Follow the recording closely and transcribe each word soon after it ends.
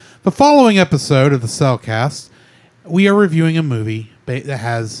The following episode of the Cellcast, we are reviewing a movie that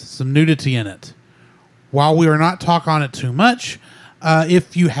has some nudity in it. While we are not talking on it too much,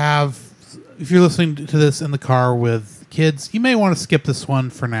 if you're listening to this in the car with kids, you may want to skip this one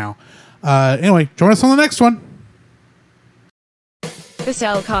for now. Anyway, join us on the next one. The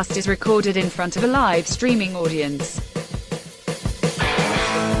Cellcast is recorded in front of a live streaming audience.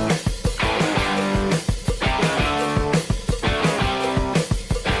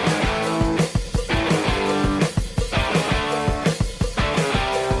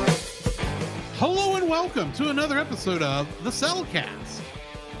 Hello and welcome to another episode of the Cellcast.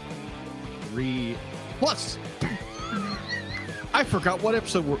 3 plus. I forgot what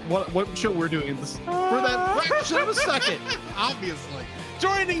episode what show we're doing this for that fraction of a second. Obviously.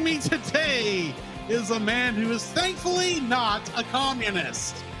 Joining me today is a man who is thankfully not a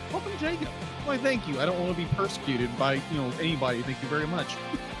communist. Welcome, Jacob. Why, thank you. I don't want to be persecuted by anybody. Thank you very much.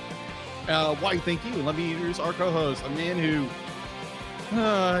 Why, thank you. And let me introduce our co-host, a man who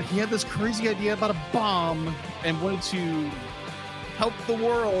he had this crazy idea about a bomb and wanted to help the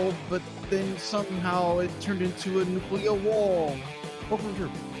world, but then somehow it turned into a nuclear war. Welcome to.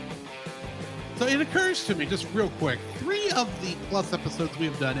 So it occurs to me, just real quick, 3 of the plus episodes we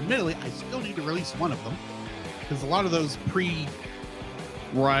have done, admittedly, I still need to release one of them, because a lot of those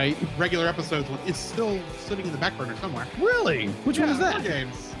regular episodes is still sitting in the back burner somewhere. Really? Which one is that? War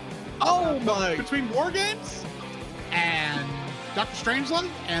Games. Oh my! Between War Games and Dr. Strangelove,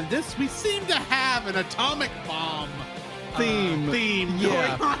 and this, we seem to have an atomic bomb theme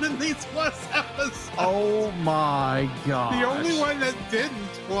going on in these plus episodes. Oh my god! The only one that didn't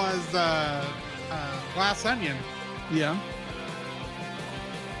was Glass Onion. Yeah,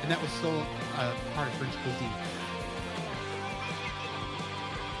 and that was still part of French cuisine.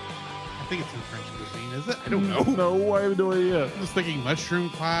 I think it's in French cuisine, is it? I don't know. No, I have no idea. I was thinking mushroom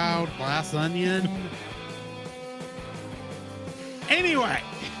cloud, glass onion. Anyway,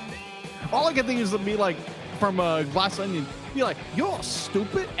 all I can think is to be like from Glass Onion. Be like, you're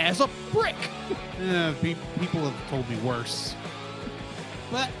stupid as a brick. People have told me worse.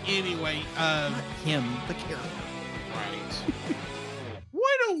 But anyway, not him, the character. Right.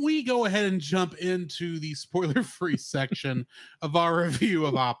 Why don't we go ahead and jump into the spoiler-free section of our review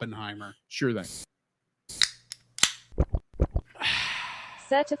of Oppenheimer? Sure thing.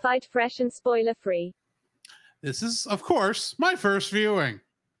 Certified fresh and spoiler-free. This is, of course, my first viewing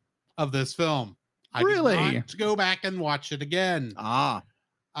of this film. I really? did not go back and watch it again.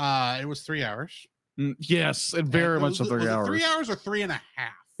 It was 3 hours. Yes, it very much so 3 hours. 3 hours or 3.5?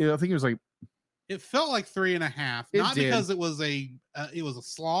 Yeah, I think it was like. It felt like 3.5. Not because it was a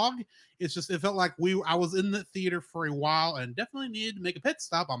slog. It's just it felt like I was in the theater for a while and definitely needed to make a pit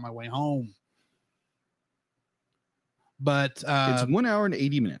stop on my way home. But it's 1 hour and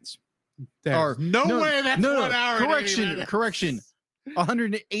 80 minutes. There's no way that's 1 hour. Correction.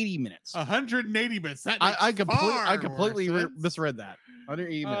 180 minutes. 180 minutes. I completely misread that.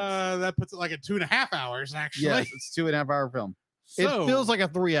 180 minutes. That puts it like at 2.5 hours, actually. Yes, it's 2.5 hour film. So, it feels like a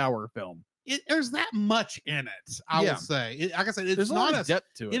 3 hour film. There's that much in it, I will say. Like I said, it's not a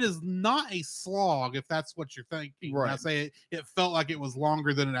depth to it. It is not a slog, if that's what you're thinking. Right. When I say it felt like it was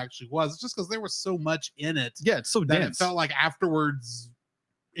longer than it actually was. It's just because there was so much in it. Yeah, it's so dense. It felt like afterwards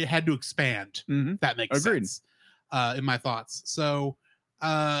it had to expand. Mm-hmm. That makes sense. In my thoughts. So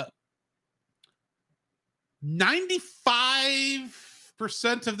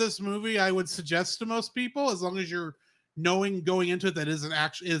 95% of this movie I would suggest to most people, as long as you're knowing going into it that is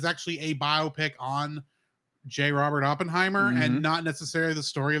actually a biopic on J. Robert Oppenheimer, mm-hmm. and not necessarily the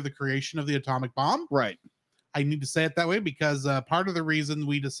story of the creation of the atomic bomb. Right. I need to say it that way because part of the reason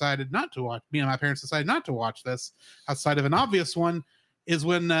me and my parents decided not to watch this, outside of an obvious one, is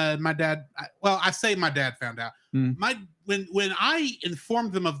when my dad found out. When I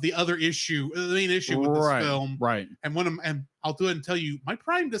informed them of the other issue, the main issue with this film, right? And I'll do it and tell you my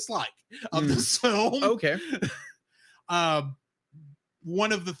prime dislike of this film. Okay.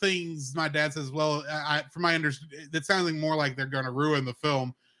 One of the things my dad says, from my understanding, it's sounding more like they're going to ruin the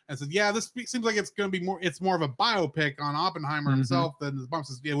film. And said, yeah, this seems like it's going to be it's more of a biopic on Oppenheimer mm-hmm. himself than the bomb.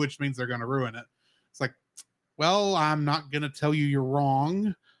 Says, yeah, which means they're going to ruin it. It's like, well, I'm not going to tell you you're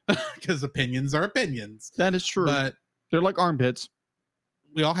wrong, because opinions are opinions. That is true. But they're like armpits.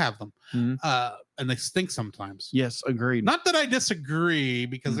 We all have them. Mm-hmm. And they stink sometimes. Yes, agreed. Not that I disagree,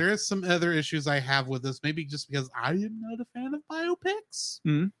 because there is some other issues I have with this. Maybe just because I am not a fan of biopics.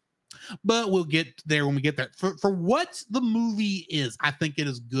 Mm-hmm. But we'll get there when we get there. For what the movie is, I think it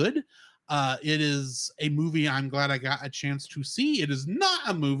is good. It is a movie I'm glad I got a chance to see. It is not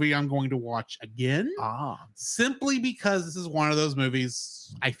a movie I'm going to watch again. Simply because this is one of those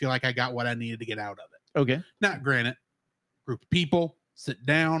movies I feel like I got what I needed to get out of it. Okay. Now, granted, group of people sit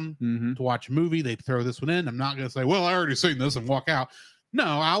down to watch a movie. They throw this one in. I'm not going to say, well, I already seen this and walk out. No,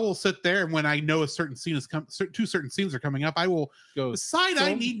 I will sit there, and when I know a certain scene is two certain scenes are coming up, I will decide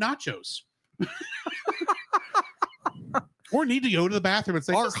I need nachos. Or need to go to the bathroom and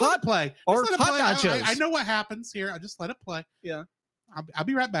say, just let it play. Or let it hot play. nachos. I know what happens here. I just let it play. Yeah. I'll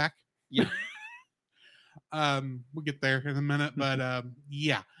be right back. Yeah. We'll get there in a minute, but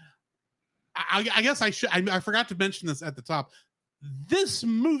yeah. I guess I forgot to mention this at the top. This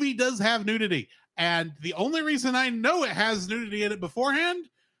movie does have nudity. And the only reason I know it has nudity in it beforehand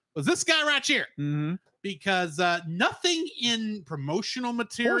was this guy right here. Because nothing in promotional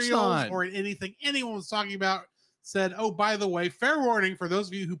materials or in anything anyone was talking about said, oh, by the way, fair warning for those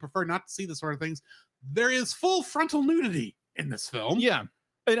of you who prefer not to see this sort of things, there is full frontal nudity in this film. Yeah.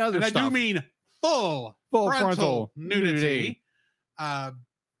 And I do mean full frontal nudity.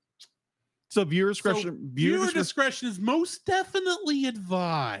 So viewer discretion is most definitely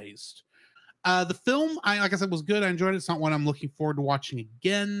advised. The film, like I said, was good. I enjoyed it. It's not one I'm looking forward to watching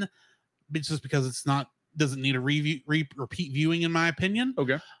again. It's just because doesn't need a repeat viewing, in my opinion.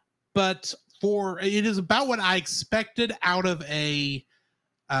 Okay. But it is about what I expected out of and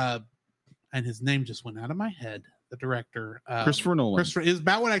his name just went out of my head. The director, Christopher Nolan. Is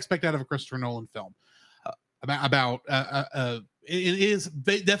about what I expect out of a Christopher Nolan film. It is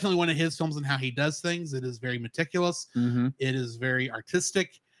definitely one of his films and how he does things. It is very meticulous. It is very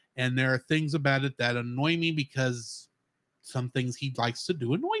artistic, and there are things about it that annoy me because some things he likes to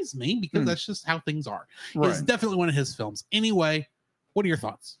do annoys me because that's just how things are. Right. It's definitely one of his films. Anyway, what are your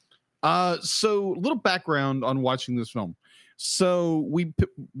thoughts? So little background on watching this film. So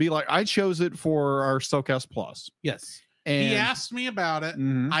I chose it for our Cellcast Plus. Yes. And he asked me about it.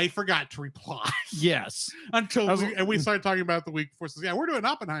 I forgot to reply. Yes. Until we started talking about it the week before. Says, yeah, we're doing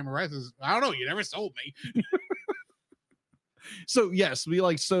Oppenheimer, right? Says, I don't know. You never sold me. So yes,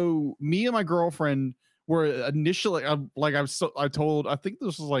 so me and my girlfriend were initially I think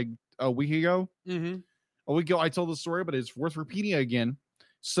this was like a week ago. A week ago, I told the story, but it's worth repeating again.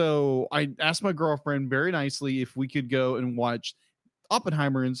 So I asked my girlfriend very nicely if we could go and watch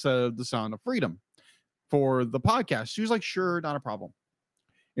Oppenheimer instead of The Sound of Freedom for the podcast. She was like, sure, not a problem.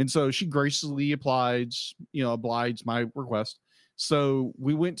 And so she graciously obliged my request. So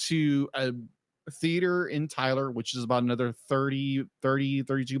we went to a theater in Tyler, which is about another 32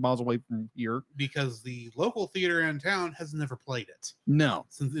 miles away from here. Because the local theater in town has never played it. No.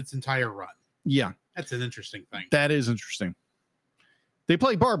 Since its entire run. Yeah. That's an interesting thing. That is interesting. They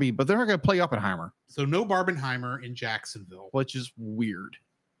play Barbie, but they're not going to play Oppenheimer. So no Barbenheimer in Jacksonville. Which is weird.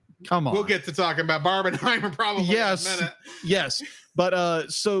 Come on. We'll get to talking about Barbenheimer probably in a minute. Yes.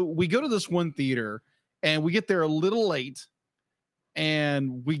 But so we go to this one theater and we get there a little late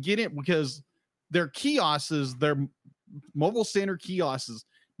and we get in because their kiosks, their mobile standard kiosks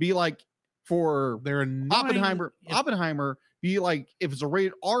be like for their Oppenheimer, be like if it's a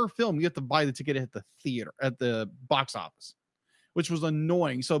rated R film, you have to buy the ticket at the theater, at the box office, which was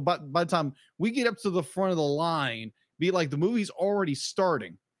annoying. So by the time we get up to the front of the line, be like the movie's already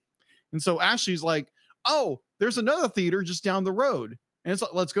starting. And so Ashley's like, oh, there's another theater just down the road. And it's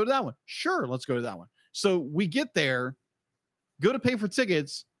like, let's go to that one. Sure, let's go to that one. So we get there, go to pay for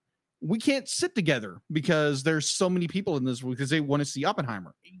tickets. We can't sit together because there's so many people in this because they want to see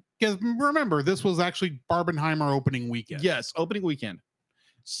Oppenheimer. Because remember, this was actually Barbenheimer opening weekend. Yes, opening weekend.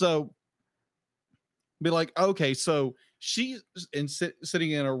 So be like, okay, so she's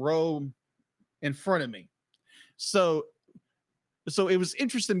sitting in a row in front of me. So it was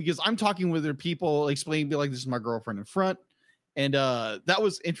interesting because I'm talking with her people, explaining, be like, this is my girlfriend in front. And that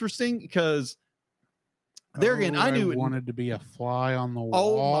was interesting because there again, I knew it wanted to be a fly on the wall.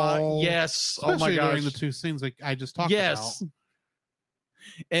 Oh my, yes. Especially oh my gosh. During the two scenes like I just talked about.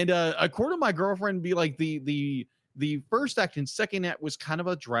 And according to my girlfriend, be like the first act and second act was kind of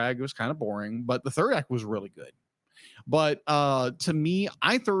a drag. It was kind of boring, but the third act was really good. But to me,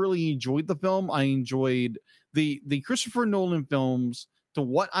 I thoroughly enjoyed the film. I enjoyed the Christopher Nolan films. To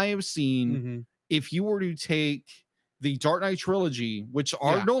what I have seen, if you were to take the Dark Knight trilogy, which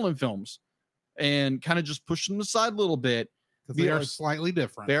are Nolan films, and kind of just push them aside a little bit, they are slightly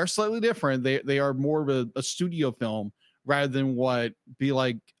different. They are slightly different. They are more of a studio film rather than what be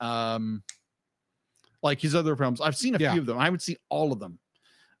like his other films. I've seen a few of them. I haven't seen all of them.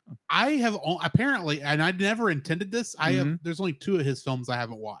 I have apparently, and I never intended this. There's only two of his films I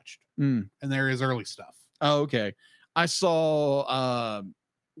haven't watched, and there is early stuff. Oh, okay. I saw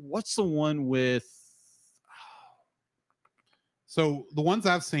what's the one with? So the ones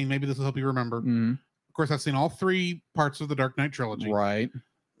I've seen, maybe this will help you remember. Mm, Of course, I've seen all 3 parts of the Dark Knight trilogy. right.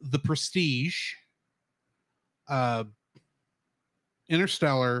 The Prestige,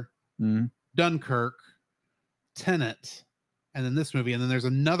 Interstellar, Dunkirk, Tenet, and then this movie. And then there's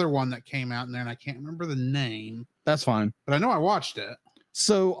another one that came out in there, and I can't remember the name. That's fine. But I know I watched it.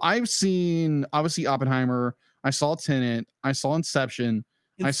 So I've seen, obviously, Oppenheimer. I saw Tenet. I saw Inception.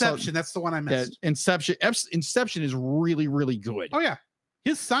 That's the one I missed. Yeah, Inception is really, really good. Oh, yeah.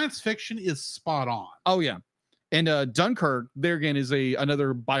 His science fiction is spot on. Oh, yeah. And Dunkirk, there again, is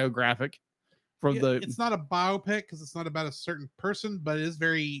another biographic. It's not a biopic because it's not about a certain person, but it is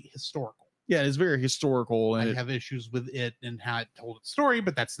very historical. Yeah, it's very historical. And I have issues with it and how it told its story,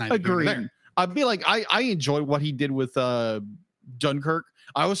 but that's not agreed. I'd be like, I enjoyed what he did with Dunkirk.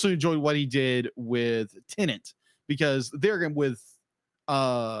 I also enjoyed what he did with Tenet, because there again with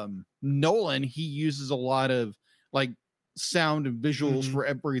Nolan, he uses a lot of like sound and visuals for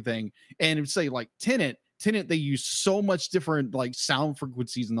everything. And it'd say like Tenet, they use so much different like sound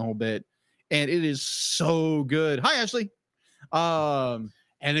frequencies in the whole bit, and it is so good. Hi, Ashley.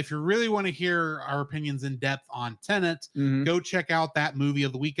 And if you really want to hear our opinions in depth on Tenet, go check out that Movie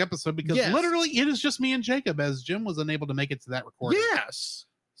of the Week episode, because literally it is just me and Jacob, as Jim was unable to make it to that recording. Yes.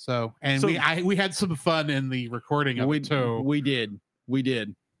 So we had some fun in the recording of it too. We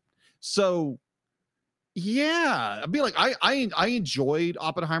did. So yeah, I'd be like, I enjoyed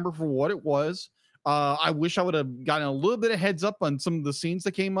Oppenheimer for what it was. I wish I would have gotten a little bit of heads up on some of the scenes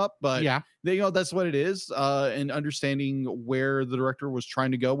that came up, but yeah, that's what it is. And understanding where the director was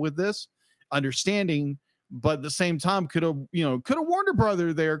trying to go with this, but at the same time could have warned her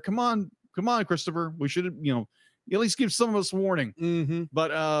brother there. Come on, Christopher. We should have, at least give some of us warning.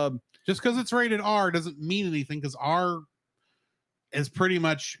 But just because it's rated R doesn't mean anything, because R is pretty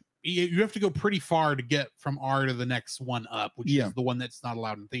much, you have to go pretty far to get from R to the next one up, which is the one that's not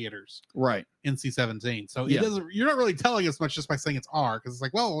allowed in theaters. Right. NC-17. So it doesn't, you're not really telling us much just by saying it's R, because it's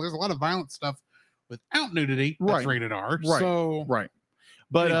like, well, there's a lot of violent stuff without nudity that's rated R. Right. So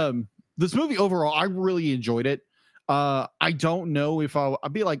But this movie overall, I really enjoyed it. I don't know if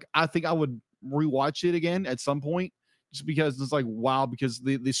I'd be like, I think I would rewatch it again at some point, just because it's like, wow, because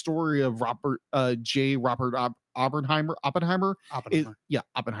the story of Robert Oppenheimer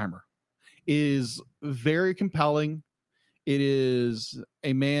is very compelling. It is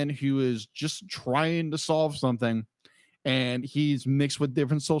a man who is just trying to solve something, and he's mixed with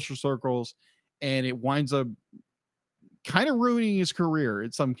different social circles, and it winds up kind of ruining his career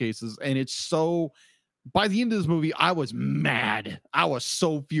in some cases. And it's so, by the end of this movie, I was mad. I was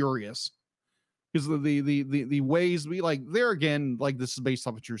so furious, because the ways we like, there again, like, this is based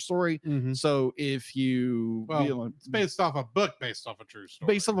off a true story. So if you, it's based off a book, based off a true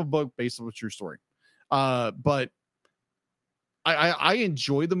story, but I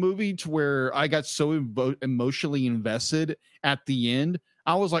enjoyed the movie to where I got so emotionally invested at the end.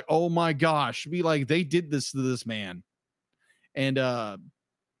 I was like, oh my gosh, they did this to this man. And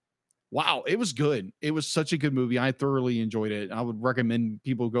wow, it was good. It was such a good movie. I thoroughly enjoyed it. I would recommend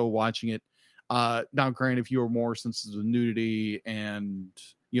people go watching it. Now, granted, if you are more sensitive to nudity and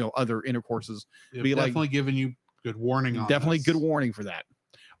other intercourses, be definitely giving you good warning on good warning for that.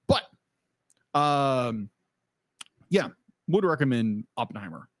 But would recommend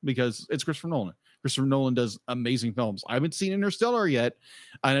Oppenheimer, because it's Christopher Nolan. Christopher Nolan does amazing films. I haven't seen Interstellar yet,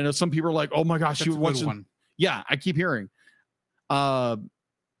 and I know some people are like, "Oh my gosh, you watch one?" Yeah, I keep hearing. I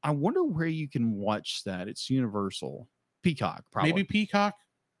wonder where you can watch that. It's Universal, Peacock, probably. Maybe Peacock.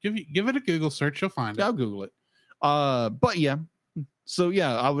 Give it a Google search, you'll find it. I'll Google it. But yeah, so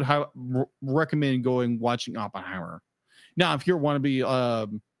yeah, I would recommend watching Oppenheimer. Now, if you want to be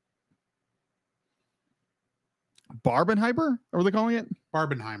Barbenheimer, are they calling it?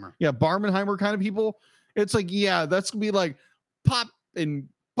 Barbenheimer. Yeah, Barbenheimer kind of people. It's like, yeah, that's gonna be like pop and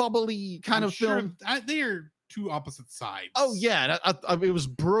bubbly kind of film. They are two opposite sides. Oh yeah, it was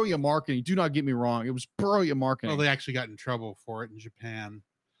brilliant marketing. Do not get me wrong, it was brilliant marketing. Well, they actually got in trouble for it in Japan.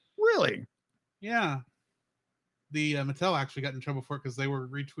 Really? Yeah. The Mattel actually got in trouble for it because they were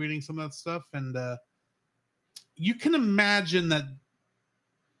retweeting some of that stuff, and you can imagine that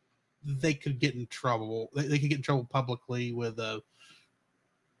they could get in trouble. They could get in trouble publicly with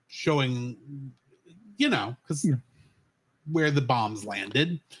showing, because where the bombs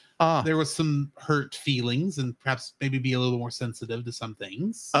landed. There was some hurt feelings, and perhaps maybe be a little more sensitive to some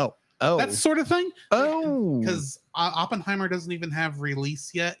things. Oh, that sort of thing. Because Oppenheimer doesn't even have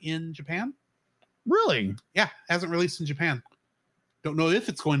release yet in Japan. Really? Yeah, hasn't released in Japan. Don't know if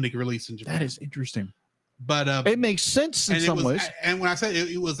it's going to release in Japan. That is interesting. But it makes sense in some ways. And when I said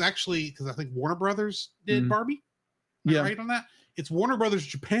it was actually because I think Warner Brothers did Barbie. Am I right on that? It's Warner Brothers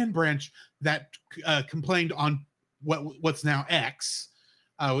Japan branch that complained on what's now X,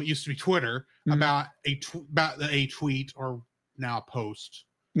 what used to be Twitter, about a tweet or now a post.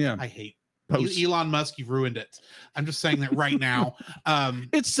 Yeah, I hate posts. Elon Musk. You've ruined it. I'm just saying that right now.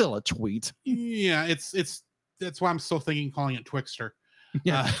 It's still a tweet. Yeah, it's that's why I'm still thinking calling it Twixter.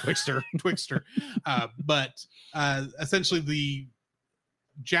 Yeah, Twixter. But essentially, the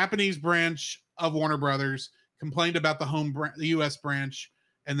Japanese branch of Warner Brothers complained about the U.S. branch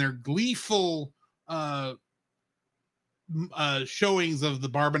and their gleeful showings of the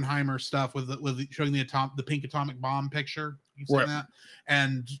Barbenheimer stuff with showing the pink atomic bomb picture. You've seen that,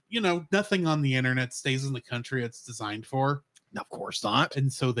 and nothing on the internet stays in the country it's designed for. Of course not.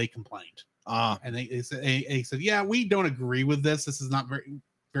 And so they complained. And they said, yeah, we don't agree with this. This is not very,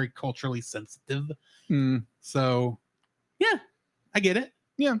 very culturally sensitive. So, yeah, I get it.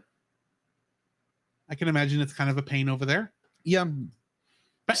 Yeah. I can imagine it's kind of a pain over there. Yeah.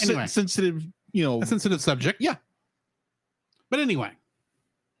 But anyway. Sensitive, a sensitive subject. Yeah. But anyway.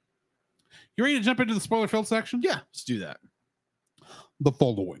 You ready to jump into the spoiler-filled section? Yeah, let's do that. The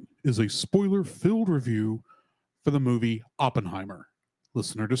following is a spoiler-filled review for the movie Oppenheimer.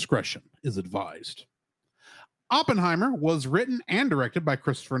 Listener discretion is advised. Oppenheimer was written and directed by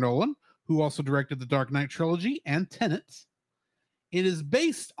Christopher Nolan, who also directed the Dark Knight trilogy and Tenet. It is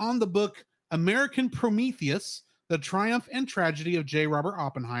based on the book American Prometheus, The Triumph and Tragedy of J. Robert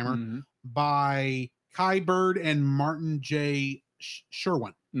Oppenheimer by Kai Bird and Martin J.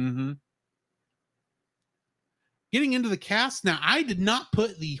 Sherwin. Getting into the cast. Now, I did not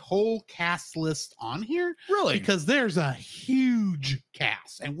put the whole cast list on here. Really? Because there's a huge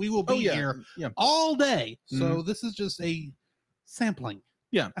cast, and we will be here all day. So this is just a sampling.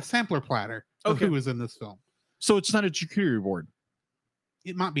 Yeah. A sampler platter of who is in this film. So it's not a charcuterie board.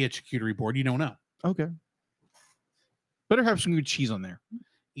 It might be a charcuterie board. You don't know. Okay. Better have some good cheese on there.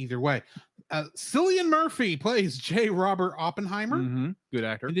 Either way. Cillian Murphy plays J. Robert Oppenheimer. Good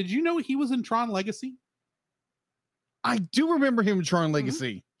actor. And did you know he was in Tron Legacy? I do remember him in Tron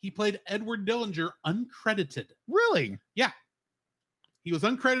Legacy. He played Edward Dillinger uncredited. Really? Yeah. He was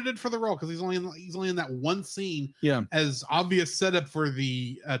uncredited for the role because he's only in that one scene. Yeah. As obvious setup for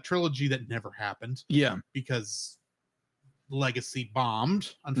the trilogy that never happened. Yeah. Because Legacy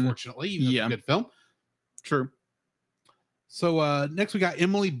bombed, unfortunately. Even though it's a good film. True. So next we got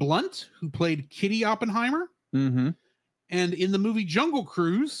Emily Blunt, who played Kitty Oppenheimer. And in the movie Jungle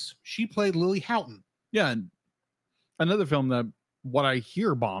Cruise, she played Lily Houghton. Yeah. Another film that what I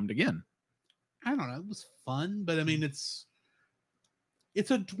hear bombed again. I don't know. It was fun, but I mean, it's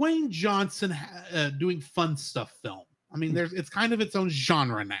a Dwayne Johnson doing fun stuff film. I mean, it's kind of its own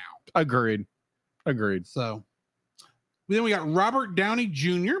genre now. Agreed. So then we got Robert Downey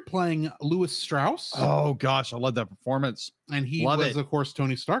Jr. playing Louis Strauss. Oh gosh, I love that performance. And he was, of course,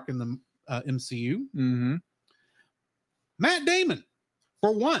 Tony Stark in the MCU. Matt Damon.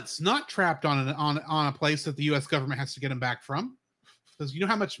 For once, not trapped on a place that the U.S. government has to get him back from. Because you know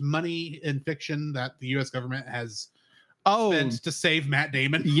how much money in fiction that the U.S. government has spent to save Matt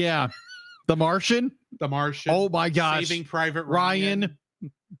Damon? Yeah. The Martian? Oh my gosh. Saving Private Ryan.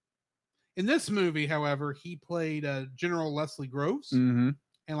 In this movie, however, he played General Leslie Groves. And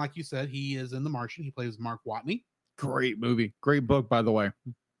like you said, he is in The Martian. He plays Mark Watney. Great movie. Great book, by the way.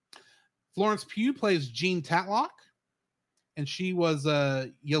 Florence Pugh plays Jean Tatlock. And she was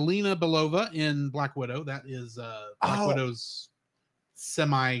Yelena Belova in Black Widow. That is Black Widow's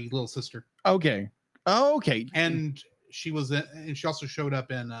semi-little sister. Okay. And she also showed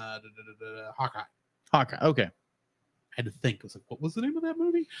up in Hawkeye. Okay. I had to think. I was like, what was the name of that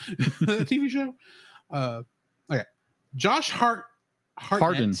movie? The TV show? Okay. Josh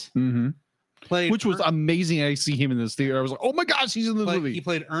Hartnett played... Which was amazing. I see him in this theater. I was like, oh my gosh, he's in the movie. He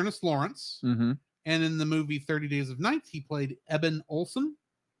played Ernest Lawrence. And in the movie 30 Days of Night, he played Eben Olsen.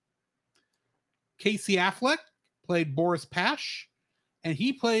 Casey Affleck played Boris Pash. And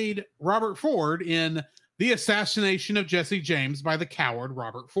he played Robert Ford in The Assassination of Jesse James by the coward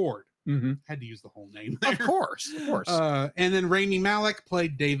Robert Ford. Had to use the whole name there. Of course. And then Rami Malek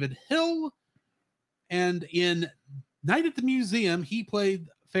played David Hill. And in Night at the Museum, he played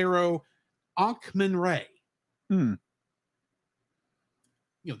Pharaoh Ankh-Menrey. The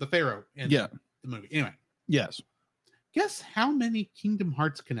Pharaoh in the movie. Anyway. Yes. Guess how many Kingdom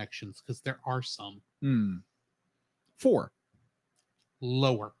Hearts connections? Because there are some. 4.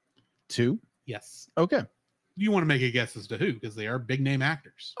 Lower. 2? Yes. Okay. You want to make a guess as to who? Because they are big name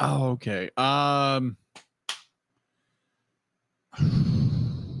actors. Oh, okay. I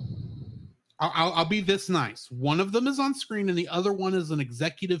I'll be this nice. One of them is on screen, and the other one is an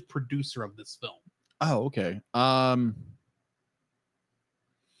executive producer of this film. Oh, okay. I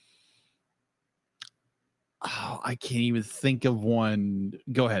can't even think of one.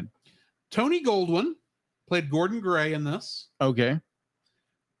 Go ahead. Tony Goldwyn played Gordon Gray in this. Okay.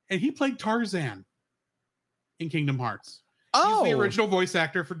 And he played Tarzan in Kingdom Hearts. Oh, He's the original voice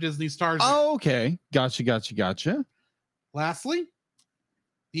actor for Disney's Tarzan. Oh, okay. Gotcha. Lastly,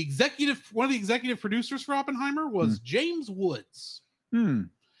 one of the executive producers for Oppenheimer was James Woods, who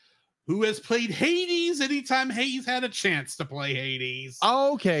has played Hades anytime Hades had a chance to play Hades.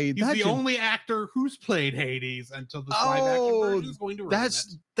 Oh, okay. He's the only actor who's played Hades until this live action version is going to ruin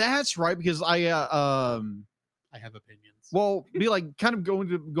it. That's right, because I have opinions. Well, be like kind of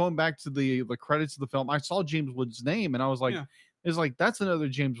going back to the credits of the film. I saw James Woods' name and I was like, it's like that's another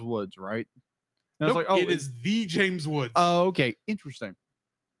James Woods, right? And Nope, I was like, oh, it is the James Woods. Oh, okay, interesting.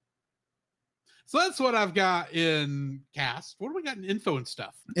 So that's what I've got in cast. What do we got in info and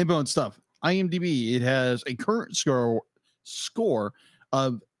stuff? IMDb, it has a current score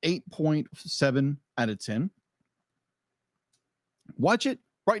of 8.7 out of 10. Watch it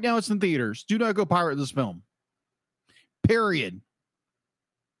right now. It's in theaters. Do not go pirate this film. Period.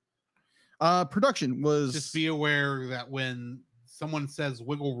 Production was... Just be aware that when someone says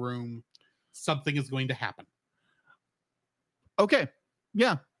wiggle room, something is going to happen. Okay.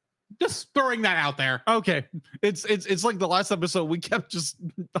 Yeah. Just throwing that out there. Okay. It's like the last episode. We kept just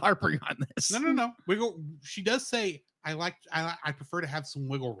harping on this. No. She does say, I prefer to have some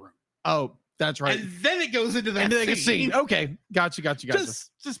wiggle room. Oh, that's right. And then it goes into that scene. Okay. Gotcha.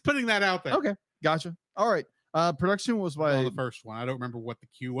 Just putting that out there. Okay. Gotcha. All right. Production was by the first one. I don't remember what the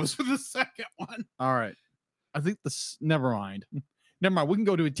cue was for the second one. All right. I think never mind. We can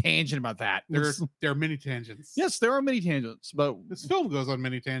go to a tangent about that. There are many tangents. Yes, there are many tangents, but this film goes on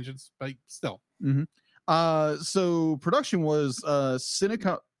many tangents, but still. So production was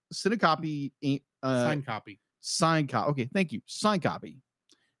Cinecopy Sign copy. Okay, thank you. Sign copy.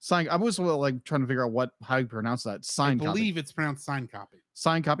 I was like trying to figure out how you pronounce that. I believe it's pronounced Sign Copy.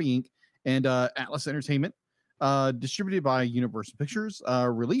 Sign Copy Inc. and Atlas Entertainment. Distributed by Universal Pictures.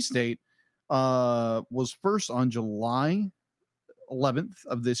 Release date was first on July 11th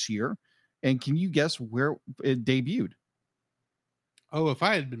of this year. And can you guess where it debuted? Oh, if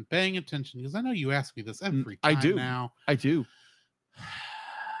I had been paying attention, because I know you ask me this every time now. I do.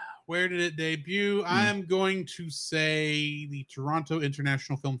 Where did it debut? I'm going to say the Toronto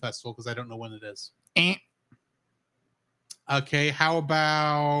International Film Festival, because I don't know when it is. Okay, how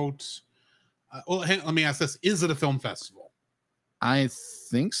about... let me ask this. Is it a film festival? I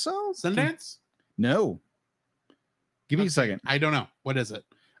think so. Sundance? No. Give me a second. I don't know. What is it?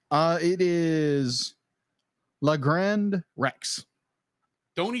 It is La Grande Rex.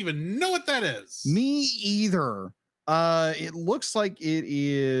 Don't even know what that is. Me either. It looks like it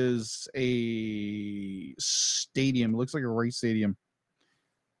is a stadium. It looks like a race stadium.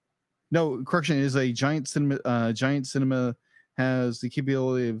 No, correction. It is a giant cinema. Giant cinema has the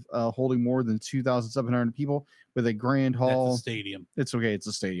capability of holding more than 2,700 people with a grand hall. That's a stadium. It's okay. It's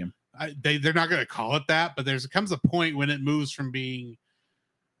a stadium. They're not going to call it that, but comes a point when it moves from being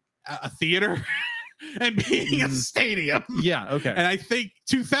a theater and being a stadium. Yeah. Okay. And I think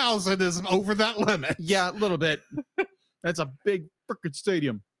 2,000 is over that limit. Yeah, a little bit. That's a big freaking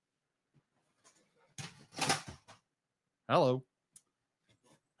stadium. Hello.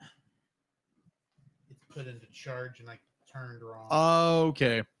 It's put into charge and I turned wrong.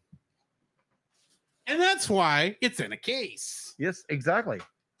 Okay. And that's why it's in a case. Yes, exactly.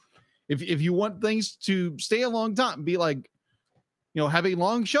 If you want things to stay a long time, be like, have a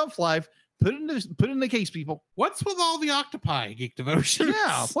long shelf life, put it in the case, people. What's with all the octopi, Geek Devotion?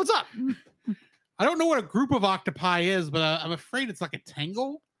 Yeah, what's up? I don't know what a group of octopi is, but I'm afraid it's like a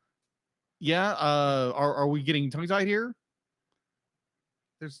tangle. Yeah. Are we getting tongue-tied here?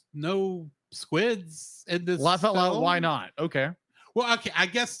 There's no squids in this. Laugh out loud. Why not? Okay. Well, okay. I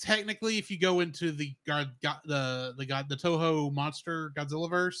guess technically, if you go into the Toho monster Godzilla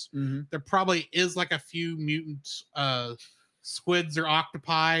verse, there probably is like a few mutant squids or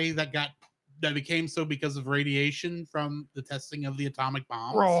octopi that became so because of radiation from the testing of the atomic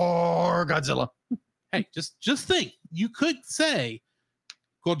bombs. Roar, Godzilla. Hey, just think. You could say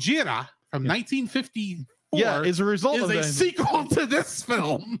Gojira from 1954. Yeah, is a result is of a sequel to this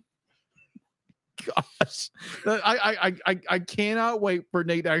film. Gosh, I cannot wait for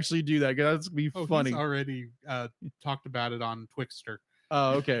Nate to actually do that, because that's gonna be funny. He's already talked about it on Twixter.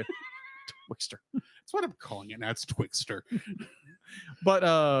 Oh, okay. Twixter. That's what I'm calling it now. It's Twixter. But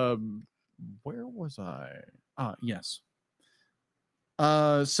where was I? Yes.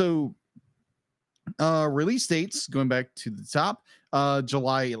 So Release dates, going back to the top,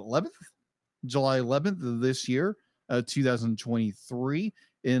 July 11th of this year, 2023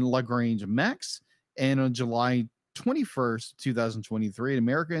 in Lagrange Max, and on July 21st, 2023 in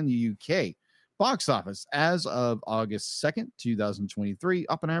America and the UK. Box office as of August 2nd, 2023,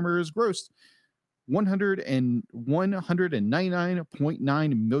 Oppenheimer has grossed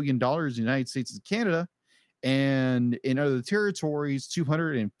 $199.9 million in the United States and Canada, and in other territories,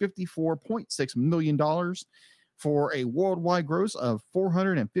 $254.6 million for a worldwide gross of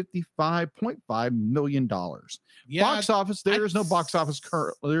 $455.5 million. Yeah, box office, there is no box office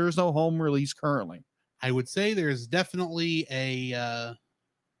currently. There is no home release currently. I would say there's definitely it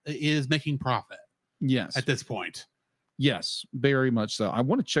is making profit. Yes. At this point. Yes, very much so. I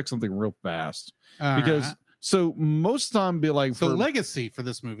want to check something real fast because so most of the time be like, so legacy for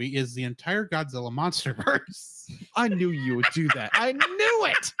this movie is the entire Godzilla MonsterVerse. I knew you would do that. I knew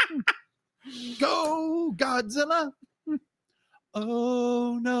it. Go Godzilla.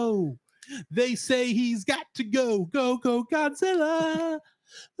 Oh no. They say he's got to go. Go Godzilla.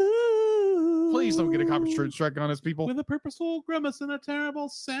 Ooh. Please don't get a copyright strike on us, people. With a purposeful grimace and a terrible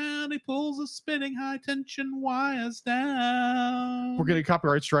sound, he pulls the spinning high tension wires down. We're getting a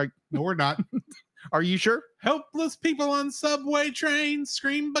copyright strike. No, we're not. Are you sure? Helpless people on subway trains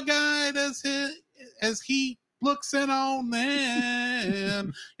scream "Bagide" as he looks in on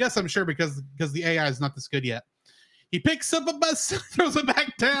them. Yes, I'm sure because the AI is not this good yet. He picks up a bus, throws it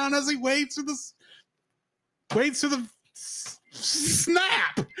back down as he waits for the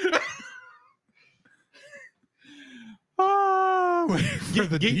snap. Oh, wait for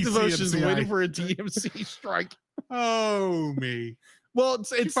the Geek Devotion's DCMCI. waiting for a DMC strike. Oh me. Well,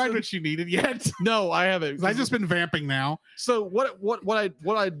 Did you find what you needed yet? No, I haven't. I've just been vamping now. So what I'd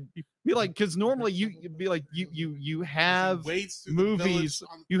be like, because normally you'd be like you have movies,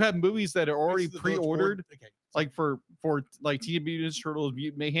 you have movies that are already pre-ordered, like for like Teenage Mutant Ninja Turtles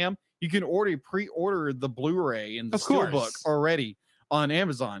Mutant Mayhem. You can already pre-order the Blu-ray and the Steelbook already on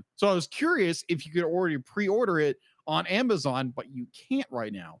Amazon. So I was curious if you could already pre-order it on Amazon, but you can't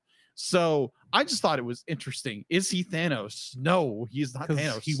right now. So I just thought it was interesting. Is he Thanos? No, he's not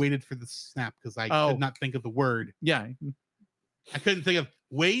Thanos. He waited for the snap because I could not think of the word. Yeah. I couldn't think of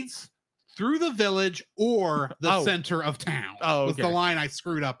wades through the village or the center of town. Oh, was the line I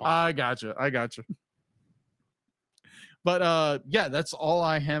screwed up on. I gotcha. But yeah, that's all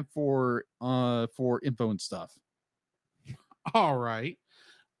I have for info and stuff. All right.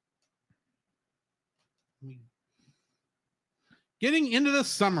 Getting into the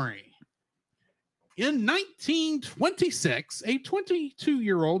summary. In 1926, a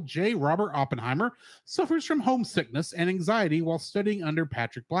 22-year-old J. Robert Oppenheimer suffers from homesickness and anxiety while studying under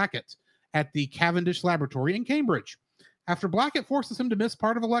Patrick Blackett at the Cavendish Laboratory in Cambridge. After Blackett forces him to miss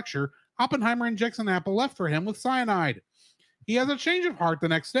part of a lecture, Oppenheimer injects an apple left for him with cyanide. He has a change of heart the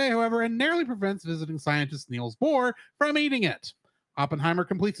next day, however, and narrowly prevents visiting scientist Niels Bohr from eating it. Oppenheimer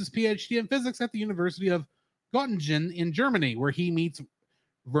completes his PhD in physics at the University of Göttingen in Germany, where he meets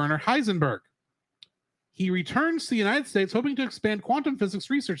Werner Heisenberg. He returns to the United States hoping to expand quantum physics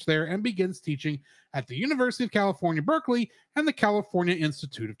research there and begins teaching at the University of California, Berkeley and the California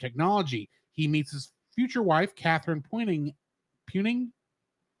Institute of Technology. He meets his future wife, Catherine Puning.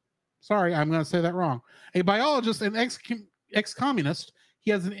 Sorry, I'm going to say that wrong. A biologist and ex-communist.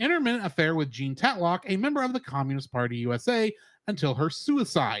 He has an intermittent affair with Jean Tatlock, a member of the Communist Party USA, until her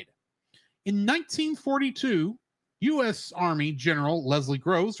suicide. In 1942, U.S. Army General Leslie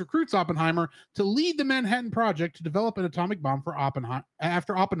Groves recruits Oppenheimer to lead the Manhattan Project to develop an atomic bomb for Oppenheimer,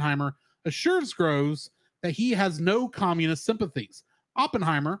 after Oppenheimer assures Groves that he has no communist sympathies.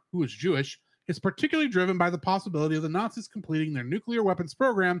 Oppenheimer, who is Jewish, is particularly driven by the possibility of the Nazis completing their nuclear weapons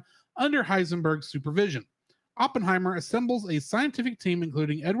program under Heisenberg's supervision. Oppenheimer assembles a scientific team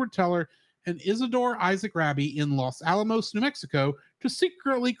including Edward Teller and Isidore Isaac Rabi in Los Alamos, New Mexico, to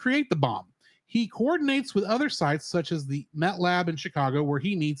secretly create the bomb. He coordinates with other sites such as the Met Lab in Chicago, where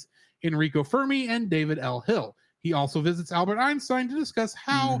he meets Enrico Fermi and David L. Hill. He also visits Albert Einstein to discuss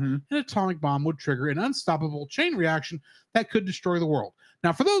how an atomic bomb would trigger an unstoppable chain reaction that could destroy the world.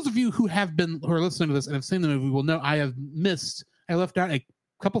 Now, for those of you who are listening to this and have seen the movie, will know I left out a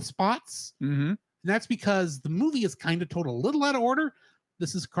couple spots. And that's because the movie is kind of told a little out of order.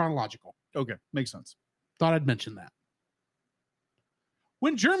 This is chronological. Okay, makes sense. Thought I'd mention that.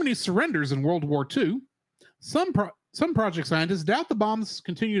 When Germany surrenders in World War II, some project scientists doubt the bomb's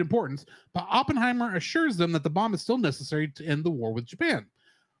continued importance, but Oppenheimer assures them that the bomb is still necessary to end the war with Japan.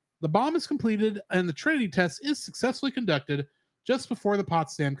 The bomb is completed and the Trinity test is successfully conducted just before the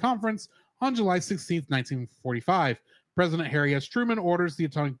Potsdam Conference on July 16, 1945. President Harry S. Truman orders the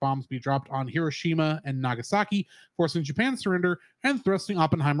atomic bombs be dropped on Hiroshima and Nagasaki, forcing Japan's surrender and thrusting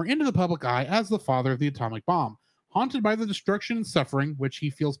Oppenheimer into the public eye as the father of the atomic bomb. Haunted by the destruction and suffering, which he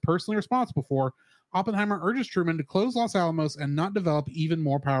feels personally responsible for, Oppenheimer urges Truman to close Los Alamos and not develop even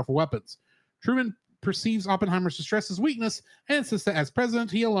more powerful weapons. Truman perceives Oppenheimer's distress as weakness and insists that as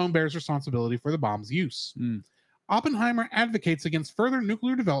president, he alone bears responsibility for the bomb's use. Oppenheimer advocates against further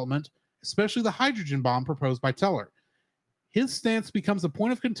nuclear development, especially the hydrogen bomb proposed by Teller. His stance becomes a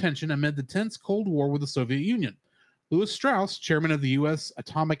point of contention amid the tense Cold War with the Soviet Union. Lewis Strauss, chairman of the U.S.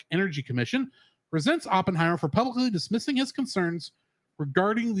 Atomic Energy Commission, resents Oppenheimer for publicly dismissing his concerns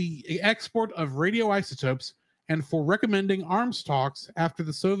regarding the export of radioisotopes and for recommending arms talks after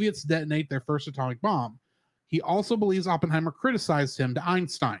the Soviets detonate their first atomic bomb. He also believes Oppenheimer criticized him to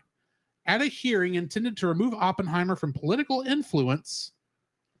Einstein. At a hearing intended to remove Oppenheimer from political influence,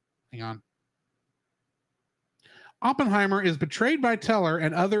 Oppenheimer is betrayed by Teller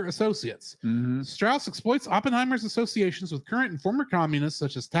and other associates. Strauss exploits Oppenheimer's associations with current and former communists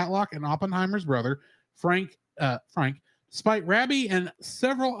such as Tatlock and Oppenheimer's brother, Frank, despite Raby and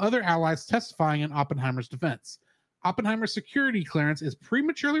several other allies testifying in Oppenheimer's defense. Oppenheimer's security clearance is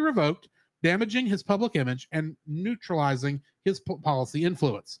prematurely revoked, damaging his public image and neutralizing his policy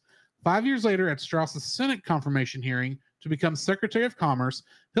influence. 5 years later, at Strauss's Senate confirmation hearing to become Secretary of Commerce,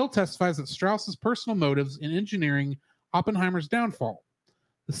 Hill testifies that Strauss's personal motives in engineering Oppenheimer's downfall.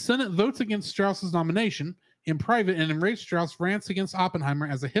 The Senate votes against Strauss's nomination in private, and enraged Strauss rants against Oppenheimer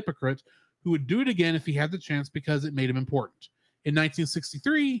as a hypocrite who would do it again if he had the chance because it made him important. In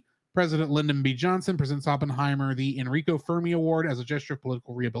 1963, President Lyndon B. Johnson presents Oppenheimer the Enrico Fermi Award as a gesture of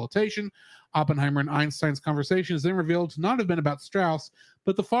political rehabilitation. Oppenheimer and Einstein's conversation is then revealed to not have been about Strauss,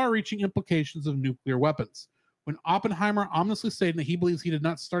 but the far-reaching implications of nuclear weapons. When Oppenheimer ominously stated that he believes he did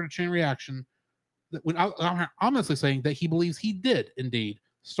not start a chain reaction, ominously saying that he believes he did indeed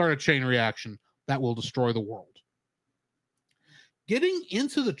start a chain reaction that will destroy the world. Getting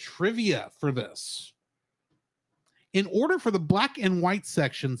into the trivia for this. In order for the black and white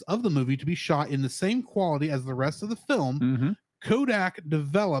sections of the movie to be shot in the same quality as the rest of the film, Kodak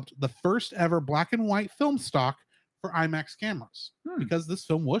developed the first ever black and white film stock for IMAX cameras because this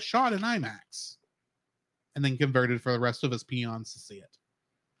film was shot in IMAX and then converted for the rest of us peons to see it.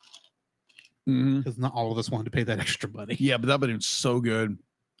 Because not all of us wanted to pay that extra money. Yeah, but that would have been so good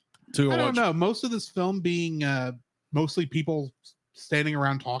to watch. I don't know. Most of this film being mostly people standing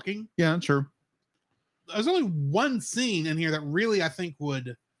around talking. Yeah, sure. There's only one scene in here that really I think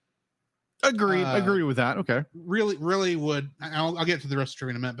would agree with that. Okay, really would. I'll get to the rest of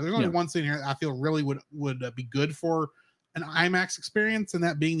it in a minute, but there's only one scene here that I feel really would be good for an IMAX experience, and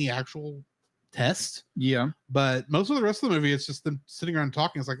that being the actual test. Yeah, but most of the rest of the movie, it's just them sitting around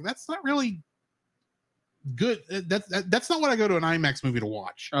talking. It's like that's not really good. That's not what I go to an IMAX movie to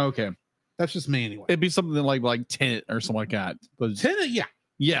watch. Okay, that's just me anyway. It'd be something like Tenet or something like that. But Tenet,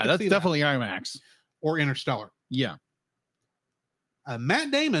 yeah, that's definitely IMAX. Or Interstellar. Yeah.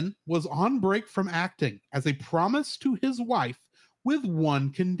 Matt Damon was on break from acting as a promise to his wife with one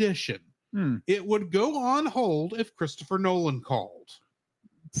condition. It would go on hold if Christopher Nolan called.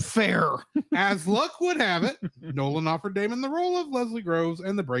 Fair. As luck would have it, Nolan offered Damon the role of Leslie Groves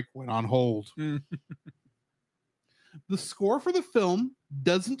and the break went on hold. The score for the film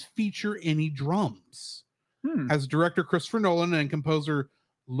doesn't feature any drums. As director Christopher Nolan and composer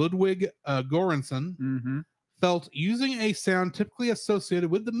Ludwig Göransson felt using a sound typically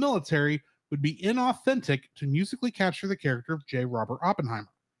associated with the military would be inauthentic to musically capture the character of J. Robert Oppenheimer.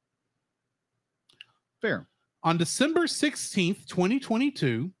 Fair. On December 16th,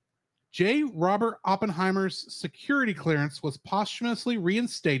 2022, J. Robert Oppenheimer's security clearance was posthumously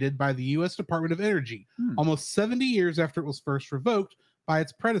reinstated by the U.S. Department of Energy, almost 70 years after it was first revoked by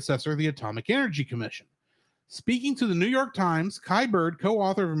its predecessor, the Atomic Energy Commission. Speaking to the New York Times, Kai Bird,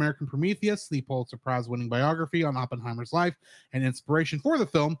 co-author of American Prometheus, the Pulitzer Prize-winning biography on Oppenheimer's life and inspiration for the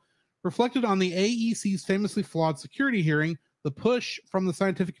film, reflected on the AEC's famously flawed security hearing, the push from the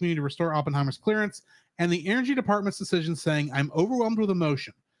scientific community to restore Oppenheimer's clearance, and the Energy Department's decision saying, "I'm overwhelmed with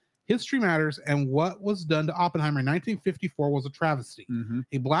emotion. History matters, and what was done to Oppenheimer in 1954 was a travesty,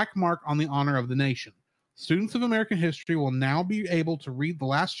 a black mark on the honor of the nation. Students of American history will now be able to read the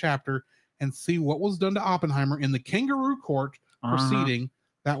last chapter and see what was done to Oppenheimer in the kangaroo court proceeding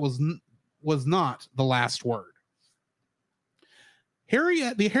that was not the last word."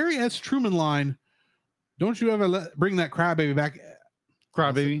 The Harry S. Truman line, "Don't you ever bring that crybaby back."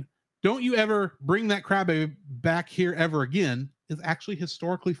 Crybaby. "Don't you ever bring that crybaby back here ever again," is actually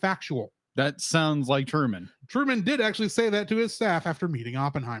historically factual. That sounds like Truman. Truman did actually say that to his staff after meeting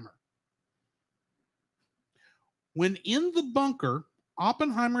Oppenheimer. When in the bunker,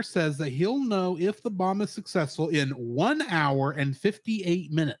 Oppenheimer says that he'll know if the bomb is successful in 1 hour and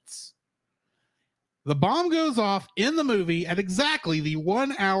 58 minutes. The bomb goes off in the movie at exactly the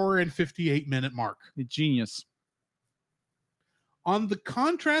 1 hour and 58-minute mark. Genius. On the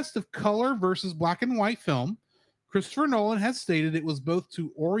contrast of color versus black and white film, Christopher Nolan has stated it was both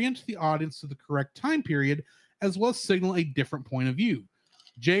to orient the audience to the correct time period as well as signal a different point of view.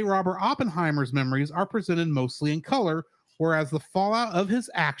 J. Robert Oppenheimer's memories are presented mostly in color, whereas the fallout of his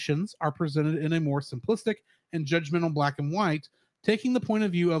actions are presented in a more simplistic and judgmental black and white, taking the point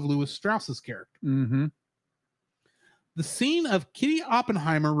of view of Lewis Strauss's character. Mm-hmm. The scene of Kitty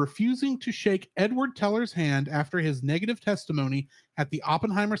Oppenheimer refusing to shake Edward Teller's hand after his negative testimony at the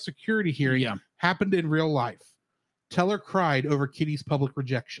Oppenheimer security hearing happened in real life. Teller cried over Kitty's public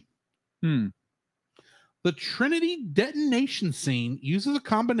rejection. The Trinity detonation scene uses a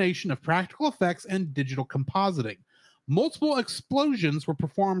combination of practical effects and digital compositing. Multiple explosions were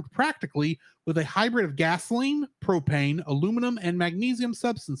performed practically with a hybrid of gasoline, propane, aluminum, and magnesium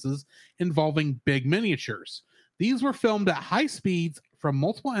substances involving big miniatures. These were filmed at high speeds from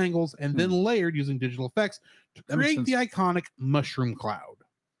multiple angles and then layered using digital effects to create the iconic mushroom cloud.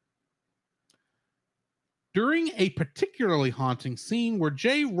 During a particularly haunting scene where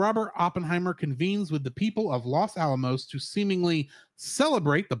J. Robert Oppenheimer convenes with the people of Los Alamos to seemingly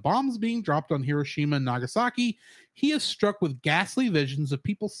celebrate the bombs being dropped on Hiroshima and Nagasaki, he is struck with ghastly visions of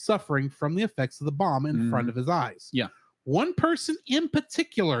people suffering from the effects of the bomb in front of his eyes. Yeah. One person in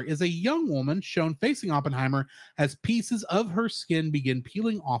particular is a young woman shown facing Oppenheimer as pieces of her skin begin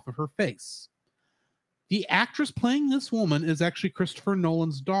peeling off of her face. The actress playing this woman is actually Christopher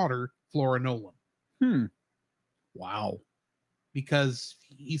Nolan's daughter, Flora Nolan. Wow. Because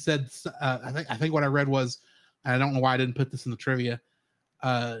he said, I think what I read was, I don't know why I didn't put this in the trivia.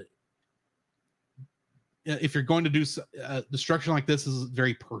 If you're going to do destruction like this, is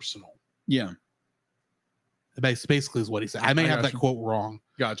very personal. Yeah. Basically is what he said. I may have that quote wrong.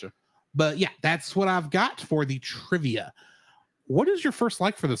 Gotcha. But yeah, that's what I've got for the trivia. What is your first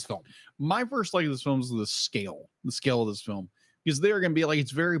like for this film? My first like of this film is the scale of this film. Because they're going to be like,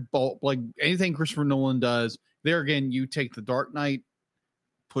 it's very bulk, like anything Christopher Nolan does. There again, you take The Dark Knight,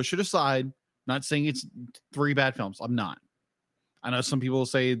 push it aside. Not saying it's 3 bad films. I'm not. I know some people will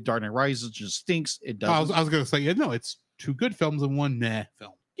say Dark Knight Rises just stinks. It does. I was going to say, no, it's 2 good films and 1 meh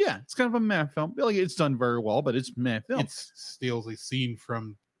film. Yeah, it's kind of a meh film. Like, it's done very well, but it's meh film. It steals a scene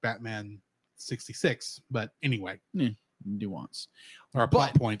from Batman 66, but anyway. Nuance. Or a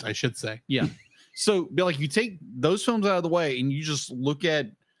plot point, I should say. Yeah. So, be like, you take those films out of the way and you just look at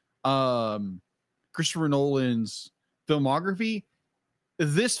Christopher Nolan's filmography.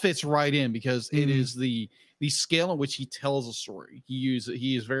 This fits right in because it is the scale in which he tells a story. He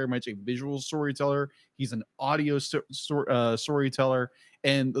is very much a visual storyteller. He's an audio storyteller,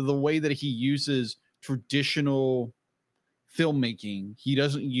 and the way that he uses traditional filmmaking, he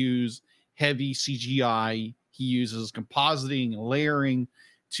doesn't use heavy CGI. He uses compositing, layering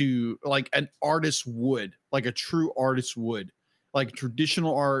to like an artist would, like a true artist would, like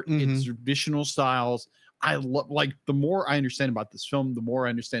traditional art in traditional styles. I love, like, the more I understand about this film, the more I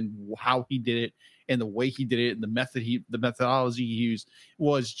understand how he did it and the way he did it and the methodology he used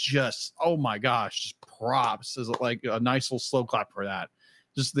was just, oh my gosh, just props. Is like a nice little slow clap for that.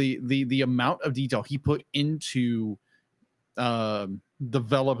 Just the amount of detail he put into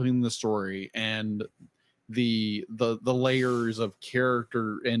developing the story and the layers of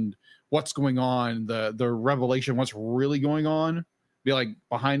character and what's going on, the revelation, what's really going on, be like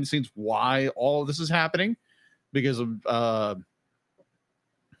behind the scenes, why all of this is happening, because of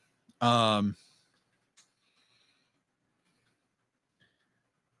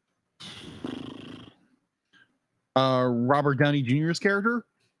Robert Downey Jr.'s character.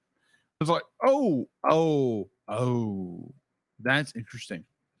 It's like, oh, that's interesting.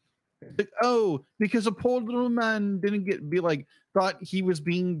 Like, because a poor little man didn't thought he was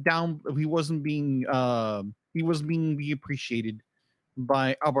being down, he wasn't being appreciated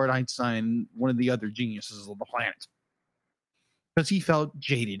by Albert Einstein, one of the other geniuses of the planet, because he felt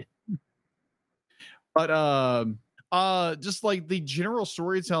jaded. But just like the general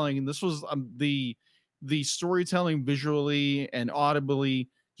storytelling, and this was the storytelling visually and audibly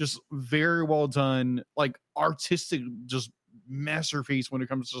just very well done, like artistic, just masterpiece when it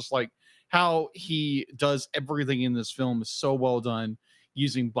comes to just like how he does everything in this film is so well done,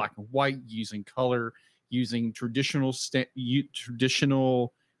 using black and white, using color, using traditional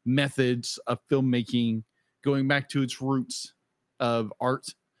methods of filmmaking, going back to its roots of art.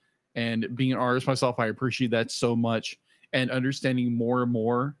 And being an artist myself, I appreciate that so much, and understanding more and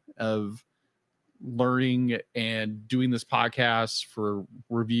more of learning and doing this podcast for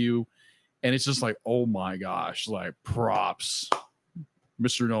review, and it's just like, oh my gosh, like props,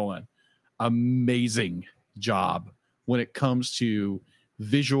 Mr. Nolan, amazing job when it comes to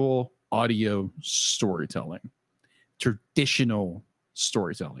visual audio storytelling, traditional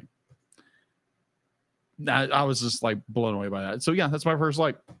storytelling. I was just like blown away by that. So yeah, that's my first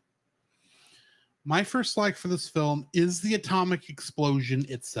like. My first like for this film is the atomic explosion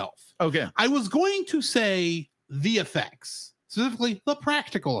itself. Okay. I was going to say the effects, specifically the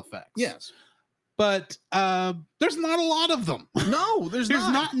practical effects. Yes. But there's not a lot of them. No, there's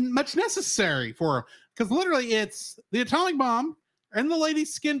not much necessary for, because literally it's the atomic bomb and the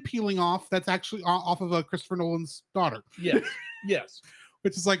lady's skin peeling off. That's actually off of Christopher Nolan's daughter. Yes. Yes.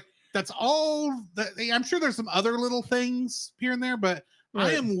 Which is like, that's all. I'm sure there's some other little things here and there, but right.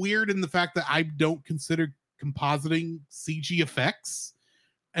 I am weird in the fact that I don't consider compositing CG effects.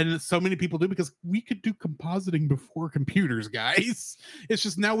 And so many people do, because we could do compositing before computers, guys. It's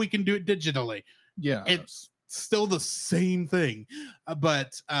just now we can do it digitally. Yeah. It's still the same thing.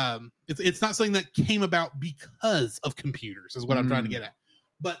 But it's not something that came about because of computers, is what I'm trying to get at.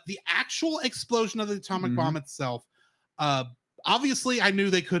 But the actual explosion of the atomic bomb itself, obviously I knew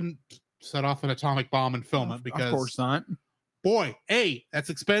they couldn't set off an atomic bomb and film it, because of course not. Boy, A,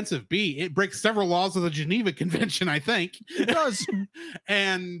 that's expensive. B, it breaks several laws of the Geneva Convention, I think. It does.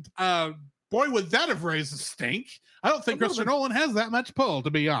 And boy, would that have raised a stink. I don't think Christopher Nolan has that much pull,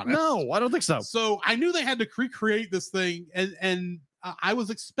 to be honest. No, I don't think so. So I knew they had to recreate this thing, and I was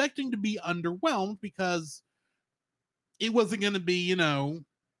expecting to be underwhelmed, because it wasn't going to be, you know,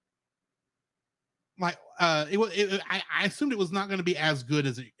 like I assumed it was not going to be as good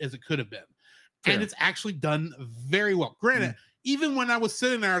as it could have been. Fair. And it's actually done very well. Granted, even when I was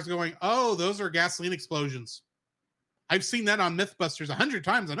sitting there, I was going, oh, those are gasoline explosions. I've seen that on Mythbusters 100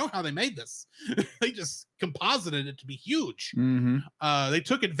 times. I know how they made this. They just composited it to be huge. They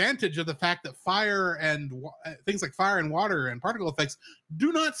took advantage of the fact that fire and things like fire and water and particle effects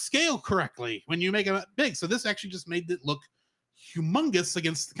do not scale correctly when you make it big. So this actually just made it look humongous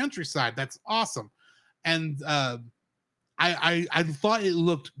against the countryside. That's awesome. And I thought it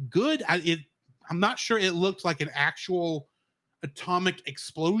looked good. I'm not sure it looked like an actual atomic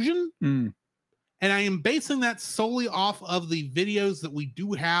explosion. And I am basing that solely off of the videos that we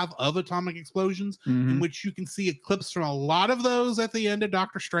do have of atomic explosions, in which you can see clips from a lot of those at the end of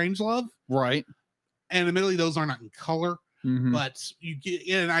Doctor Strangelove. Right. And admittedly, those are not in color, but you get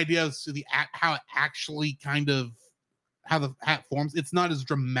an idea of how it actually kind of, how it forms. It's not as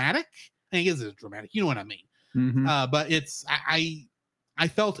dramatic. I think it is as dramatic. You know what I mean? But it's, I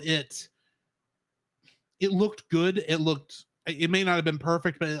felt it looked good. It may not have been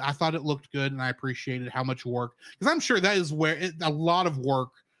perfect, but I thought it looked good, and I appreciated how much work, because I'm sure that is where a lot of work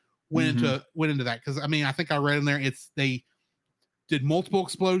went into that. Because I mean, I think I read in there, they did multiple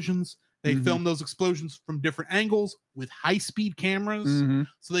explosions. They filmed those explosions from different angles with high-speed cameras,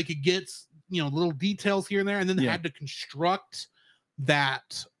 so they could get, you know, little details here and there, and then they had to construct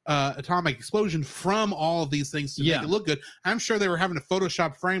that atomic explosion from all of these things to make it look good. I'm sure they were having to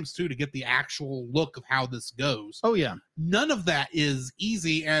Photoshop frames too to get the actual look of how this goes. Oh yeah. None of that is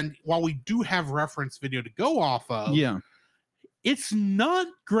easy, and while we do have reference video to go off of, it's not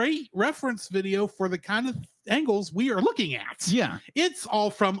great reference video for the kind of angles we are looking at. Yeah. It's all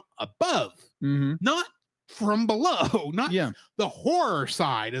from above, not from below, not the horror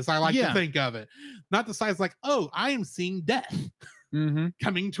side, as I like to think of it. Not the side like, oh, I am seeing death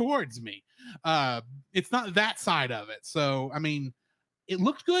coming towards me. It's not that side of it. So I mean, it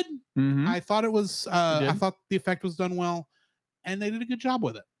looked good. I thought it was I thought the effect was done well, and they did a good job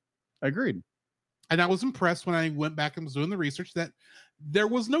with it. Agreed. And I was impressed when I went back and was doing the research that there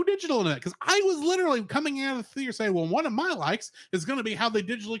was no digital in it, because I was literally coming out of the theater saying, well, one of my likes is going to be how they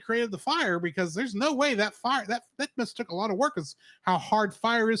digitally created the fire, because there's no way that fire that must took a lot of work, is how hard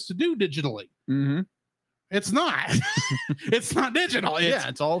fire is to do digitally. It's not. It's not digital.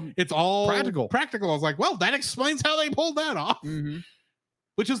 It's all practical. I was like, well, that explains how they pulled that off.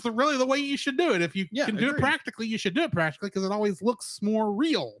 Which is really the way you should do it. If you can do it practically, you should do it practically, because it always looks more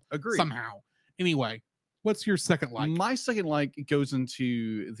real. Somehow. Anyway, what's your second like? My second like goes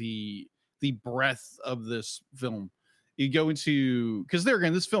into the breadth of this film. You go into, because there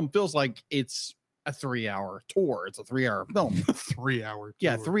again, this film feels like it's a 3-hour tour. It's a 3-hour film. 3-hour tour.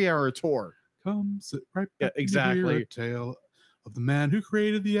 Yeah, 3-hour tour. Come sit right back exactly. A tale of the man who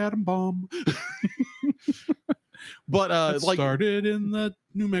created the atom bomb. But it started in the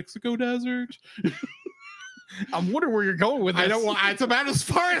New Mexico desert. I'm wondering where you're going with this. I don't want. It's about as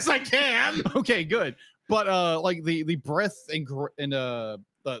far as I can. Okay, good. But like the breadth and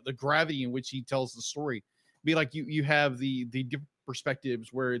the gravity in which he tells the story. Be like you have the different perspectives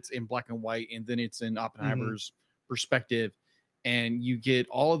where it's in black and white, and then it's in Oppenheimer's perspective, and you get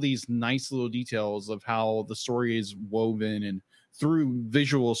all of these nice little details of how the story is woven and through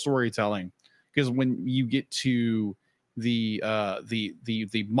visual storytelling. Because when you get to the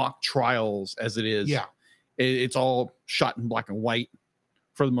mock trials, as it is, it's all shot in black and white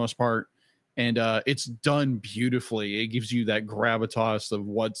for the most part, and it's done beautifully. It gives you that gravitas of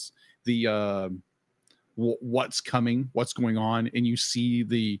what's what's coming, what's going on, and you see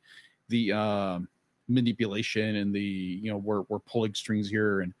the manipulation and we're pulling strings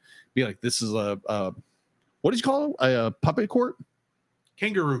here, and be like, this is a what do you call it, a puppet court,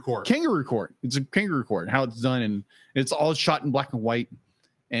 kangaroo court. It's a kangaroo court, how it's done, and it's all shot in black and white,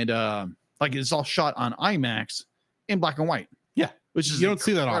 and like it's all shot on IMAX in black and white. Yeah, which is you don't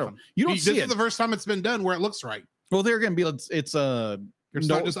see that often. You don't see this is the first time it's been done where it looks right. Well, there again, it's not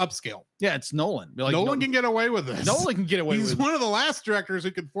just upscale. Yeah, it's Nolan. Like, Nolan can get away with this. Nolan can get away with it. He's one of the last directors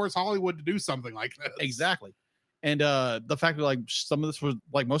who could force Hollywood to do something like this. Exactly. And the fact that like some of this was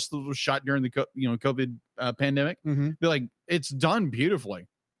like most of it was shot during the COVID pandemic. Be like, it's done beautifully.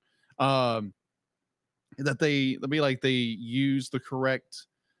 That they use the correct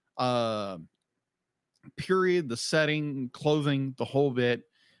period, the setting, clothing, the whole bit.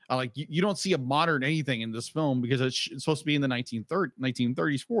 Like you don't see a modern anything in this film because it's supposed to be in the 1930s,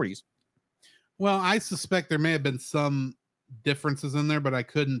 40s. Well, I suspect there may have been some differences in there, but I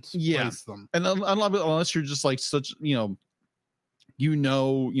couldn't place them. And unless you're just like such, cars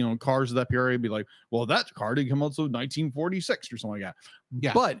of that period, be like, well, that car didn't come out until 1946 or something like that.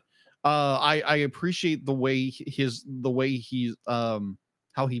 Yeah. But I appreciate the way he's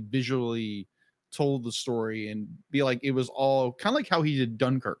how he visually told the story, and be like, it was all kind of like how he did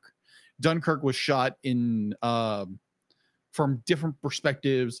Dunkirk. Dunkirk was shot in from different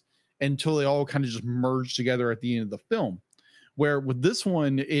perspectives until they all kind of just merged together at the end of the film. Where with this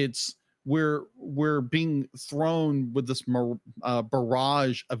one, it's we're being thrown with this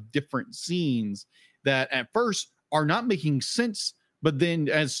barrage of different scenes that at first are not making sense, but then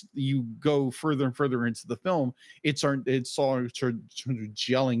as you go further and further into the film, it's all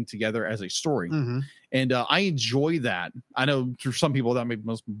gelling together as a story. And I enjoy that. I know for some people that may be the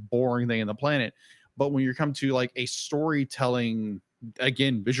most boring thing in the planet, but when you come to like a storytelling,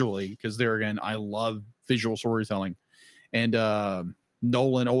 again, visually, because there again, I love visual storytelling, and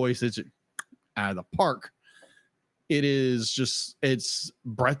Nolan always hits it out of the park. It's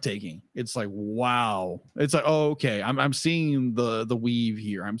breathtaking. It's like, wow. It's like, oh, okay. I'm seeing the weave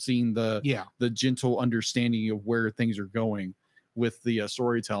here. I'm seeing the gentle understanding of where things are going with the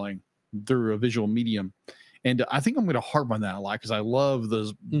storytelling through a visual medium. And I think I'm going to harp on that a lot because I love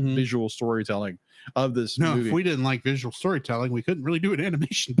this visual storytelling of this movie. If we didn't like visual storytelling, we couldn't really do an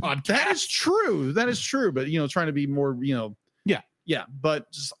animation podcast. That is true. But trying to be more, yeah.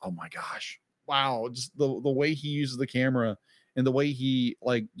 But just, oh my gosh. Wow, just the way he uses the camera and the way he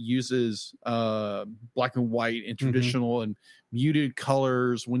like uses black and white and traditional and muted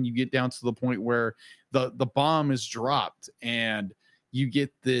colors when you get down to the point where the bomb is dropped and you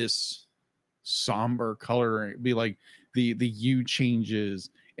get this somber color, be like the hue changes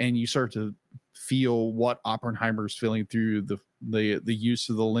and you start to feel what Oppenheimer's feeling through the use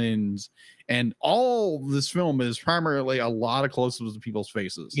of the lens. And all this film is primarily a lot of close-ups of people's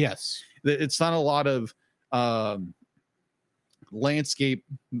faces. Yes. It's not a lot of landscape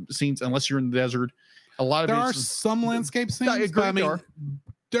scenes unless you're in the desert. A lot of there are some landscape scenes. But I mean,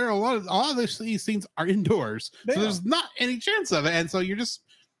 there are a lot of these scenes are indoors, so there's not any chance of it, and so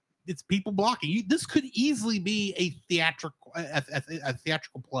it's people blocking. This could easily be a theatrical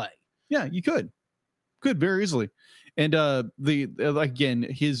play. Yeah, you could very easily. And again,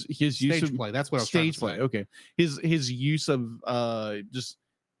 his use stage of play. That's what I was stage trying to play. Okay, his use of just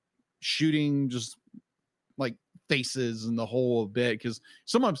shooting just like faces and the whole bit, because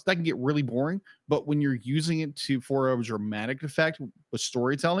sometimes that can get really boring, but when you're using it for a dramatic effect with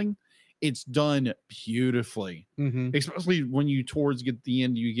storytelling, it's done beautifully. Especially when you get the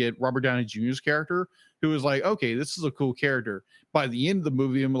end, you get Robert Downey Jr.'s character, who is like, okay, this is a cool character. By the end of the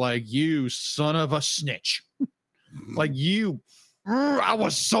movie, I'm like, you son of a snitch. Like I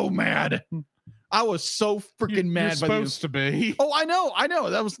was so mad. I was so freaking mad. You're supposed to be. Oh, I know.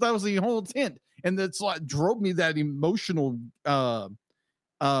 That was the whole intent, and that's what drove me that emotional to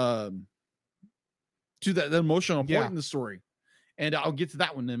that emotional point in the story. And I'll get to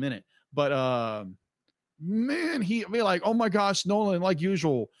that one in a minute. But man, he be like, oh my gosh, Nolan, like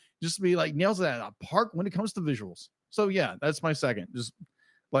usual, just be like nails it out of the park when it comes to visuals. So yeah, that's my second. Just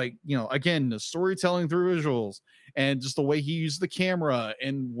Like, again, the storytelling through visuals and just the way he uses the camera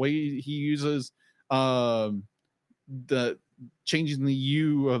and way he uses the changing the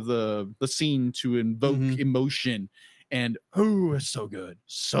hue of the scene to invoke emotion. And it's so good.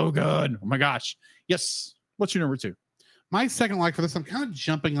 So good. Oh my gosh. Yes. What's your number 2? My second like for this, I'm kind of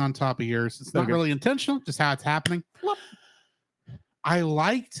jumping on top of yours. It's not really intentional, just how it's happening. I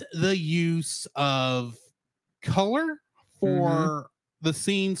liked the use of color for the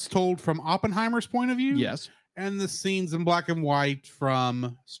scenes told from Oppenheimer's point of view. Yes. And the scenes in black and white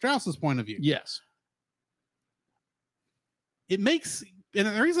from Strauss's point of view. Yes. It makes, and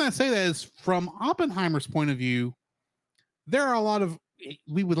the reason I say that is from Oppenheimer's point of view, there are a lot of,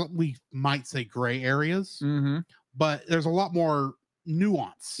 we might say gray areas, but there's a lot more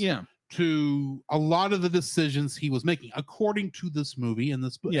nuance to a lot of the decisions he was making, according to this movie and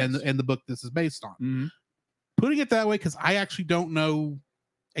this and the book this is based on. Putting it that way, because I actually don't know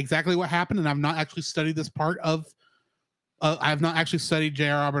exactly what happened, and I've not actually studied this part of. I have not actually studied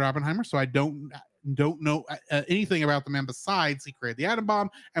J.R. Robert Oppenheimer, so I don't know anything about the man besides he created the atom bomb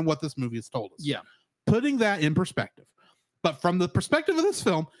and what this movie has told us. Yeah, putting that in perspective. But from the perspective of this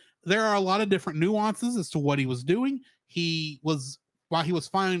film, there are a lot of different nuances as to what he was doing. While he was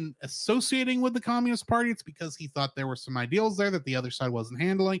fine associating with the Communist Party, it's because he thought there were some ideals there that the other side wasn't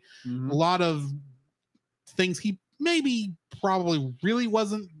handling. A lot of things he probably really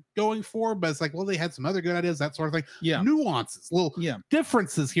wasn't going for, but it's like, well, they had some other good ideas, that sort of thing. Yeah. Nuances, little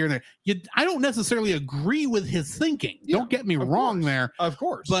differences here and there. I don't necessarily agree with his thinking. Don't get me wrong there. Of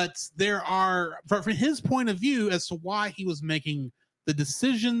course. But there are, from his point of view as to why he was making the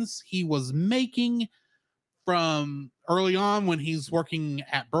decisions he was making from early on when he's working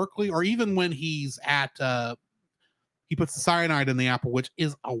at Berkeley, or even when he's at, he puts the cyanide in the apple, which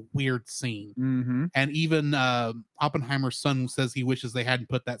is a weird scene. And even Oppenheimer's son says he wishes they hadn't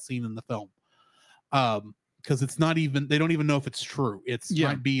put that scene in the film. Because it's not even, they don't even know if it's true. It's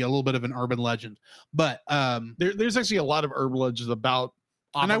might be a little bit of an urban legend. But there's actually a lot of urban legends about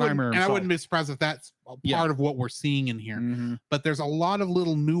Oppenheimer. And I wouldn't be surprised if that's part of what we're seeing in here. But there's a lot of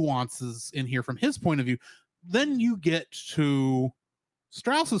little nuances in here from his point of view. Then you get to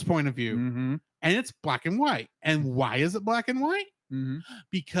Strauss's point of view. And it's black and white. And why is it black and white?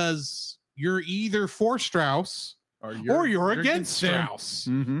 Because you're either for Strauss or you're against Strauss.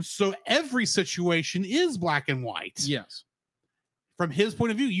 So every situation is black and white. Yes. From his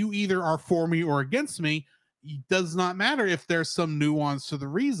point of view, you either are for me or against me. It does not matter if there's some nuance to the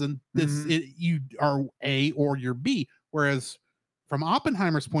reason. You are A or you're B. Whereas from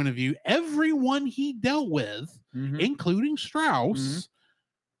Oppenheimer's point of view, everyone he dealt with, including Strauss,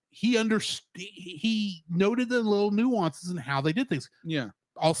 he noted the little nuances in how they did things. Yeah.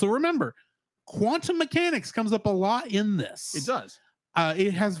 Also remember, quantum mechanics comes up a lot in this. It does.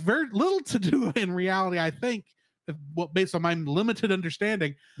 It has very little to do in reality, I think, based on my limited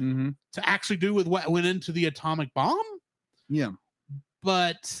understanding, to actually do with what went into the atomic bomb. Yeah.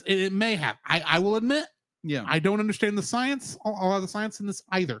 But it may have. I will admit, I don't understand the science, a lot of the science in this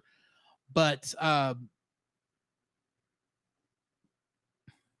either. But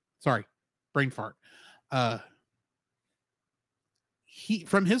sorry, brain fart.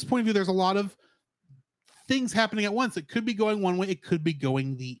 From his point of view, there's a lot of things happening at once. It could be going one way, it could be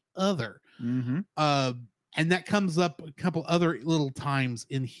going the other. And that comes up a couple other little times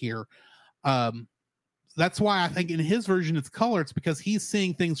in here. That's why I think in his version it's color. It's because he's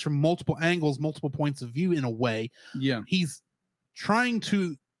seeing things from multiple angles, multiple points of view in a way. Yeah. He's trying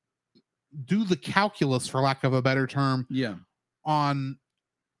to do the calculus, for lack of a better term, on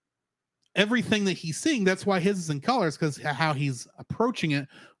everything that he's seeing. That's why his is in colors, because how he's approaching it.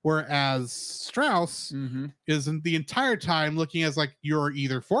 Whereas Strauss isn't the entire time looking as like, you're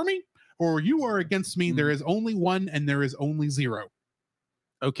either for me or you are against me. There is only one and there is only zero.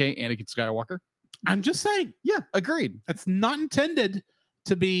 Okay, Anakin Skywalker. I'm just saying. Yeah, agreed. That's not intended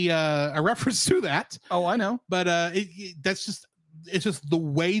to be a reference to that. Oh, I know. But it's just the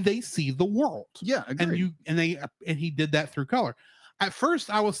way they see the world. Yeah, agreed. And he did that through color. At first,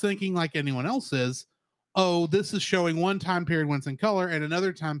 I was thinking, like anyone else is, oh, this is showing one time period when it's in color and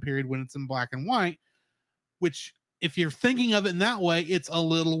another time period when it's in black and white, which, if you're thinking of it in that way, it's a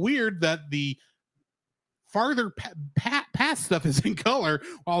little weird that the farther past stuff is in color,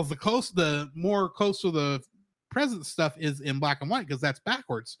 while the more close to the present stuff is in black and white, because that's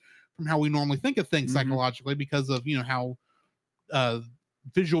backwards from how we normally think of things psychologically, because of how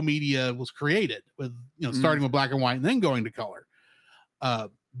visual media was created, with starting with black and white and then going to color.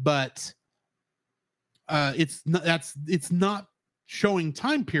 But it's not showing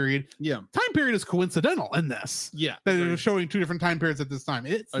time period. Yeah. Time period is coincidental in this. Yeah. That it was showing two different time periods at this time.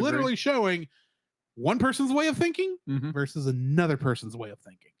 It's literally showing one person's way of thinking versus another person's way of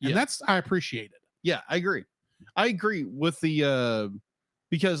thinking. And that's, I appreciate it. Yeah, I agree. I agree with the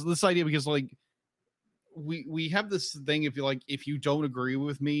because this idea, because like we have this thing, if you don't agree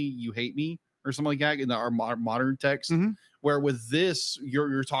with me, you hate me, or something like that in our modern text, where with this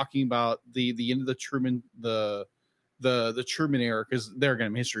you're talking about the end of the Truman the Truman era, because they're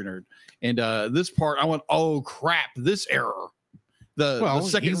gonna history nerd, and this part I went, oh crap, this error. The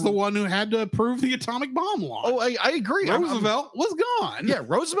second, he's the one who had to approve the atomic bomb launch. Oh, I agree. Roosevelt was gone. Yeah,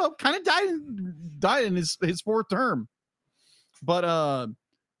 Roosevelt kind of died in his fourth term, but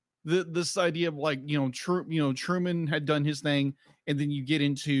this idea of like Truman had done his thing, and then you get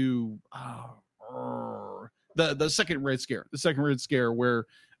into the second Red Scare, where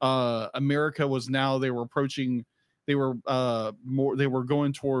America was now, they were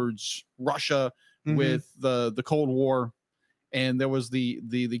going towards Russia with the Cold War. And there was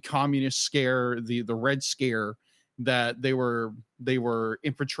the communist scare, the Red Scare, that they were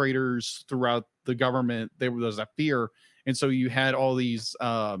infiltrators throughout the government. There was a fear, and so you had all these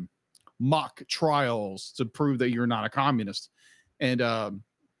mock trials to prove that you're not a communist. And I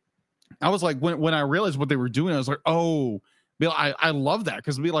was like, when I realized what they were doing, I was like, oh, I love that,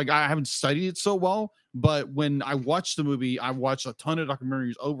 because I haven't studied it so well, but when I watched the movie, I watched a ton of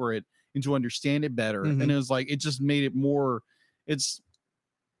documentaries over it and to understand it better, and it was like, it just made it more. It's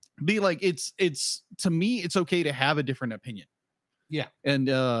to me, it's okay to have a different opinion. Yeah. And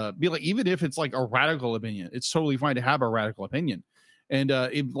even if it's like a radical opinion, it's totally fine to have a radical opinion. And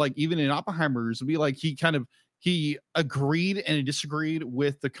even in Oppenheimer's, he agreed and disagreed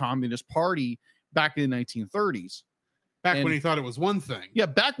with the Communist Party back in the 1930s. When he thought it was one thing. Yeah,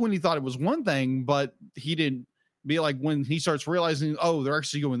 back when he thought it was one thing, but he didn't when he starts realizing, oh, they're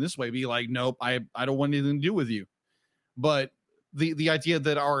actually going this way, be like, nope, I don't want anything to do with you. But the idea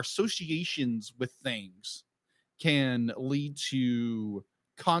that our associations with things can lead to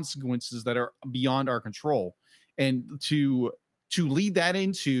consequences that are beyond our control, and to lead that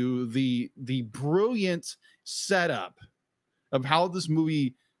into the brilliant setup of how this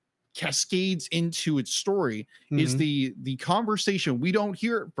movie cascades into its story is the conversation, we don't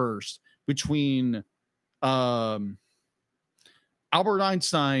hear it first, between Albert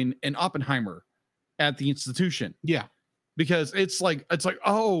Einstein and Oppenheimer at the institution. Yeah. Because it's like,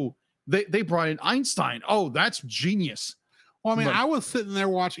 oh, they brought in Einstein. Oh, that's genius. Well, I mean, I was sitting there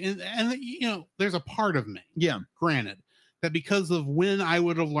watching, and there's a part of me, granted, that because of when I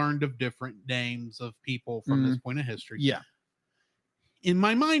would have learned of different names of people from this point of history. Yeah. In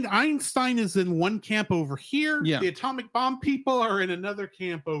my mind, Einstein is in one camp over here. Yeah. The atomic bomb people are in another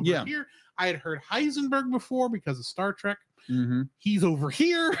camp over here. I had heard Heisenberg before because of Star Trek. He's over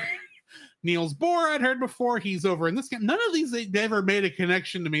here. Niels Bohr I'd heard before. He's over in this camp. None of these, they never made a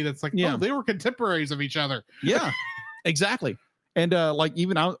connection to me that's like, oh, they were contemporaries of each other. Yeah, exactly. And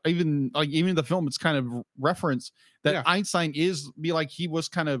even the film, it's kind of reference that Einstein he was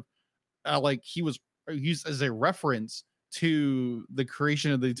kind of he was used as a reference to the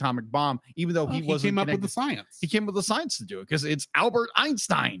creation of the atomic bomb, even though he wasn't came up with the science. He came up with the science to do it, because it's Albert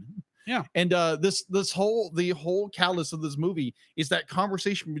Einstein. Yeah. And the whole catalyst of this movie is that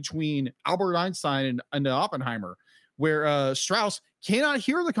conversation between Albert Einstein and Oppenheimer, where Strauss cannot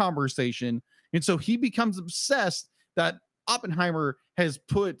hear the conversation, and so he becomes obsessed that Oppenheimer has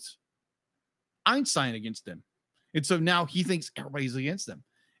put Einstein against him, and so now he thinks everybody's against him.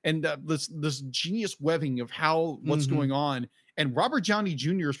 And this genius webbing of how what's going on, and Robert Downey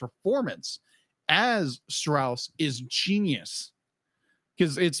Jr.'s performance as Strauss is genius,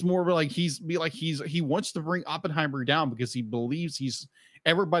 because it's more like he wants to bring Oppenheimer down because he believes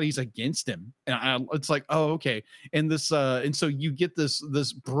everybody's against him, and it's like, oh, okay. And this and so you get this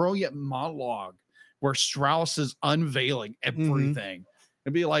brilliant monologue where Strauss is unveiling everything.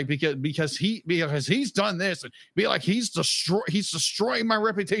 And be like, because he's done this, and be like, he's destroying my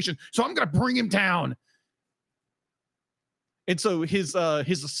reputation, so I'm gonna bring him down. And so his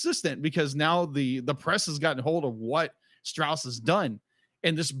assistant, because now the press has gotten hold of what Strauss has done,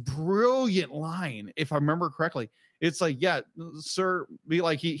 and this brilliant line, if I remember correctly, it's like, yeah, sir, be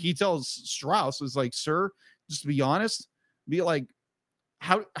like, he tells Strauss, is like, sir, just to be honest, be like,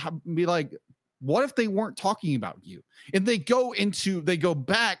 how be like, what if they weren't talking about you? And they go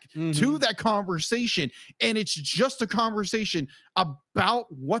back to that conversation, and it's just a conversation about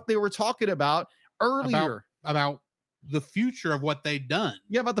what they were talking about earlier, about the future of what they'd done.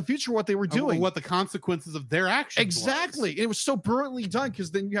 Yeah, about the future of what they were doing, what the consequences of their actions. Exactly. And it was so brilliantly done, because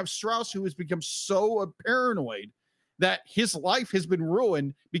then you have Strauss, who has become so paranoid that his life has been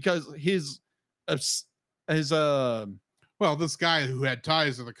ruined because his well, this guy who had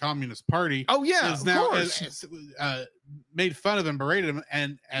ties to the Communist Party, oh yeah, is of now course. made fun of him, berated him,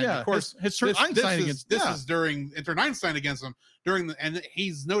 and of course has turned Einstein against. This is during it turned Einstein against him and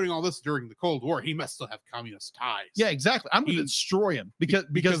he's noting all this during the Cold War. He must still have communist ties. Yeah, exactly. I'm going to destroy him because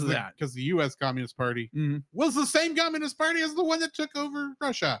of that. Because the U.S. Communist Party was the same Communist Party as the one that took over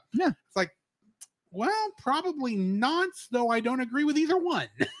Russia. Yeah, it's like, well, probably not. Though I don't agree with either one.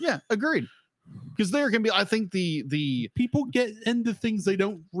 Yeah, agreed. Because there can be, I think the people get into things they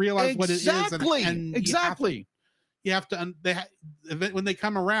don't realize what it is. And exactly. You have to when they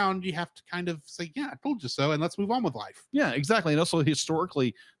come around, you have to kind of say, yeah, I told you so, and let's move on with life. Yeah, exactly. And also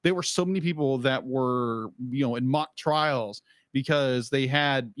historically, there were so many people that were, in mock trials because they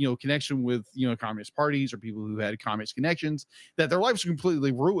had, connection with, communist parties or people who had communist connections, that their lives were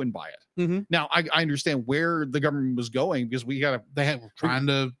completely ruined by it. Mm-hmm. Now, I understand where the government was going because they were trying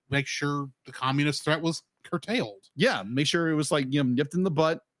to make sure the communist threat was curtailed. Yeah, make sure it was like, nipped in the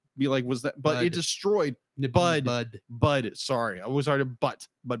butt. Be like, was that? But it destroyed Bud. Sorry, I was already but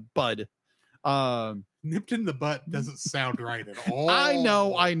Bud. Nipped in the butt doesn't sound right at all. I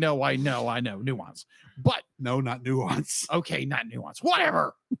know. Nuance, but no, not nuance. Okay, not nuance.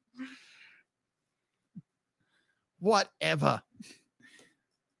 Whatever.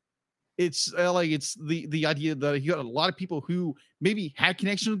 It's it's the idea that you got a lot of people who maybe had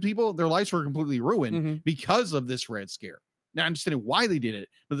connections with people. Their lives were completely ruined because of this Red Scare. Now, I understand why they did it,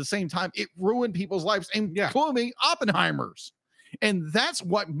 but at the same time, it ruined people's lives, including Oppenheimer's. And that's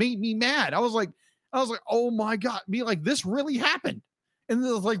what made me mad. I was like, oh my God, this really happened. And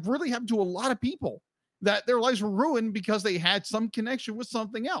this really happened to a lot of people, that their lives were ruined because they had some connection with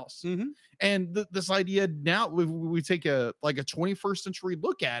something else. Mm-hmm. And this idea now, we take a 21st century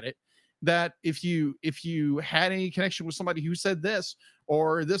look at it, that if you had any connection with somebody who said this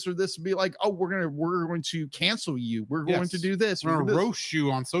or this, be like, oh, we're going to cancel you. We're going to do this. We're going to roast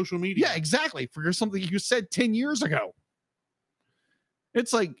you on social media. Yeah, exactly. For something you said 10 years ago.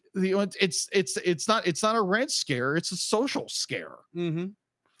 It's like, it's not a Red Scare. It's a social scare. Mm-hmm.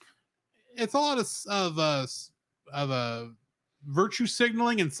 It's a lot of virtue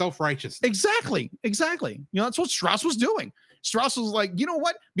signaling and self-righteousness. Exactly. That's what Strauss was doing. Strauss was like, you know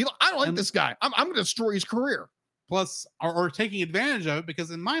what? I don't like this guy. I'm going to destroy his career. Plus, or taking advantage of it,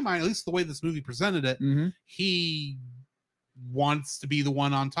 because in my mind, at least the way this movie presented it, he wants to be the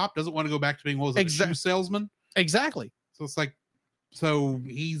one on top, doesn't want to go back to being a shoe salesman. Exactly. So it's like, so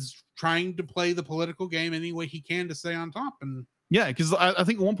he's trying to play the political game any way he can to stay on top. And yeah, because I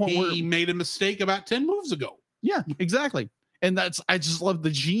think at one point he made a mistake about 10 moves ago. Yeah, exactly. And I just love the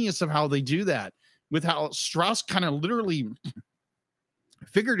genius of how they do that, with how Strauss kind of literally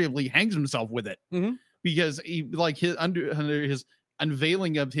figuratively hangs himself with it. Because he his under his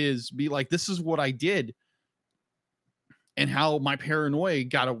unveiling of his this is what I did and how my paranoia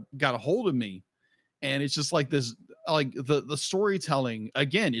got a hold of me. And it's just like this, the storytelling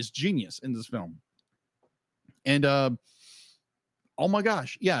again is genius in this film. And oh my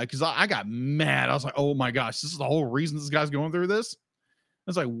gosh, yeah, because I got mad. I was like, oh my gosh, this is the whole reason this guy's going through this. I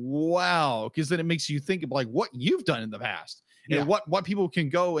was like, wow, because then it makes you think of what you've done in the past and what people can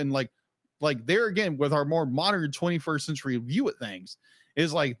go and like there again with our more modern 21st century view at things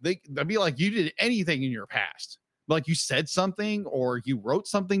is they'd be like, you did anything in your past, like you said something or you wrote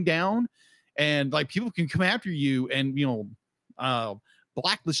something down, and people can come after you and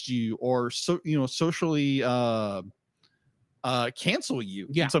blacklist you or socially cancel you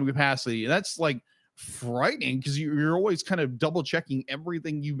in some capacity. And that's frightening because you're always kind of double checking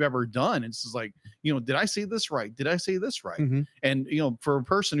everything you've ever done. It's just did I say this right? Did I say this right? And for a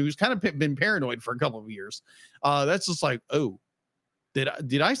person who's kind of been paranoid for a couple of years, that's just oh,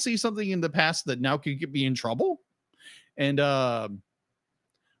 did I say something in the past that now could get me in trouble? And it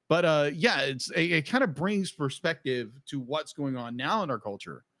kind of brings perspective to what's going on now in our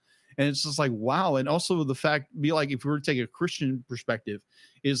culture. And it's just wow. And also the fact, if we were to take a Christian perspective,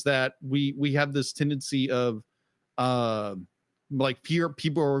 is that we have this tendency of fear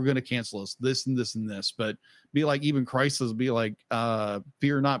people are going to cancel us, this and this and this, but even Christ says,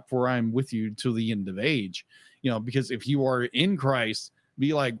 fear not, for I'm with you till the end of age. Because if you are in Christ,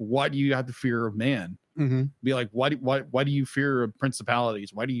 why do you have to fear of man? Why do you fear of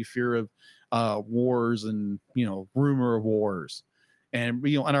principalities? Why do you fear of wars and rumor of wars? And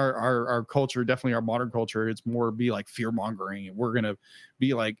in our culture, definitely our modern culture, it's more fear mongering, and we're gonna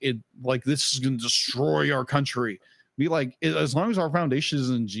be this is gonna destroy our country. As long as our foundation is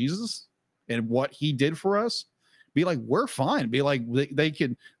in Jesus and what He did for us, Be like, we're fine. Be like, they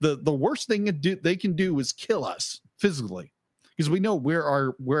can, the worst thing they can do is kill us physically, because we know where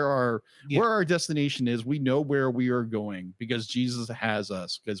our destination is. We know where we are going because Jesus has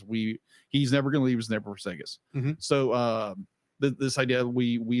us, because he's never going to leave us, never forsake us. Mm-hmm. So this idea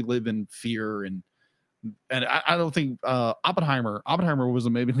we live in fear, and I don't think Oppenheimer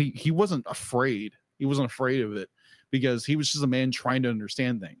wasn't, maybe he wasn't afraid. He wasn't afraid of it because he was just a man trying to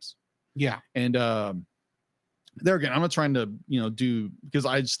understand things. Yeah. And there again, I'm not trying to, do, because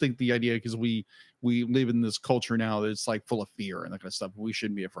I just think the idea, because we live in this culture now that it's like full of fear and that kind of stuff. We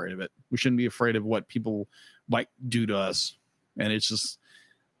shouldn't be afraid of it. We shouldn't be afraid of what people might do to us. And it's just,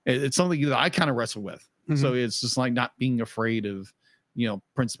 it's something that I kind of wrestle with. Mm-hmm. So it's just like not being afraid of,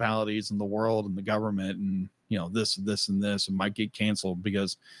 principalities in the world and the government and, this and might get canceled,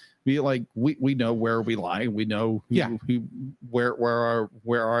 because we know where we lie. We know where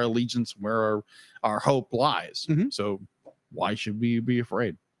our allegiance, where our hope lies. Mm-hmm. So why should we be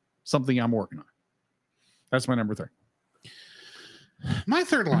afraid? Something I'm working on. That's my number 3. My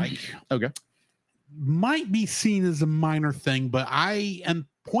third like, okay, might be seen as a minor thing, but I am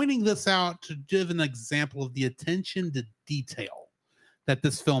pointing this out to give an example of the attention to detail that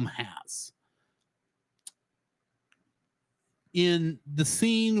this film has. In the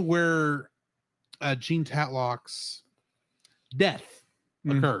scene where Jean Tatlock's death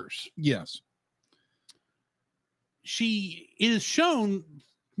occurs. Yes. She is shown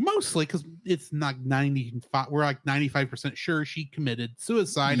mostly, because it's not 95, we're like 95% sure she committed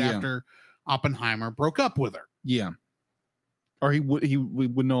suicide after Oppenheimer broke up with her. Yeah. Or we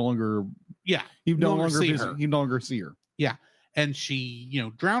would no longer. Yeah. He no longer see her. Yeah. And she,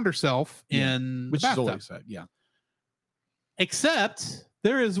 drowned herself in which the is bathtub. always sad. Yeah. Except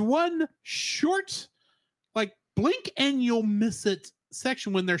there is one short, like, blink and you'll miss it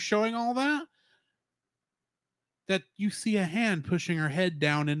section when they're showing all that you see a hand pushing her head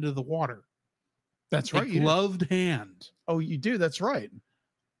down into the water. That's right. A gloved hand. Oh, you do? That's right.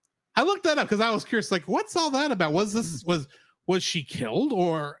 I looked that up because I was curious, like, what's all that about? Was she killed,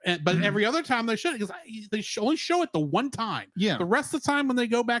 but every other time they show it, because they only show it the one time. Yeah. The rest of the time when they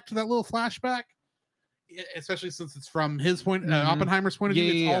go back to that little flashback, especially since it's from his point, Oppenheimer's point of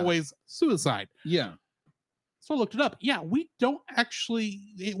view, it's always suicide. Yeah. So I looked it up. Yeah, we don't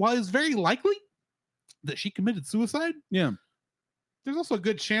actually, while it's very likely that she committed suicide. Yeah. There's also a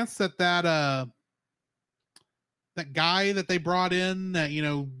good chance that that guy that they brought in that,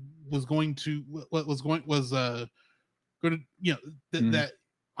 was going to, that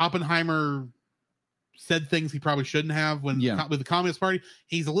Oppenheimer said things he probably shouldn't have with the Communist Party.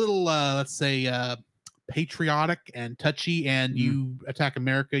 He's a little, let's say, patriotic and touchy, and you attack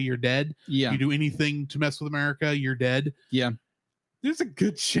America, you're dead. Yeah. You do anything to mess with America, you're dead. Yeah. There's a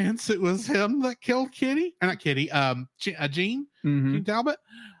good chance it was him that killed Jean Talbot.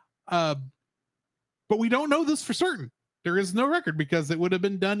 But we don't know this for certain. There is no record because it would have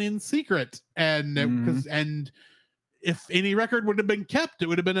been done in secret, and if any record would have been kept, it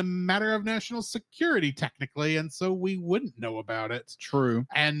would have been a matter of national security technically, and so we wouldn't know about it. True.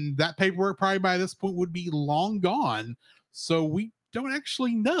 And that paperwork probably by this point would be long gone, so we don't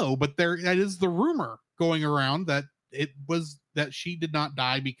actually know. But that is the rumor going around that that she did not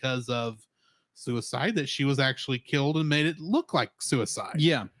die because of suicide, that she was actually killed and made it look like suicide.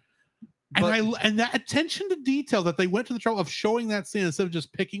 Yeah. And that attention to detail that they went to the trouble of showing that scene instead of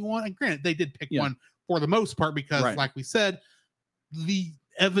just picking one. And granted, they did pick one for the most part because, like we said, the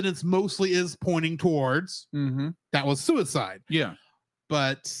evidence mostly is pointing towards that was suicide. Yeah.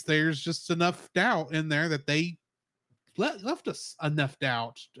 But there's just enough doubt in there that they left us enough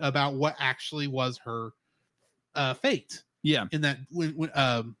doubt about what actually was her fate. Yeah. In that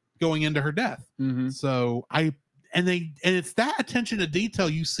when going into her death. So it's that attention to detail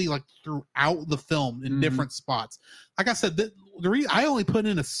you see like throughout the film in different spots. Like I said, the reason I only put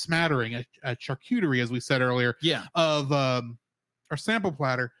in a smattering, a charcuterie, as we said earlier, of our sample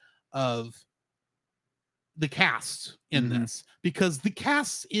platter of the cast in this, because the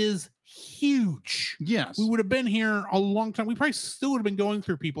cast is huge. Yes. We would have been here a long time. We probably still would have been going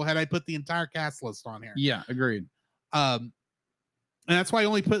through people had I put the entire cast list on here. Yeah, agreed. And that's why I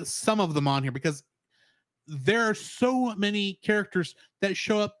only put some of them on here, because there are so many characters that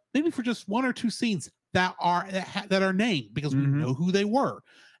show up maybe for just one or two scenes that are named because we know who they were,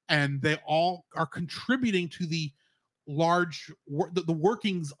 and they all are contributing to the large the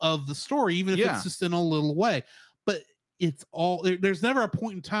workings of the story, even if it's just in a little way. But it's all there's never a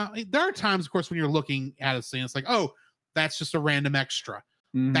point in time. There are times, of course, when you're looking at a scene, it's like, oh, that's just a random extra.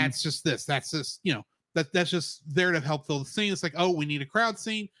 That's just this. That's just, that's just there to help fill the scene. It's like, oh, we need a crowd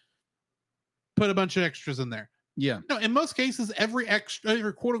scene. Put a bunch of extras in there. Yeah. No, in most cases, every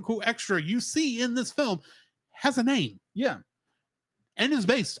quote unquote extra you see in this film has a name. Yeah. And is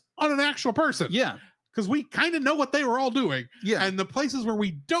based on an actual person. Yeah. Because we kind of know what they were all doing. Yeah. And the places where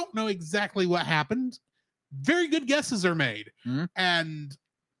we don't know exactly what happened, very good guesses are made. Mm-hmm. And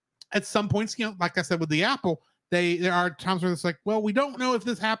at some points, like I said with the apple, there are times where it's like, well, we don't know if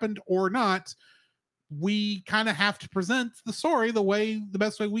this happened or not. We kind of have to present the story the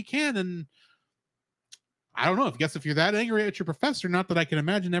best way we can. And I don't know. If you're that angry at your professor, not that I can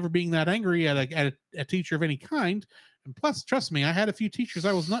imagine ever being that angry at a teacher of any kind. And plus, trust me, I had a few teachers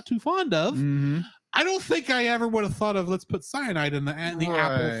I was not too fond of. Mm-hmm. I don't think I ever would have thought of let's put cyanide in the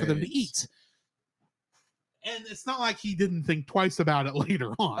apple for them to eat. And it's not like he didn't think twice about it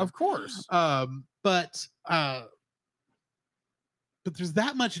later on. Of course. But there's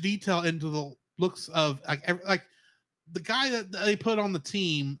that much detail into the looks of like the guy that they put on the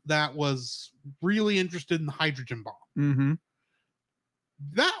team that was really interested in the hydrogen bomb. Mm-hmm.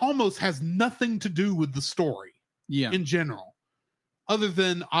 That almost has nothing to do with the story. Yeah. In general, other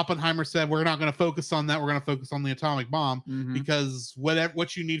than Oppenheimer said, we're not going to focus on that. We're going to focus on the atomic bomb because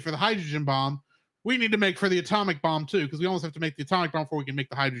what you need for the hydrogen bomb, we need to make for the atomic bomb too, because we almost have to make the atomic bomb before we can make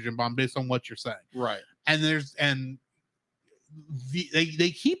the hydrogen bomb based on what you're saying. Right. And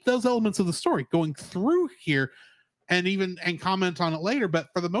they keep those elements of the story going through here and comment on it later. But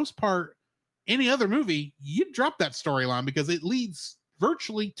for the most part, any other movie, you'd drop that storyline because it leads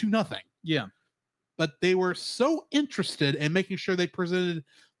virtually to nothing. Yeah. But they were so interested in making sure they presented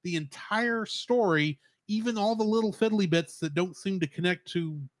the entire story, even all the little fiddly bits that don't seem to connect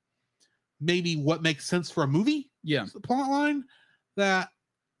to maybe what makes sense for a movie. Yeah. The plot line that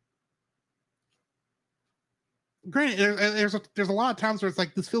granted, there's a lot of times where it's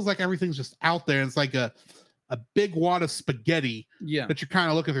like, this feels like everything's just out there. And it's like a big wad of spaghetti that you're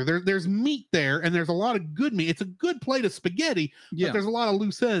kind of looking through. There's meat there and there's a lot of good meat. It's a good plate of spaghetti, but there's a lot of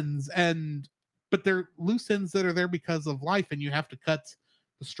loose ends but they're loose ends that are there because of life, and you have to cut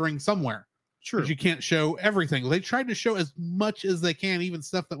the string somewhere. True. Because you can't show everything. They tried to show as much as they can, even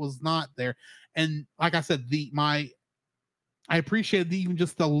stuff that was not there. And like I said, I appreciated even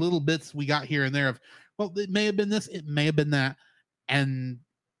just the little bits we got here and there of, well, it may have been this, it may have been that. And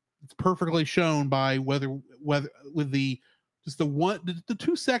it's perfectly shown by whether with the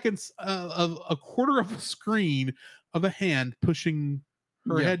 2 seconds of a quarter of a screen of a hand pushing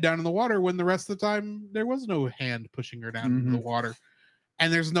her head down in the water, when the rest of the time there was no hand pushing her down into the water.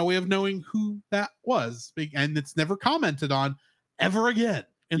 And there's no way of knowing who that was. And it's never commented on ever again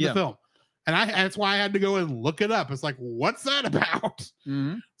in the film. And that's why I had to go and look it up. It's like, what's that about?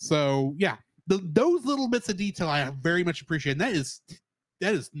 So yeah, those little bits of detail I very much appreciate. And that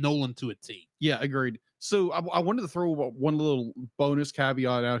is Nolan to a T. Yeah, agreed. So I wanted to throw one little bonus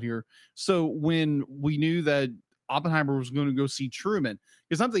caveat out here. So when we knew that Oppenheimer was going to go see Truman,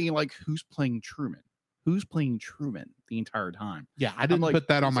 because I'm thinking, like, who's playing Truman? Who's playing Truman the entire time? Yeah, I didn't put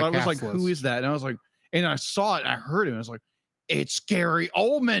that on my cast list. Who is that? And I was like, and I saw it, I heard him. I was like, it's Gary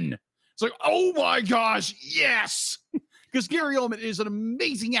Oldman. It's like, oh my gosh, yes. Because Gary Oldman is an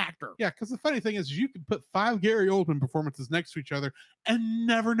amazing actor. Yeah, because the funny thing is, you can put 5 Gary Oldman performances next to each other and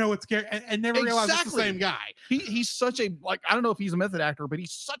never know it's Gary, and never realize it's the same guy. He's such a, like, I don't know if he's a method actor, but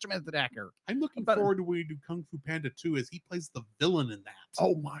he's such a method actor. I'm looking forward to when we do Kung Fu Panda 2, as he plays the villain in that.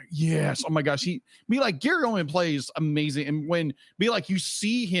 Oh my, yes. Oh my gosh. Gary Oldman plays amazing. And when you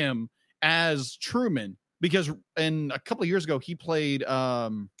see him as Truman, because in a couple of years ago, he played,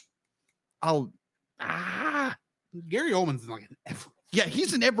 Gary Oldman's like in everything. Yeah,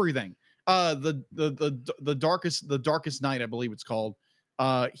 he's in everything. The darkest night, I believe it's called.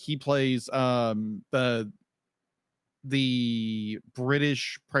 He plays the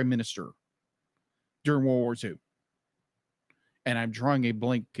British Prime Minister during World War II. And I'm drawing a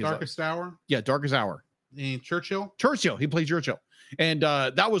blank. Darkest Hour? Yeah, Darkest Hour. And Churchill? Churchill. He played Churchill. And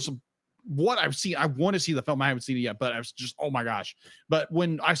that was what I've seen. I want to see the film. I haven't seen it yet, but I was just, oh my gosh. But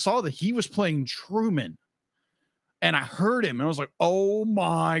when I saw that he was playing Truman, and I heard him, and I was like, oh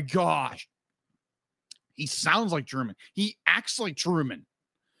my gosh. He sounds like Truman. He acts like Truman.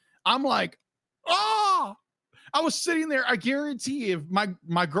 I'm like, oh! I was sitting there. I guarantee if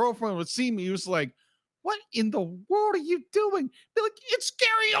my girlfriend would see me, he was like, what in the world are you doing? Be like, it's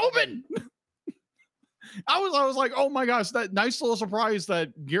Gary Oldman. I was like, oh my gosh, that nice little surprise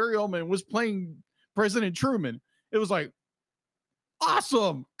that Gary Oldman was playing President Truman. It was like,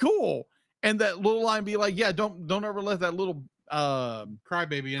 awesome, cool. And that little line be like, yeah, don't ever let that little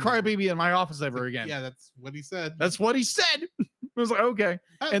crybaby in my office ever again. Yeah, that's what he said. That's what he said. I was like, okay.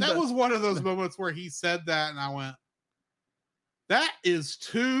 That was one of those moments where he said that, and I went, that is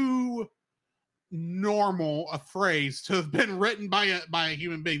too normal a phrase to have been written by a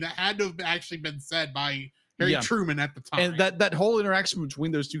human being. That had to have actually been said by Harry Truman at the time. And that whole interaction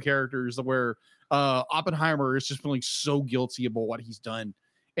between those two characters, where Oppenheimer is just feeling so guilty about what he's done,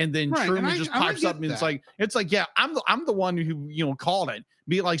 and then Truman just pops up and it's like, yeah, I'm the one who called it.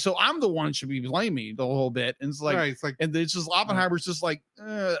 Be like, so I'm the one who should be blaming the whole bit, and it's like, and it's just Oppenheimer's just like,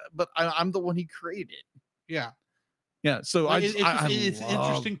 but I'm the one he created. Yeah. Yeah, so it's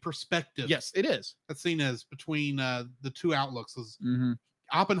interesting perspective. Yes, it is. That's seen as between the two outlooks.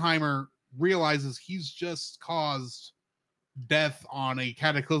 Oppenheimer realizes he's just caused death on a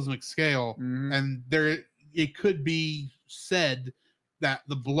cataclysmic scale, and it could be said that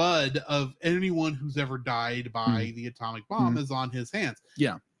the blood of anyone who's ever died by the atomic bomb is on his hands.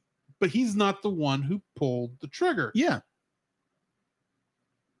 Yeah, but he's not the one who pulled the trigger. Yeah,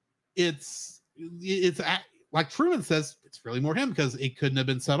 it's like Truman says, it's really more him, because it couldn't have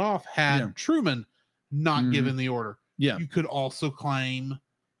been set off had Truman not given the order. Yeah. You could also claim,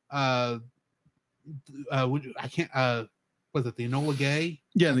 was it the Enola Gay?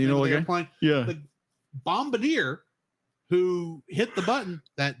 Yeah, the Enola Gay airplane? Yeah. The bombardier who hit the button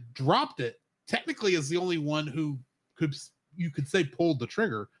that dropped it technically is the only one who you could say pulled the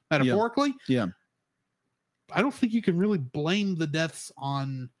trigger, metaphorically. Yeah. I don't think you can really blame the deaths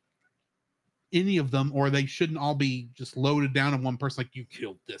on any of them, or they shouldn't all be just loaded down on one person, like, you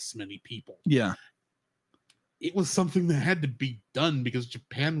killed this many people. Yeah. It was something that had to be done because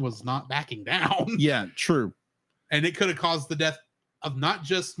Japan was not backing down. Yeah, true. And it could have caused the death of not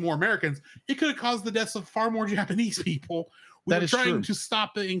just more Americans, it could have caused the deaths of far more Japanese people. We were trying to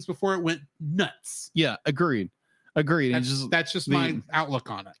stop things before it went nuts. Yeah, agreed. That's just my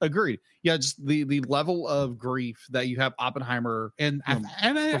outlook on it. Agreed. Yeah, just the level of grief that you have Oppenheimer and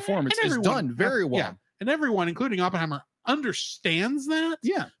performance is done very well. Yeah. And everyone, including Oppenheimer, understands that.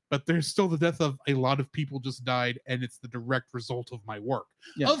 Yeah. But there's still the death of a lot of people just died, and it's the direct result of my work.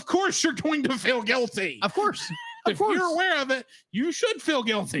 Yeah. Of course you're going to feel guilty. Of course. If you're aware of it, you should feel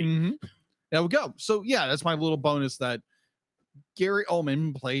guilty. There we go. So yeah, that's my little bonus that Gary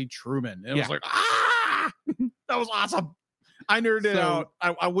Oldman played Truman. And it was like, that was awesome. I nerded it out.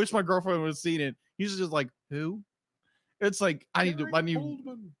 I wish my girlfriend would have seen it. He's just like, who? It's like, Gary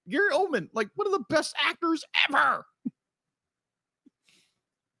Oldman, like one of the best actors ever.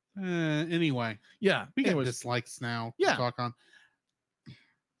 Anyway, yeah, we got dislikes now. Yeah, to talk on.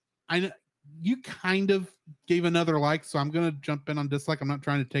 You kind of gave another like, so I'm gonna jump in on dislike. I'm not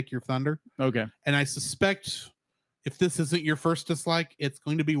trying to take your thunder. Okay, and I suspect if this isn't your first dislike, it's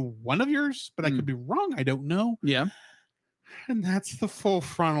going to be one of yours, but I could be wrong. I don't know. Yeah. And that's the full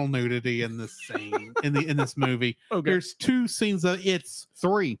frontal nudity in this scene, in this movie. Okay. There's two scenes of it's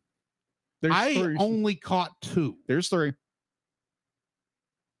three. I only caught two. There's three.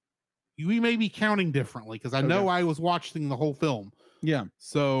 We may be counting differently because I know I was watching the whole film. Yeah.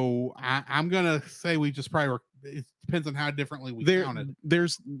 So I'm gonna say we just probably it depends on how differently we counted.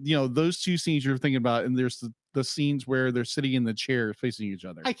 There's those two scenes you're thinking about, and there's the scenes where they're sitting in the chair facing each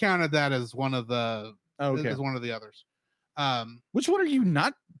other. I counted that as one of the as one of the others. Which one are you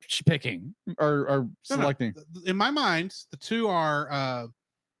not picking or selecting? No. In my mind, the two are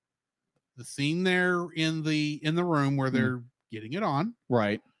the scene there in the room where they're getting it on,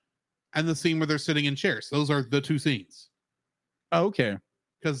 right, and the scene where they're sitting in chairs. Those are the two scenes. Oh, okay.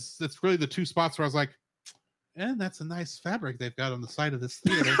 Because it's really the two spots where I was like, and that's a nice fabric they've got on the side of this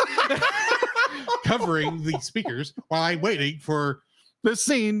theater covering the speakers while I'm waiting for the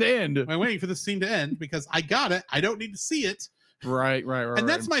scene to end. I'm waiting for the scene to end because I got it. I don't need to see it. Right. And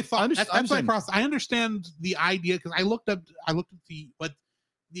that's my thought. That's my process. I understand the idea because I looked at I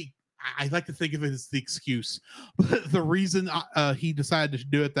like to think of it as the excuse, but the reason he decided to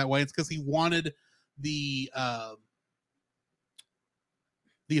do it that way is because he wanted the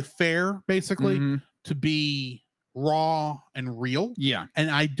affair basically to be raw and real. Yeah.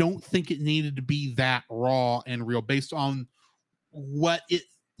 And I don't think it needed to be that raw and real based on what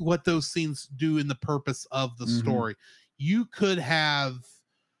those scenes do in the purpose of the story. You could have,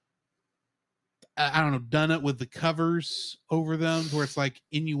 I don't know, done it with the covers over them where it's like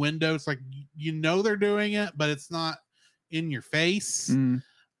innuendo. It's like, they're doing it, but it's not in your face.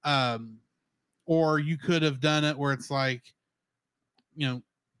 Or you could have done it where it's like, you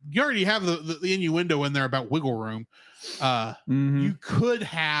already have the innuendo in there about wiggle room. You could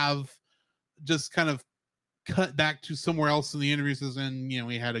have just kind of cut back to somewhere else in the interviews and,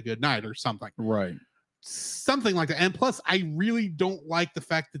 we had a good night or something. Right. Something like that. And plus, I really don't like the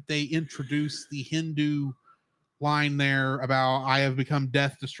fact that they introduced the Hindu line there about I have become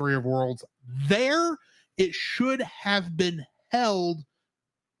death, destroyer of worlds. There, it should have been held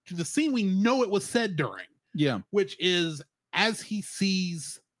to the scene we know it was said during, which is as he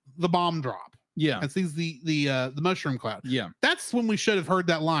sees the bomb drop. And sees the mushroom cloud. That's when we should have heard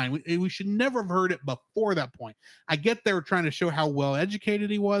that line. We should never have heard it before that point. I get they were trying to show how well educated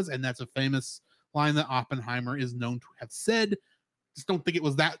he was, and that's a famous line that Oppenheimer is known to have said. Just don't think it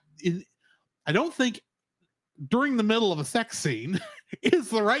was that. I don't think during the middle of a sex scene is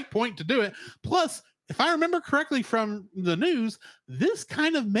the right point to do it. Plus, if I remember correctly from the news, this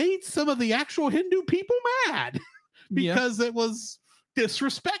kind of made some of the actual Hindu people mad because it was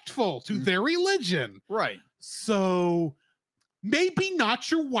disrespectful to their religion. Right. So maybe not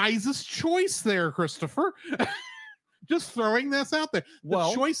your wisest choice there, Christopher. Just throwing this out there.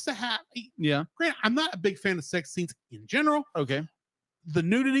 The choice to have. Grant, I'm not a big fan of sex scenes in general. Okay. The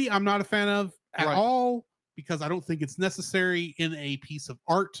nudity, I'm not a fan of at all because I don't think it's necessary in a piece of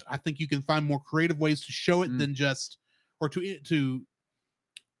art. I think you can find more creative ways to show it than just, or to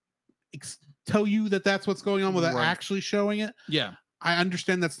tell you that that's what's going on without actually showing it. Yeah. I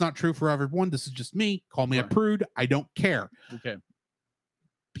understand that's not true for everyone. This is just me. Call me a prude. I don't care. Okay.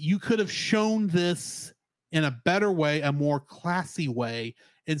 But you could have shown this in a better way, a more classy way,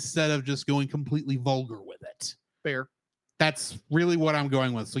 instead of just going completely vulgar with it. Fair. That's really what I'm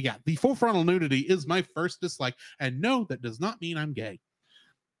going with. So yeah, the full frontal nudity is my first dislike. And no, that does not mean I'm gay.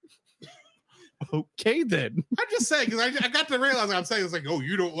 Okay, then. I'm just saying, because I got to realize I'm saying it's like, oh,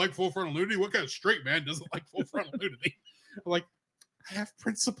 you don't like full frontal nudity? What kind of straight man doesn't like full frontal nudity? I'm like, I have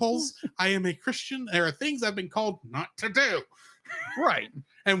principles. I am a Christian. There are things I've been called not to do. Right.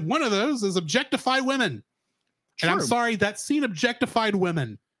 And one of those is objectify women. True. And I'm sorry, that scene objectified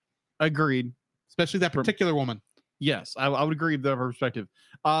women. Agreed. Especially that particular woman. Yes, I would agree with that perspective.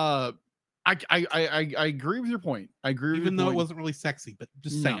 I agree with your point. I agree with even though point. It wasn't really sexy, but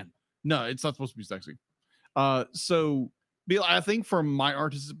just saying. No, it's not supposed to be sexy. So I think from my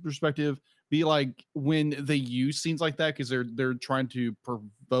artistic perspective, be like when they use scenes like that because they're trying to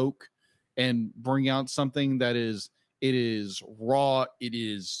provoke and bring out something that is raw, it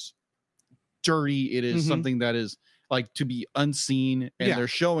is dirty, it is something that is like to be unseen, and they're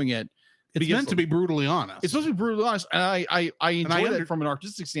showing it. It's meant to be brutally honest. It's supposed to be brutally honest, and I enjoy that from an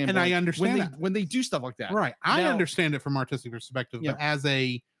artistic standpoint. And I understand when they do stuff like that. Right, I understand it from artistic perspective, but as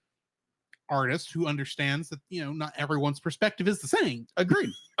a artist who understands that not everyone's perspective is the same.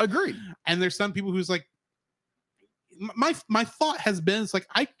 Agreed. And there's some people who's like, my thought has been, it's like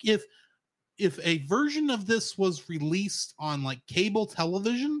if a version of this was released on like cable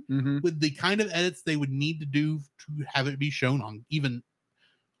television with the kind of edits they would need to do to have it be shown on even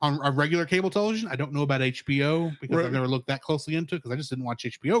on a regular cable television. I don't know about HBO because I've never looked that closely into it because I just didn't watch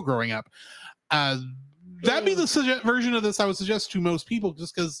HBO growing up. That'd be the version of this I would suggest to most people,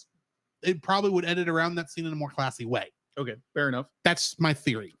 just because it probably would edit around that scene in a more classy way. Okay, fair enough. That's my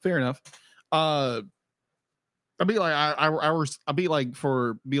theory. Fair enough. I'll be like,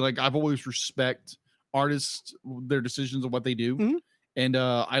 I've always respect artists, their decisions of what they do, and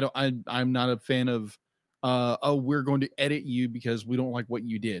I'm not a fan of we're going to edit you because we don't like what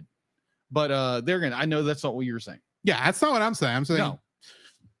you did. But there again, I know that's not what you're saying. Yeah, that's not what I'm saying. I'm saying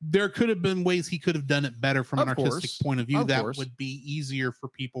there could have been ways he could have done it better from an artistic point of view that would be easier for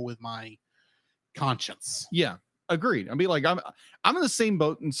people with my conscience. Yeah, agreed. I mean, like I'm in the same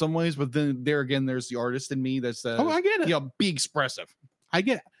boat in some ways, but then there again, there's the artist in me that says, "Oh, I get it. Be expressive." I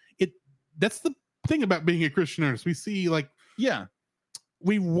get it. That's the thing about being a Christian artist. We see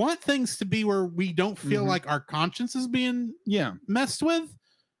we want things to be where we don't feel like our conscience is being messed with.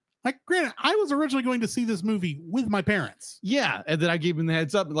 Like, granted, I was originally going to see this movie with my parents. Yeah, and then I gave them the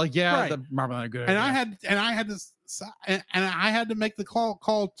heads up, like, that's probably not good. And I had to make the call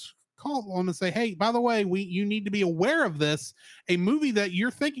on and say, hey, by the way, you need to be aware of this. A movie that you're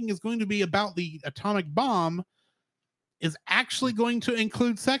thinking is going to be about the atomic bomb is actually going to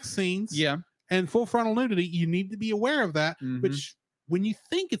include sex scenes. Yeah, and full frontal nudity. You need to be aware of that. Which, when you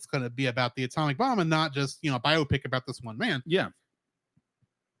think it's going to be about the atomic bomb and not just a biopic about this one man. Yeah.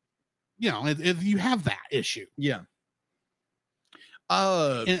 If you have that issue. Yeah.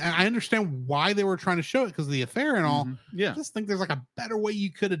 And I understand why they were trying to show it because of the affair and all. Yeah. I just think there's like a better way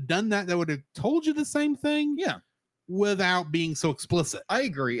you could have done that would have told you the same thing. Yeah. Without being so explicit. I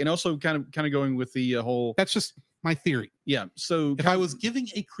agree. And also kind of going with the whole. That's just my theory. Yeah. So if I was giving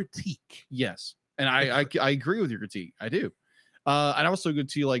a critique. Yes. And I agree with your critique. I do. And also good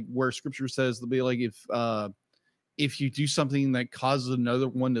to like where scripture says they'll be like, if you do something that causes another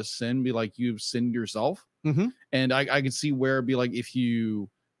one to sin, be like you've sinned yourself. And I can see where it'd be like if you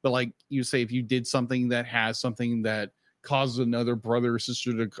say if you did something that has something that causes another brother or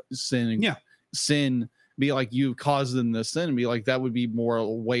sister to sin, be like, you caused them this sin, and be like, that would be more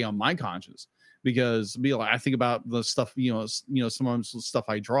weight on my conscience, because be like, I think about the stuff, some of the stuff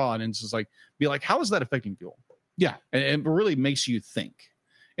I draw, and it's just like, be like, how is that affecting people? Yeah. And it really makes you think.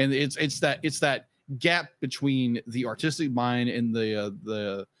 And it's that gap between the artistic mind and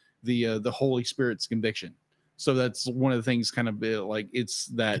the Holy Spirit's conviction. So that's one of the things, kind of like, it's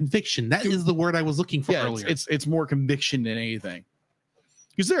that conviction. That is the word I was looking for earlier. It's more conviction than anything.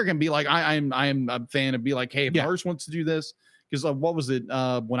 Because there can be like, I'm a fan of, be like, hey, if an artist wants to do this, because what was it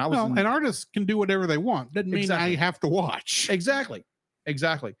when I was an artist can do whatever they want. Doesn't mean I have to watch. Exactly.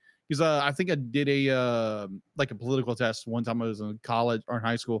 Because I think I did a political test one time. I was in college or in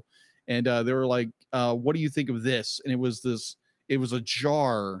high school, and they were like, what do you think of this? And it was a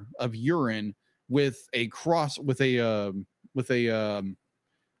jar of urine with a cross, with a what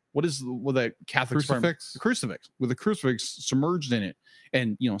that Catholic crucifix with a crucifix submerged in it,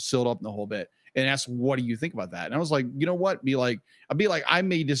 and sealed up the whole bit. And asked, what do you think about that? And I was like, you know what? I'd be like, I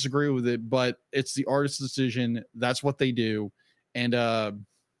may disagree with it, but it's the artist's decision. That's what they do. And I'm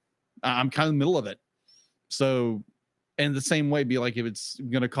kind of in the middle of it. So, and the same way, be like, if it's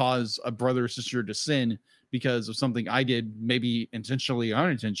going to cause a brother or sister to sin because of something I did, maybe intentionally or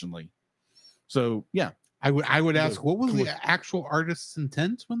unintentionally. So, yeah. I would ask, what was the actual artist's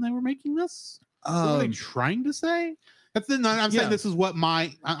intent when they were making this? What were they trying to say? That's the. I'm saying this is what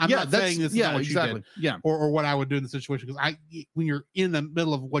I'm not saying this is not what you did, or what I would do in the situation, because when you're in the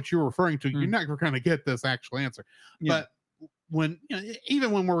middle of what you're referring to, you're not going to get this actual answer. But when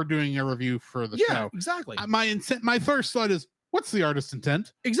even when we're doing a review for the show, exactly, my first thought is, what's the artist's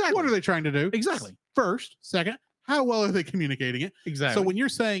intent? Exactly, what are they trying to do? Exactly. First, second, how well are they communicating it? Exactly. So when you're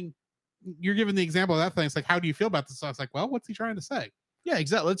saying, you're giving the example of that thing, it's like, how do you feel about this? So it's like, well, what's he trying to say? Yeah,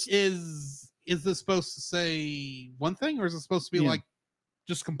 exactly. Is this supposed to say one thing, or is it supposed to be like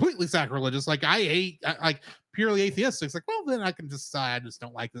just completely sacrilegious? Like, I hate, like purely atheistic. It's like, well, then I can just I just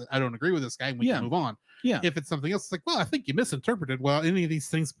don't like this. I don't agree with this guy, and we can move on. Yeah. If it's something else, it's like, well, I think you misinterpreted what any of these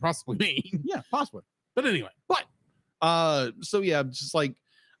things possibly mean. Yeah, possibly. But anyway, so yeah, just like,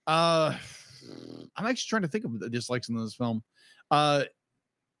 I'm actually trying to think of the dislikes in this film.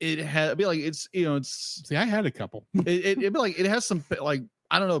 It had be like, it's see, I had a couple. It'd be like, it has some like,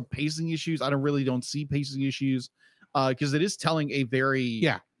 I don't know, pacing issues. I don't see pacing issues, because it is telling a very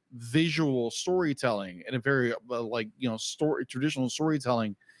visual storytelling, and a very traditional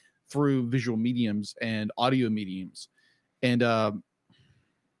storytelling through visual mediums and audio mediums. And I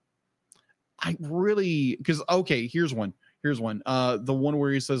really, because here's one. The one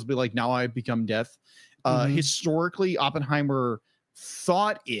where he says, be like, now I've become death. Historically, Oppenheimer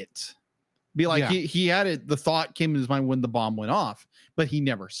thought it. Be like, he had it, the thought came in his mind when the bomb went off, but he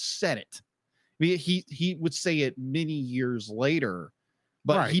never said it. He would say it many years later,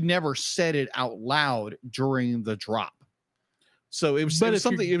 but he never said it out loud during the drop. So it was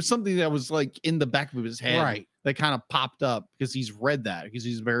something that was like in the back of his head, that kind of popped up because he's read that, because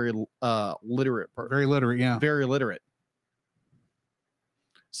he's very literate. Very literate, very literate.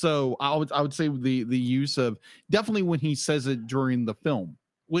 So I would say the use of, definitely when he says it during the film.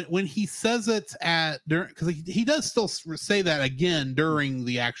 When he says it because he does still say that again during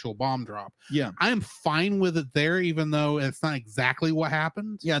the actual bomb drop. Yeah, I am fine with it there, even though it's not exactly what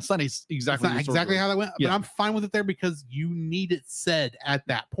happened. Yeah, it's not exactly how that went. But I'm fine with it there because you need it said at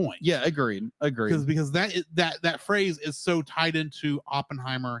that point. Yeah, agreed. Because that phrase is so tied into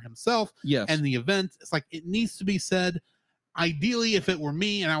Oppenheimer himself. Yes, and the event. It's like, it needs to be said. Ideally, if it were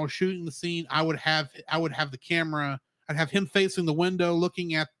me and I was shooting the scene, I would have the camera. I'd have him facing the window,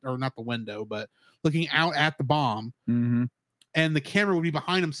 looking at, or not the window, but looking out at the bomb. Mm-hmm. And the camera would be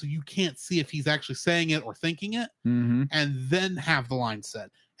behind him, so you can't see if he's actually saying it or thinking it. Mm-hmm. And then have the line said.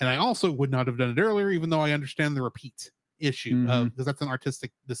 And I also would not have done it earlier, even though I understand the repeat issue, because that's an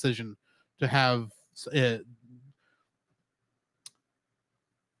artistic decision to have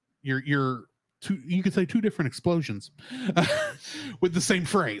you could say two different explosions with the same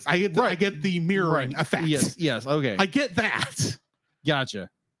phrase. I get the mirroring effect. Yes. Okay. I get that. Gotcha.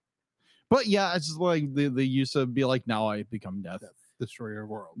 But yeah, it's just like the use of, be like, now I become death. Destroyer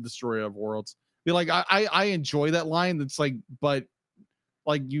of worlds. Be like, I enjoy that line. That's like, but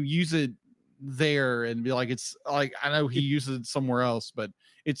like, you use it there and be like, it's like, I know he uses it somewhere else, but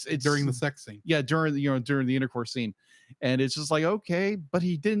it's during the sex scene. Yeah, during the intercourse scene. And it's just like, okay, but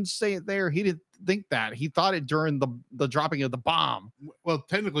he didn't say it there. He didn't think that. He thought it during the dropping of the bomb. Well,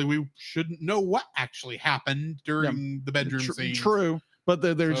 technically, we shouldn't know what actually happened during the bedroom scene. True, but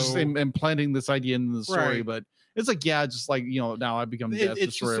they're just implanting this idea in the story. Right. But it's like, just like, now I become death.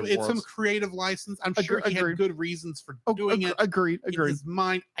 It's some creative license. I'm sure he had good reasons for doing it. Agreed. In his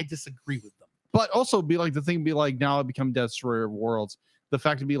mind, I disagree with them. But also be like the thing be like now I become Destroyer of Worlds. The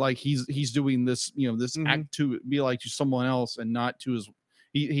fact to be like he's doing this, this act to be like to someone else and not to his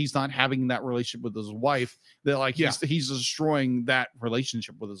he's not having that relationship with his wife. That like he's destroying that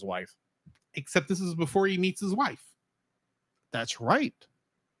relationship with his wife. Except this is before he meets his wife. That's right.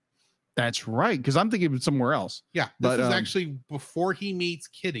 That's right. Because I'm thinking of somewhere else. Yeah, this is actually before he meets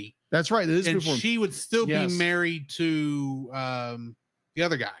Kitty. That's right. This is before. She would still be married to the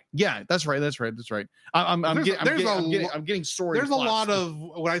other guy. Yeah, that's right. I'm getting story. There's a lot of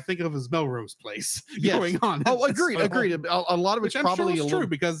what I think of as Melrose Place going on. Oh, agreed. A lot of it's probably true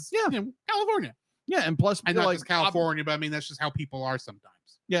because California. Yeah, and plus, and not like just California, but I mean that's just how people are sometimes.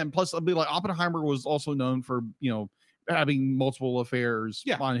 Yeah, and plus, I'll be like Oppenheimer was also known for having multiple affairs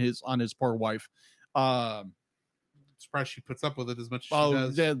on his poor wife. Surprised she puts up with it as much as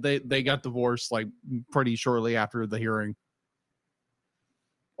she does. They got divorced like pretty shortly after the hearing.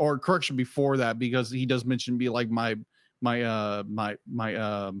 Or correction, before that, because he does mention be like my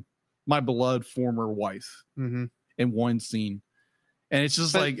beloved former wife in one scene, and it's just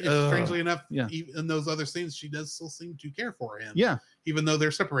strangely enough, in those other scenes, she does still seem to care for him. Yeah, even though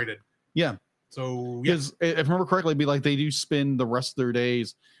they're separated. Yeah. So because if I remember correctly, be like they do spend the rest of their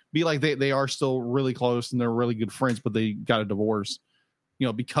days. Be like they are still really close and they're really good friends, but they got a divorce,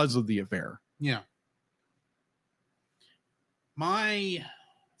 because of the affair. Yeah. My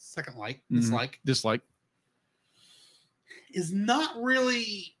second dislike is not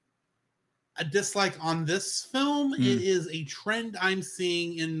really a dislike on this film. It is a trend I'm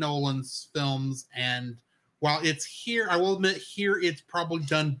seeing in Nolan's films, and while it's here, I will admit here it's probably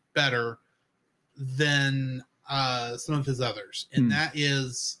done better than some of his others, and that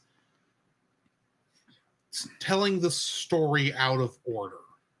is telling the story out of order.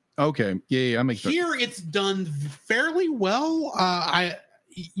 Okay, yeah, I make here it's done fairly well.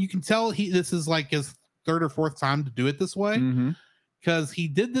 You can tell this is like his third or fourth time to do it this way, because he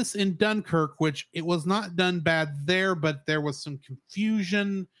did this in Dunkirk, which it was not done bad there, but there was some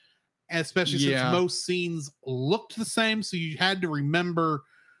confusion, especially since most scenes looked the same, so you had to remember.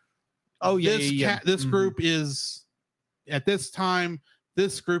 This group is at this time.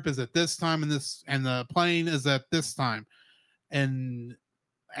 This group is at this time, and the plane is at this time, and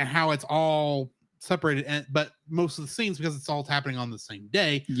how it's all separated. But most of the scenes, because it's all happening on the same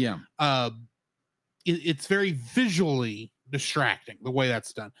day, it's very visually distracting the way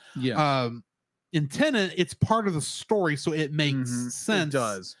that's done. In Tenet, it's part of the story, so it makes sense. It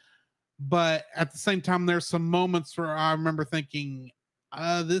does, but at the same time, there's some moments where I remember thinking,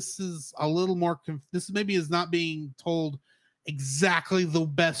 this is a little more. This maybe is not being told exactly the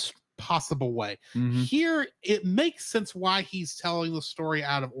best possible way. Here, it makes sense why he's telling the story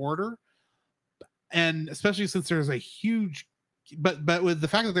out of order, and especially since there's a huge, but with the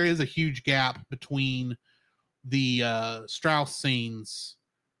fact that there is a huge gap between the Strauss scenes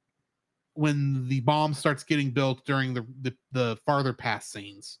when the bomb starts getting built during the farther past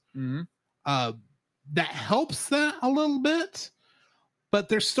scenes, that helps that a little bit. But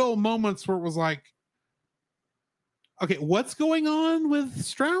there's still moments where it was like, okay, what's going on with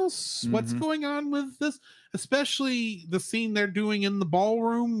Strauss? What's going on with this? Especially the scene they're doing in the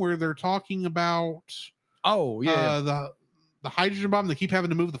ballroom where they're talking about the hydrogen bomb. They keep having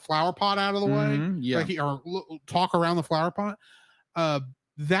to move the flower pot out of the way, or talk around the flower pot.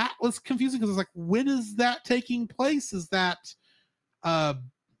 That was confusing because it's like, when is that taking place? Is that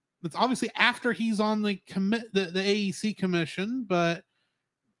it's obviously after he's on the AEC commission, but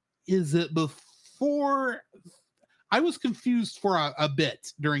is it before? I was confused for a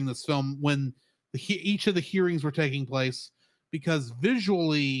bit during this film when each of the hearings were taking place, because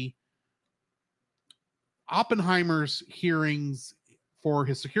visually Oppenheimer's hearings for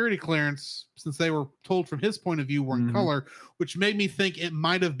his security clearance, since they were told from his point of view, were in color, which made me think it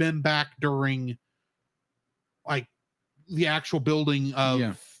might have been back during like the actual building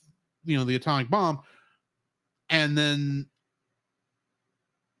of the atomic bomb. And then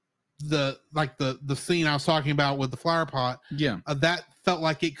the scene I was talking about with the flower pot, that felt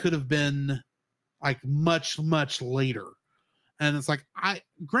like it could have been like much later. And it's like,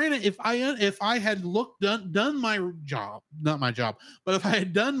 granted, if I had done my job, not my job, but if I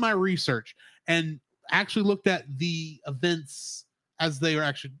had done my research and actually looked at the events as they were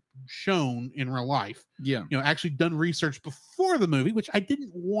actually shown in real life, actually done research before the movie, which I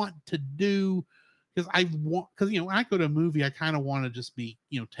didn't want to do, because when I go to a movie, I kind of want to just be,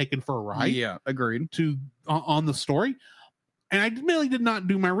 taken for a ride. Yeah, agreed. On the story. And I really did not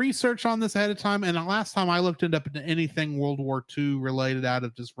do my research on this ahead of time. And the last time I looked into anything World War II related out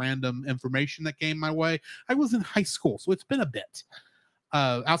of just random information that came my way, I was in high school. So it's been a bit.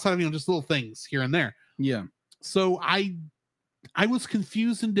 outside of just little things here and there. Yeah. So I was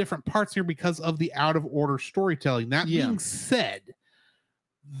confused in different parts here because of the out of order storytelling. That being said,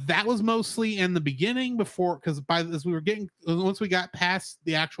 that was mostly in the beginning before, because once we got past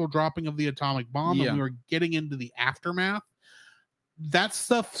the actual dropping of the atomic bomb and we were getting into the aftermath, that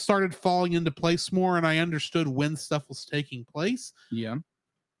stuff started falling into place more, and I understood when stuff was taking place. Yeah.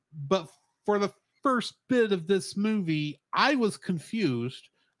 But for the first bit of this movie, I was confused.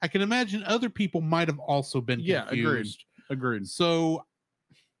 I can imagine other people might have also been confused. Agreed. So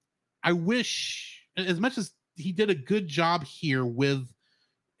I wish, as much as he did a good job here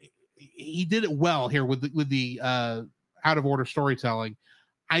he did it well here with the out of order storytelling,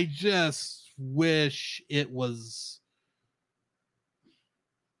 I just wish it was,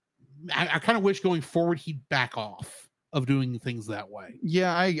 I kind of wish going forward he'd back off of doing things that way.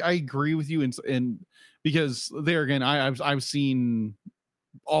 Yeah, I agree with you, and because there again, I've seen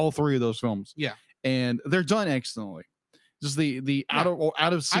all three of those films. Yeah, and they're done excellently. Just the out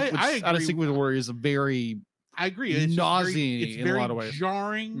of sequence where is a very, I agree. It's nauseating it's very in a lot of ways.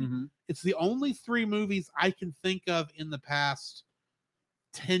 Jarring. Mm-hmm. It's the only three movies I can think of in the past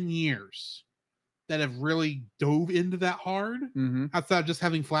 10 years that have really dove into that hard, outside of just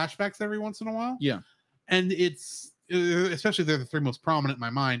having flashbacks every once in a while. Yeah. And it's, especially they're the three most prominent in my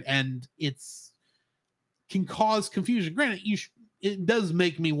mind, and it's can cause confusion. Granted, it does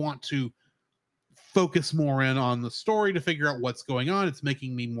make me want to focus more in on the story to figure out what's going on. It's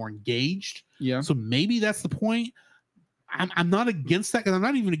making me more engaged. Yeah. So maybe that's the point. I'm not against that, because I'm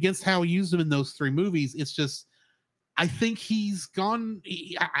not even against how he used them in those three movies. It's just, I think he's gone.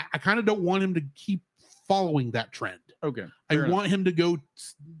 I kind of don't want him to keep following that trend. Okay. I want him to go,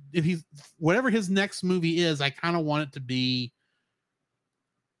 if he's, whatever his next movie is, I kind of want it to be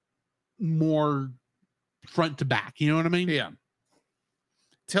more front to back. You know what I mean? Yeah.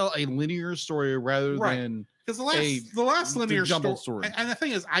 Tell a linear story rather than, because the last linear story. And the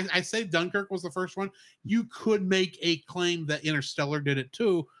thing is, I say Dunkirk was the first one. You could make a claim that Interstellar did it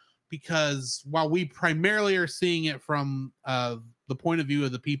too, because while we primarily are seeing it from the point of view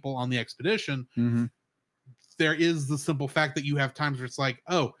of the people on the expedition, there is the simple fact that you have times where it's like,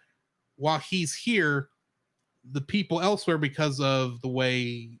 oh, while he's here, the people elsewhere, because of the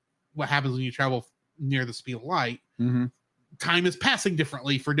way what happens when you travel near the speed of light, time is passing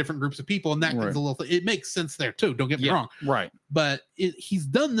differently for different groups of people, and that is a little it makes sense there too, don't get me wrong, but he's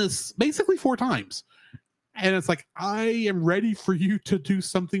done this basically 4 times, and it's like, I am ready for you to do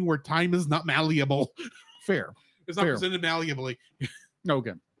something where time is not malleable. Fair. It's not presented malleably.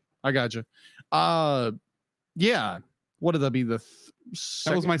 Okay, I got you. Yeah, what did that be? That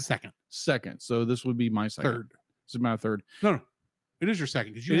was my second, so this would be my second. Third. This is my third. No, it is your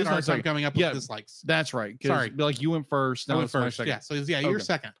second, because you had a hard time coming up with dislikes. That's right. Sorry, like you went first. I went first. Yeah, so your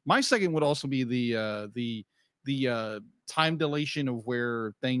second. My second would also be the time dilation of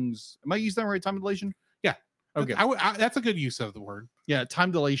where things. Am I using that right? Time dilation. Yeah. Okay. That's a good use of the word. Yeah,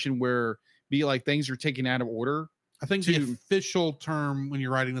 time dilation where be like things are taken out of order. I think the official term when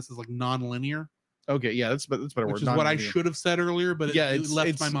you're writing this is like non-linear. Okay, yeah, that's better word. Which is what I should have said earlier, but it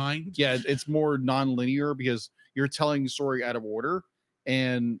left my mind. Yeah, it's more non-linear because you're telling the story out of order.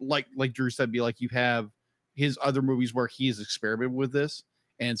 And like Drew said, be like you have his other movies where he has experimented with this,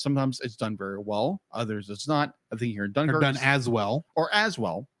 and sometimes it's done very well. Others it's not. I think here in Dunkirk done as well. I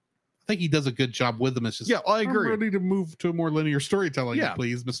think he does a good job with them. It's just, I agree. I'm ready to move to a more linear storytelling,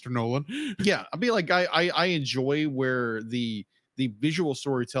 please, Mr. Nolan. Yeah, I mean, like I enjoy where the visual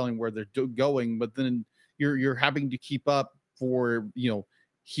storytelling where they're going, but then you're having to keep up for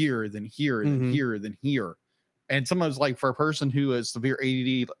here, then here, then here, then here. And sometimes, like for a person who has severe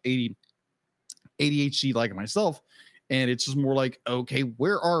ADHD like myself, and it's just more like, okay,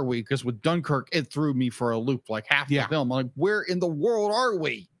 where are we? Because with Dunkirk, it threw me for a loop like half the film. I'm like, where in the world are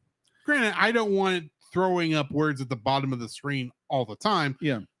we? Granted, I don't want it throwing up words at the bottom of the screen all the time.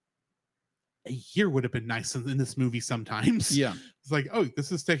 Yeah. A year would have been nice in this movie sometimes. Yeah. It's like, oh,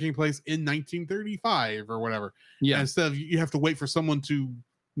 this is taking place in 1935 or whatever. Yeah. And instead of you have to wait for someone to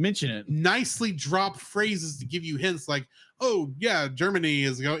mention it, nicely drop phrases to give you hints like, oh yeah, Germany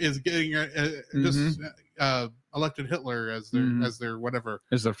is getting just elected Hitler as their whatever,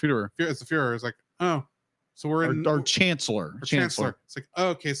 as their Führer. As the Führer. Is like, oh, so we're in our chancellor. Chancellor. It's like,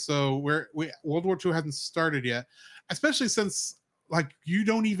 okay, so World War II hasn't started yet, especially since like you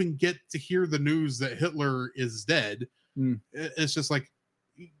don't even get to hear the news that Hitler is dead. It's just like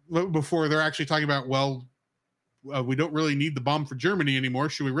before they're actually talking about, well, we don't really need the bomb for Germany anymore.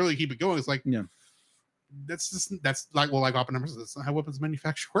 Should we really keep it going? It's like, that's like Oppenheimer says, that's not how weapons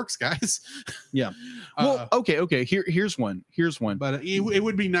manufacture works, guys. Yeah. Well, okay. Here's one. But it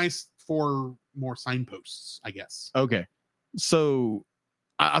would be nice for more signposts, I guess. Okay. So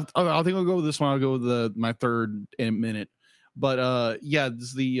I think I'll go with this one. I'll go with my third in a minute. But yeah,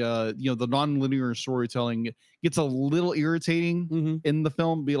 this the the non-linear storytelling gets a little irritating in the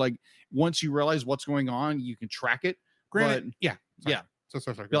film. Be like, once you realize what's going on, you can track it. Granted, yeah. So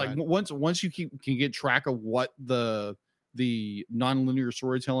sorry. Like once you can get track of what the non-linear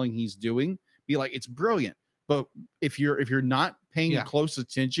storytelling he's doing, be like, it's brilliant. But if you're not paying close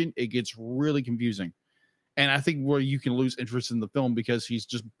attention, it gets really confusing. And I think where you can lose interest in the film because he's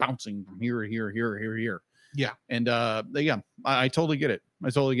just bouncing from here. Yeah. And I totally get it.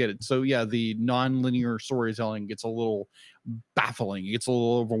 So yeah, the non-linear storytelling gets a little baffling. It gets a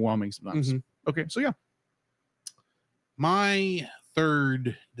little overwhelming sometimes. Okay, so yeah. My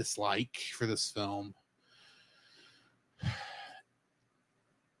third dislike for this film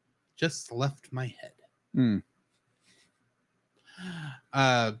just left my head.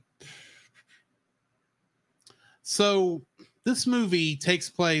 So this movie takes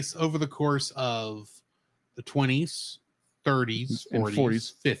place over the course of the 20s, 30s,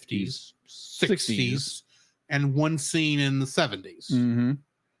 40s, 50s, 60s, and one scene in the 70s.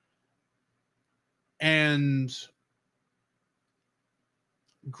 And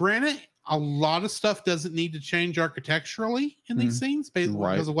granted, a lot of stuff doesn't need to change architecturally in these scenes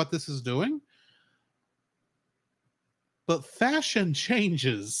because of what this is doing. But fashion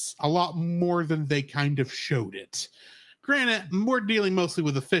changes a lot more than they kind of showed it. Granted, we're dealing mostly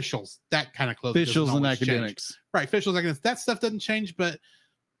with officials. That kind of clothing. Officials and academics. Change. Right, officials, academics. That stuff doesn't change, but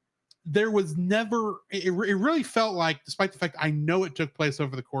there was never... It really felt like, despite the fact I know it took place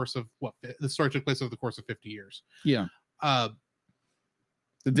over the course of... the story took place over the course of 50 years. Yeah.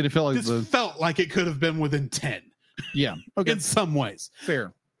 Did it feel like this felt like it could have been within 10? Yeah. Okay. In some ways.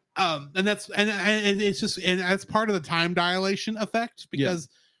 Fair. And that's it's just that's part of the time dilation effect because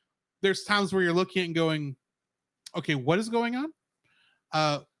there's times where you're looking at it and going, okay, what is going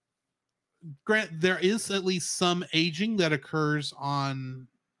on? Grant, there is at least some aging that occurs on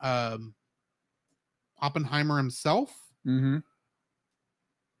Oppenheimer himself. Trying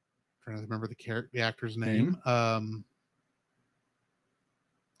to remember the actor's name.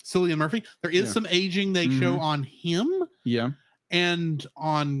 Cillian Murphy. There is some aging they show on him. Yeah. And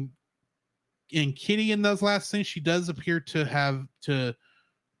in Kitty in those last scenes, she does appear to have to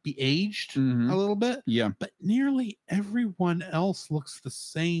be aged a little bit. Yeah. But nearly everyone else looks the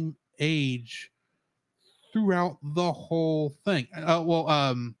same age throughout the whole thing.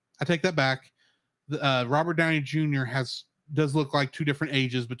 I take that back. Robert Downey Jr. does look like two different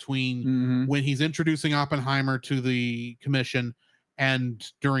ages between when he's introducing Oppenheimer to the commission and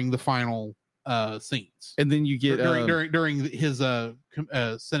during the final scenes, and then you get during his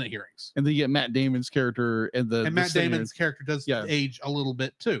Senate hearings, and then you get Matt Damon's character and Matt Damon's character does age a little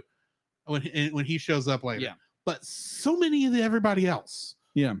bit too when he shows up later. Yeah, but so many of everybody else,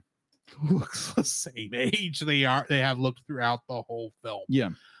 looks the same age they have looked throughout the whole film. Yeah,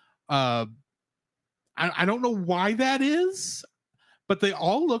 I don't know why that is, but they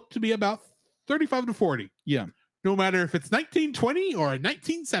all look to be about 35 to 40. Yeah. No matter if it's 1920 or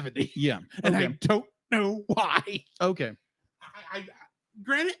 1970. Yeah. And I don't know why. Okay. I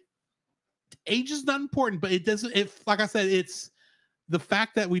granted, age is not important, but it doesn't, like I said, it's the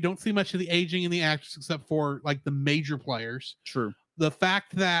fact that we don't see much of the aging in the actors except for like the major players. True. The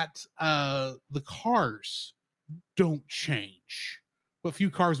fact that the cars don't change. What few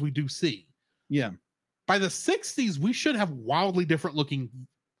cars we do see. Yeah. By the 60s, we should have wildly different looking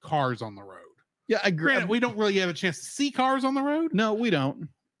cars on the road. Yeah, I agree. Granted, we don't really have a chance to see cars on the road. No, we don't.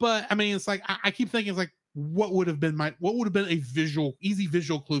 But I mean, it's like I keep thinking, it's like, what would have been a easy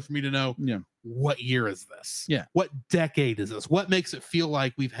visual clue for me to know? Yeah. What year is this? Yeah. What decade is this? What makes it feel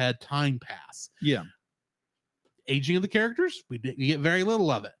like we've had time pass? Yeah. Aging of the characters, we get very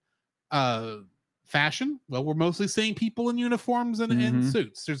little of it. Fashion, well, we're mostly seeing people in uniforms and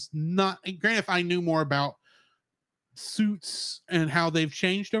suits. There's not. Granted, if I knew more about suits and how they've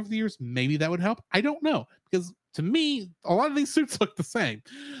changed over the years, maybe that would help. I don't know, because to me a lot of these suits look the same.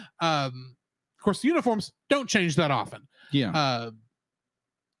 Of course, the uniforms don't change that often.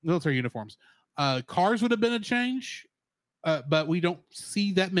 Military uniforms. Cars would have been a change, but we don't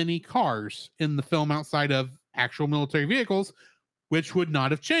see that many cars in the film outside of actual military vehicles, which would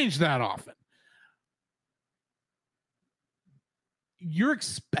not have changed that often.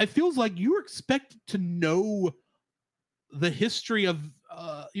 It feels like you're expected to know the history of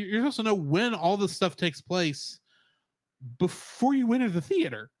you're supposed to know when all this stuff takes place before you enter the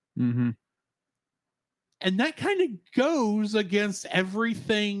theater. And that kind of goes against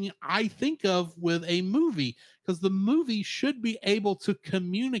everything I think of with a movie, because the movie should be able to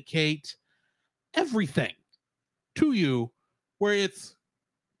communicate everything to you, where it's,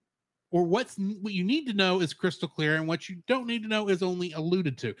 or what you need to know is crystal clear, and what you don't need to know is only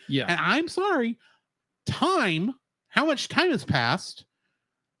alluded to. Yeah. And I'm sorry, how much time has passed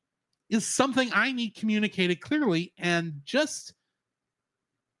is something I need communicated clearly. And just,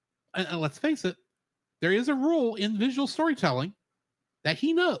 let's face it, there is a rule in visual storytelling that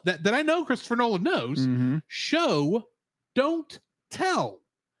that I know Christopher Nolan knows. Mm-hmm. Show, don't tell.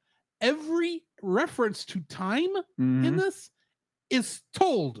 Every reference to time in this is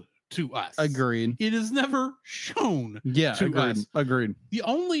told to us. Agreed. It is never shown to us. Agreed. The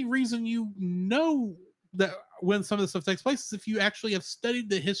only reason you know that when some of this stuff takes place is if you actually have studied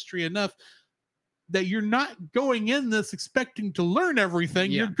the history enough that you're not going in this expecting to learn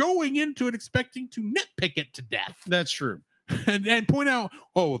everything. Yeah. You're going into it expecting to nitpick it to death. That's true. and point out,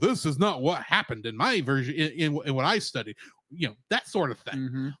 oh, this is not what happened in my version, in what I studied. You know, that sort of thing.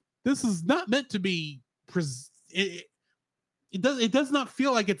 Mm-hmm. This is not meant to be it does not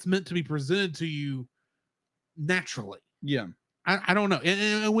feel like it's meant to be presented to you naturally. Yeah. I don't know.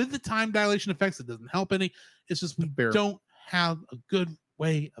 And with the time dilation effects, it doesn't help any. It's just we don't have a good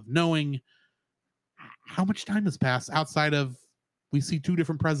way of knowing how much time has passed outside of, we see two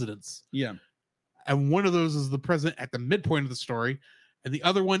different presidents. Yeah. And one of those is the president at the midpoint of the story, and the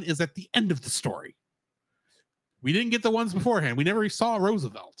other one is at the end of the story. We didn't get the ones beforehand. We never saw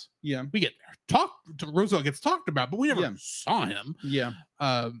Roosevelt. Yeah. We get Roosevelt gets talked about, but we never saw him. Yeah.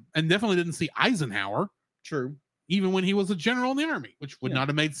 And definitely didn't see Eisenhower. True. Even when he was a general in the army, which would not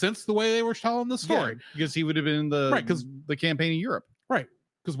have made sense the way they were telling the story. Yeah, because he would have been in the campaign in Europe. Right.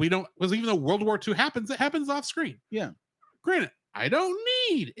 Because even though World War II happens, it happens off screen. Yeah. Granted, I don't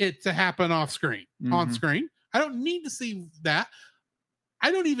need it to happen off screen, on screen. I don't need to see that.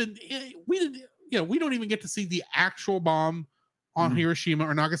 We don't even get to see the actual bomb on Hiroshima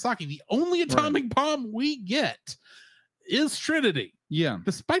or Nagasaki. The only atomic bomb we get is Trinity. Yeah.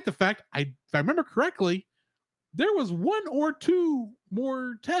 Despite the fact, if I remember correctly, there was one or two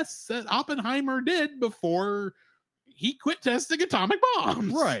more tests that Oppenheimer did before he quit testing atomic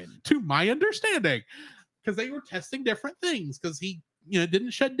bombs. Right. To my understanding. Because they were testing different things. Because he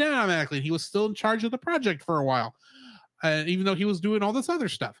didn't shut down automatically. He was still in charge of the project for a while. Even though he was doing all this other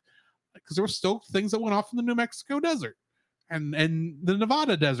stuff. Because there were still things that went off in the New Mexico desert. And the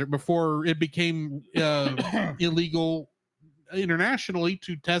Nevada desert before it became illegal internationally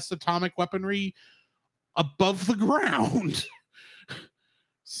to test atomic weaponry above the ground.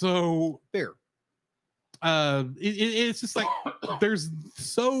 So there. It's just like there's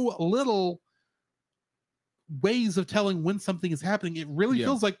so little ways of telling when something is happening. It really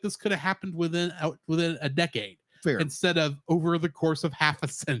feels like this could have happened within a decade. Fair. Instead of over the course of half a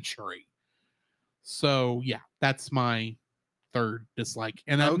century. So yeah, that's my third dislike.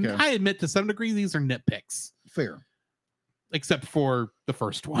 And I admit to some degree these are nitpicks. Fair. Except for the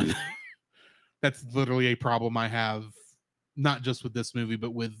first one. That's literally a problem I have, not just with this movie,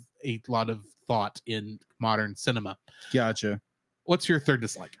 but with a lot of thought in modern cinema. Gotcha. What's your third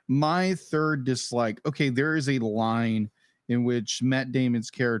dislike? My third dislike. Okay, there is a line in which Matt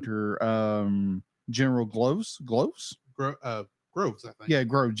Damon's character, General Groves, I think. Yeah,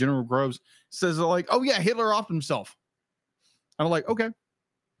 General Groves says like, "Oh yeah, Hitler offed himself." I'm like, okay.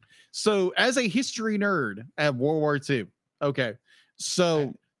 So as a history nerd at World War II, okay,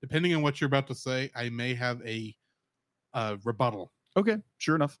 so depending on what you're about to say, I may have a rebuttal. Okay,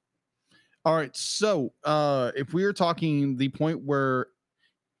 sure enough. All right, so if we are talking the point where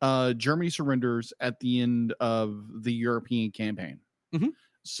Germany surrenders at the end of the European campaign,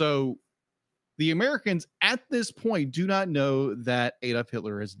 so the Americans at this point do not know that Adolf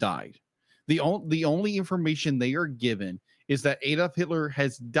Hitler has died. The only information they are given is that Adolf Hitler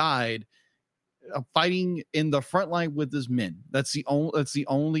has died fighting in the front line with his men. That's the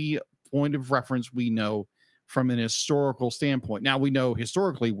only point of reference we know from an historical standpoint. Now we know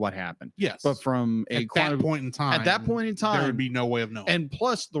historically what happened. Yes. But from at that point in time, there would be no way of knowing. And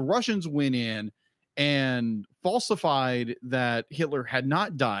plus the Russians went in and falsified that Hitler had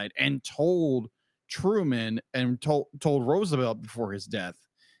not died and told Truman and told Roosevelt before his death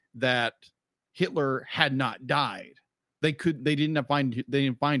that Hitler had not died. They didn't find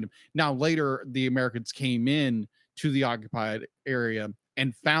him. Now later the Americans came in to the occupied area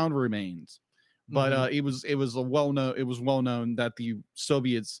and found remains. But it was well known that the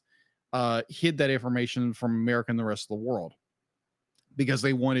Soviets hid that information from America and the rest of the world because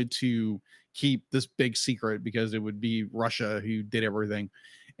they wanted to keep this big secret because it would be Russia who did everything.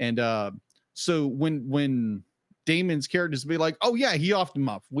 And So when Damon's characters be like, oh yeah, he offed him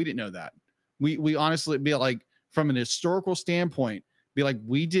up. We didn't know that. We honestly be like, from an historical standpoint, be like,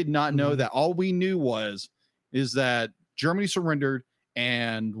 we did not know that. All we knew is that Germany surrendered,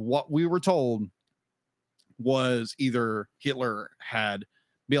 and what we were told was either Hitler had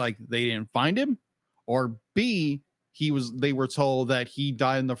be like they didn't find him, or B, they were told that he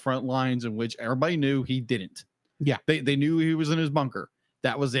died in the front lines, in which everybody knew he didn't. Yeah. They knew he was in his bunker.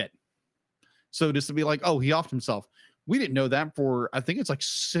 That was it. So just to be like, oh, he offed himself. We didn't know that for, I think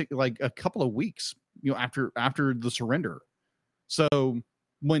it's like a couple of weeks, after the surrender. So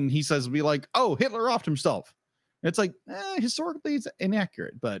when he says, be like, oh, Hitler offed himself, it's like, historically it's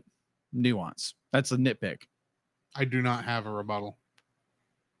inaccurate, but nuance. That's a nitpick. I do not have a rebuttal.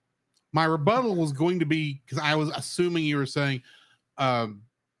 My rebuttal was going to be, because I was assuming you were saying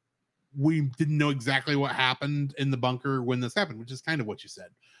we didn't know exactly what happened in the bunker when this happened, which is kind of what you said.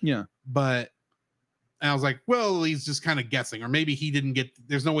 Yeah. But I was like, well, he's just kind of guessing, or maybe he didn't get,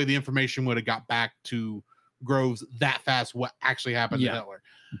 there's no way the information would have got back to Groves that fast what actually happened to Hitler.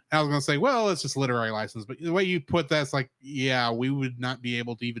 And I was going to say, well, it's just literary license, but the way you put that, it's like, yeah, we would not be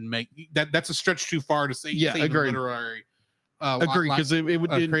able to even make that. That's a stretch too far to say. Yeah, agreed. Literary, agreed, because it would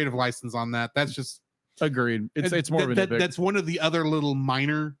creative license on that. That's just agreed. It's more of a that's one of the other little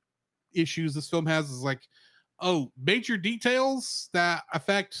minor issues this film has, is like, oh, major details that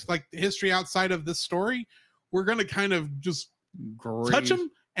affect like the history outside of this story, we're going to kind of just touch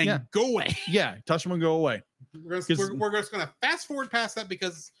them and go away. Yeah, touch them and go away. We're just going to fast forward past that,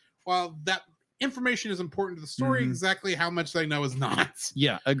 because while that information is important to the story, exactly how much they know is not.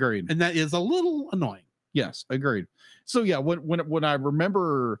 Yeah, agreed. And that is a little annoying. Yes, agreed. So yeah, when I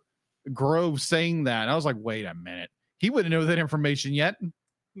remember Grove saying that, I was like, wait a minute, he wouldn't know that information yet.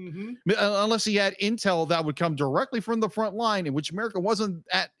 Unless he had intel that would come directly from the front line, in which America wasn't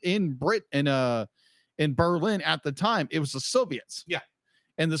in Berlin at the time. It was the Soviets. Yeah.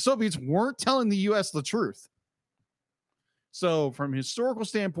 And the Soviets weren't telling the US the truth. So from a historical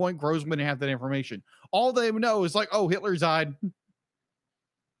standpoint, Groves wouldn't have that information. All they would know is like, oh, Hitler died.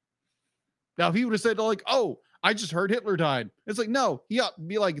 Now, if he would have said like, oh, I just heard Hitler died, it's like, no, he ought to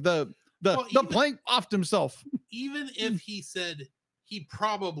be like the plank offed himself. Even if he said he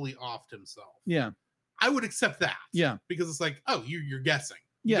probably offed himself, I would accept that. Yeah, because it's like, oh, you're guessing.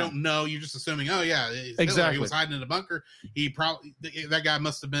 You don't know. You're just assuming. Oh yeah, exactly. Hitler, he was hiding in a bunker. He probably, that guy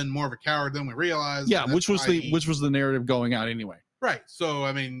must have been more of a coward than we realized. Yeah, which was the narrative going out anyway. Right. So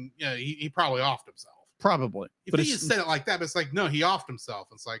I mean, yeah, he probably offed himself. Probably. If he had said it like that, but it's like, no, he offed himself.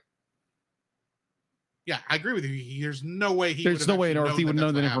 It's like, yeah, I agree with you. There's no way there's no way on earth he would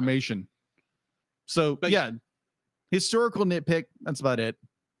know that information. So but yeah, historical nitpick. That's about it.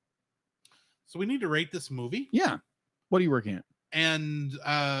 So we need to rate this movie. Yeah. What are you working at? And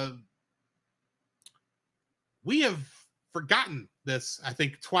we have forgotten this, I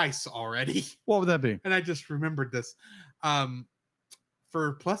think, twice already. What would that be? And I just remembered this.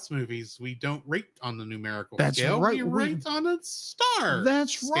 For plus movies, we don't rate on the numerical scale. Right. We rate on a star.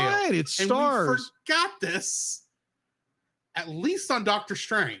 That's scale. right. It's and stars. We forgot this. At least on Doctor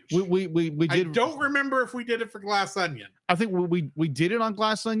Strange. We did. I don't remember if we did it for Glass Onion. I think we did it on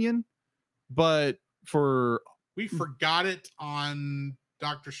Glass Onion, but we forgot it on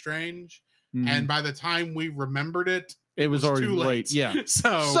Doctor Strange, and by the time we remembered it, it was already too late. Yeah.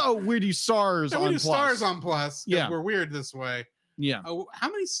 So we do stars on plus. Stars on plus. Yeah, we're weird this way. Yeah. How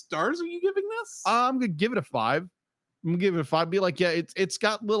many stars are you giving this? I'm gonna give it a 5. I'm gonna give it a 5. Be like, yeah, it's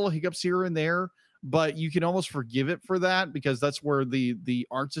got little hiccups here and there, but you can almost forgive it for that, because that's where the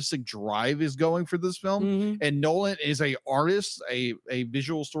artistic drive is going for this film. And Nolan is a artist, a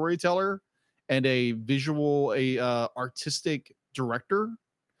visual storyteller, and a artistic director,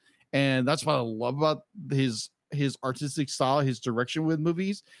 and that's what I love about his artistic style, his direction with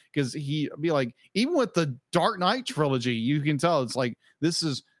movies, because he be like, even with the Dark Knight trilogy, you can tell it's like, this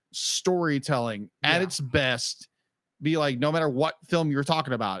is storytelling at its best. Be like, no matter what film you're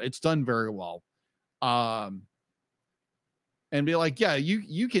talking about, it's done very well. And be like, yeah,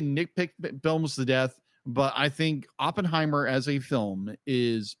 you can nitpick films to death, but I think Oppenheimer as a film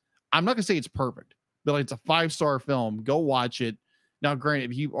is, I'm not gonna say it's perfect, but like, it's a 5-star film. Go watch it. Now,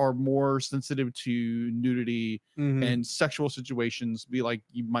 granted, if you are more sensitive to nudity and sexual situations, be like,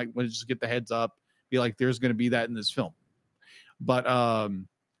 you might want to just get the heads up. Be like, there's going to be that in this film. But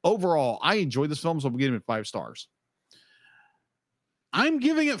overall, I enjoyed this film, so I'm giving it 5 stars. I'm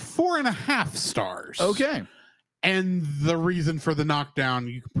giving it 4.5 stars. Okay. And the reason for the knockdown,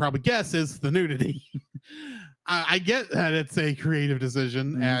 you can probably guess, is the nudity. I get that it's a creative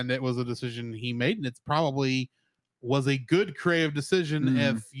decision, and it was a decision he made, and it's probably was a good creative decision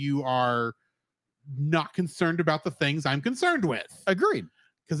if you are not concerned about the things I'm concerned with. Agreed.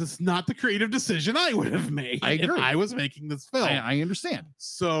 Because it's not the creative decision I would have made if I was making this film. I understand.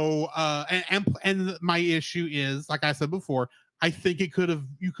 So, and my issue is, like I said before, I think you could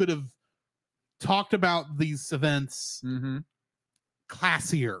have talked about these events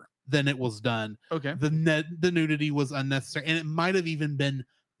classier than it was done. Okay. The nudity was unnecessary, and it might have even been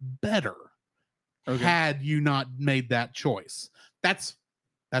better had you not made that choice. That's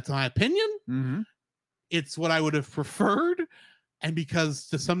my opinion. It's what I would have preferred. And because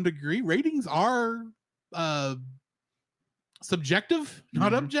to some degree ratings are subjective,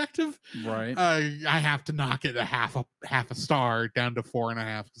 not objective, right? I have to knock it a half a star down to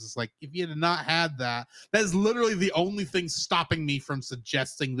 4.5, because it's like, if you had not had that is literally the only thing stopping me from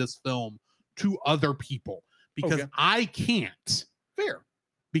suggesting this film to other people, because I can't. Fair.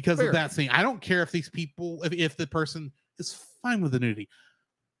 Because of that scene. I don't care if these people, if the person is fine with the nudity.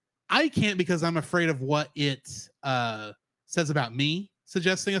 I can't, because I'm afraid of what it says about me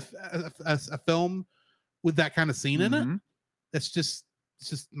suggesting a film with that kind of scene in it. It's just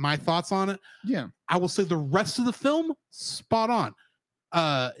my thoughts on it. Yeah. I will say the rest of the film, spot on.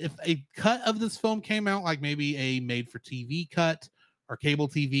 If a cut of this film came out, like maybe a made for TV cut or cable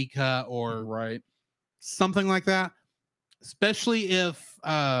TV cut or something like that, especially if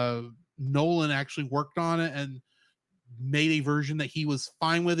Nolan actually worked on it and made a version that he was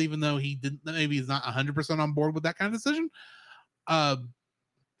fine with, even though he didn't, maybe he's not 100% on board with that kind of decision. I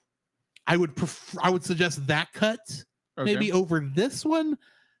would suggest that cut maybe over this one,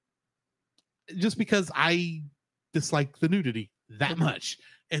 just because I dislike the nudity that much.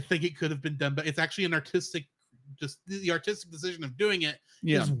 I think it could have been done, but it's actually an artistic, just the artistic decision of doing it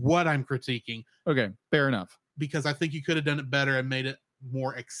is what I'm critiquing. Okay, fair enough. Because I think you could have done it better and made it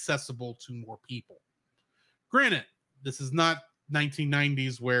more accessible to more people. Granted, this is not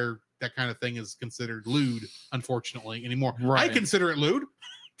 1990s where that kind of thing is considered lewd, unfortunately, anymore. I consider it lewd.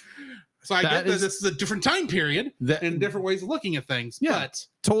 So I get that this is a different time period and different ways of looking at things. Yeah, but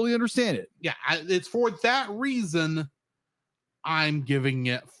totally understand it. Yeah, it's for that reason I'm giving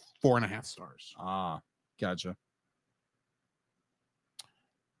it 4.5 stars. Gotcha.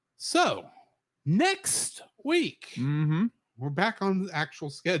 So next week, we're back on the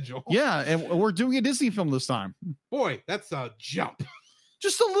actual schedule. Yeah, and we're doing a Disney film this time. Boy, that's a jump.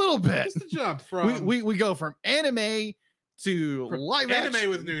 Just a little bit. Just a jump from we go from anime to live anime action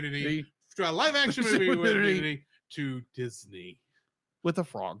with nudity to a live action movie with nudity to Disney with a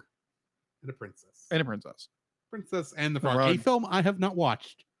frog and a princess Princess and the Frog. A film I have not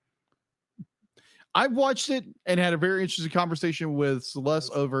watched. I've watched it and had a very interesting conversation with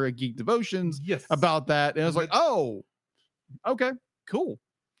Celeste over at Geek Devotions about that, and I was like, oh, okay, cool.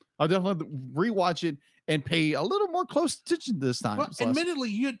 I'll definitely rewatch it and pay a little more close attention this time. Well,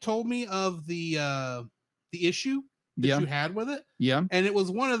 admittedly, you had told me of the issue that you had with it. Yeah. And it was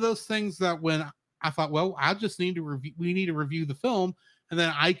one of those things that when I thought, well, I just need to review, we need to review the film, and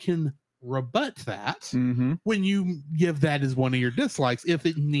then I can rebut that when you give that as one of your dislikes, if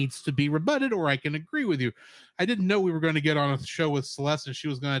it needs to be rebutted, or I can agree with you. I didn't know we were going to get on a show with Celeste and she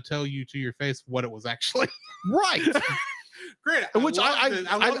was going to tell you to your face what it was actually. Right. Great. Which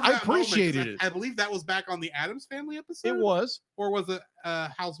I appreciated it. I believe that was back on the Addams Family episode. It was. Or was it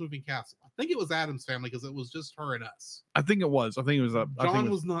Howl's Moving Castle? I think it was Addams Family, because it was just her and us. I think it was. John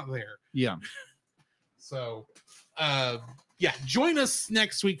was not there. Yeah. So, join us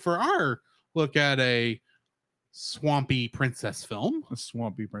next week for our look at a swampy princess film. A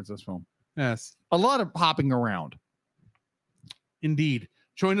swampy princess film. Yes. A lot of hopping around. Indeed.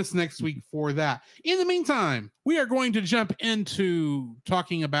 Join us next week for that. In the meantime, we are going to jump into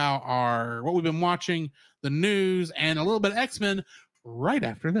talking about what we've been watching, the news, and a little bit of X-Men right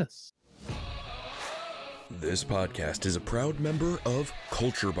after this. This podcast is a proud member of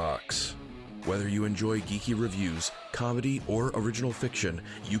Culture Box. Whether you enjoy geeky reviews, comedy, or original fiction,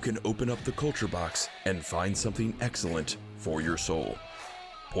 you can open up the Culture Box and find something excellent for your soul.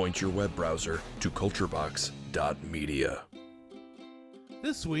 Point your web browser to culturebox.media.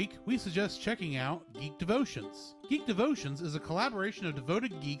 This week, we suggest checking out Geek Devotions. Geek Devotions is a collaboration of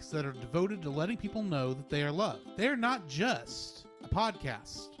devoted geeks that are devoted to letting people know that they are loved. They are not just a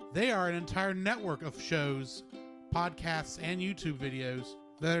podcast. They are an entire network of shows, podcasts, and YouTube videos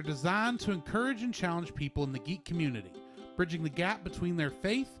that are designed to encourage and challenge people in the geek community, bridging the gap between their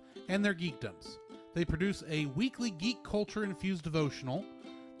faith and their geekdoms. They produce a weekly geek culture-infused devotional.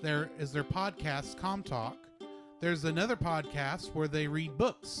 There is their podcast, Com Talk. There's another podcast where they read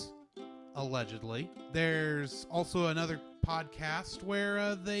books, allegedly. There's also another podcast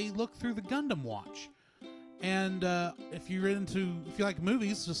where they look through the Gundam Watch. And if you like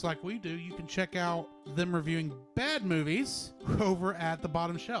movies just like we do, you can check out them reviewing bad movies over at The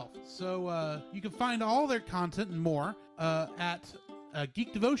Bottom Shelf. So you can find all their content and more at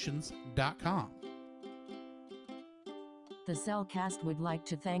geekdevotions.com. The Cellcast would like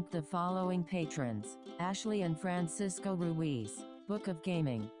to thank the following patrons: Ashley and Francisco Ruiz, Book of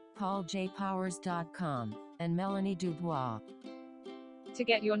Gaming, PaulJPowers.com, and Melanie Dubois. To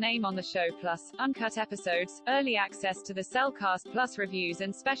get your name on the show, plus uncut episodes, early access to the Cellcast Plus reviews,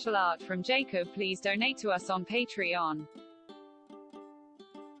 and special art from Jacob, please donate to us on Patreon.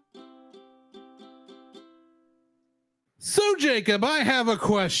 So, Jacob, I have a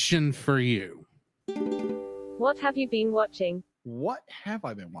question for you. What have you been watching? What have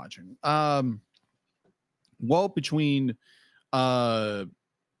I been watching? Well, between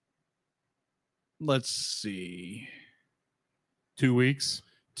let's see, 2 weeks.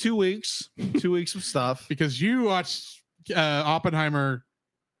 2 weeks. 2 weeks of stuff. Because you watched Oppenheimer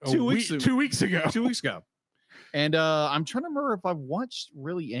 2 weeks 2 weeks ago. 2 weeks ago. And I'm trying to remember if I've watched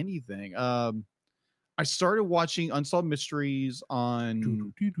really anything. I started watching Unsolved Mysteries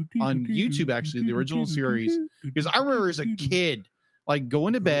on YouTube, actually, the original series, because I remember as a kid, like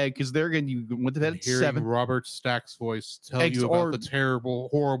going to bed, because you went to bed at 7. Robert Stack's voice tell you about the terrible,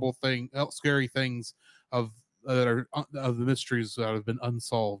 horrible scary things of the mysteries that have been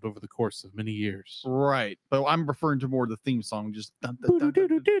unsolved over the course of many years. Right, but I'm referring to more the theme song, just dun, dun, dun,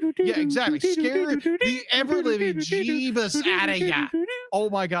 dun, dun. Yeah, exactly. Scare the ever living Jeebus out of ya.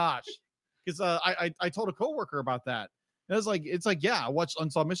 Oh my gosh. Because I told a coworker about that. And it's like, yeah, I watched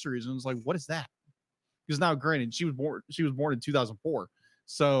Unsolved Mysteries, and it's like, what is that? Because now, granted, she was born in 2004,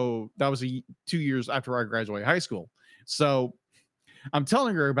 so that was 2 years after I graduated high school. So I'm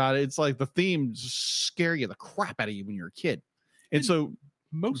telling her about it. It's like the theme just scare you the crap out of you when you're a kid, and so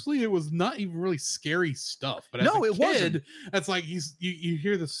mostly it was not even really scary stuff. But no, it wasn't. Kid, that's like you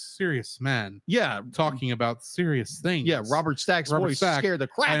hear the serious man, talking about serious things. Yeah, Robert Stack's voice scared the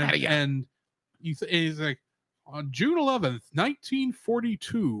crap out of you, and he's like, on June 11th,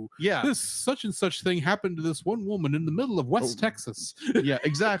 1942, this such and such thing happened to this one woman in the middle of West Texas. Yeah,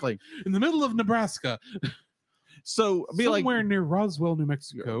 exactly. In the middle of Nebraska. So somewhere near Roswell, New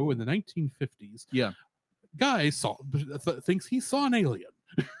Mexico in the 1950s. Yeah. Guy thinks he saw an alien.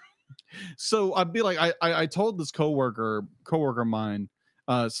 So I'd be like, I told this coworker of mine,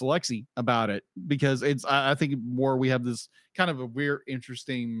 Selexi, about it, because I think more we have this kind of a weird,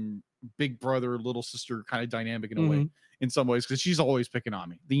 interesting big brother, little sister kind of dynamic in a way, in some ways, because she's always picking on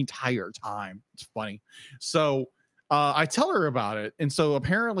me the entire time. It's funny. So I tell her about it. And so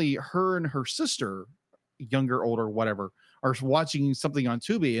apparently her and her sister, younger, older, whatever, are watching something on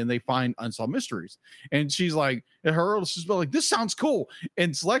Tubi, and they find Unsolved Mysteries. And she's like, her older sister like, this sounds cool.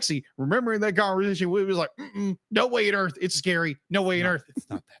 And Lexi, remembering that conversation, we was like, no way on earth, it's scary. No way on earth, it's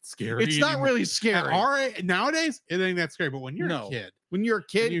not that scary. It's not really scary. Nowadays, it ain't that scary. But when you're a kid,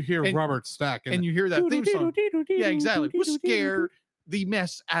 and you hear Robert Stack and you hear that theme song, yeah, exactly, it will scare the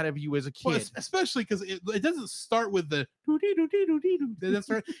mess out of you as a kid. Well, especially because it doesn't start with the that's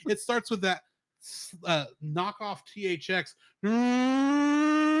right. It starts with that knockoff THX.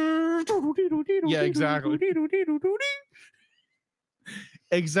 Yeah, exactly.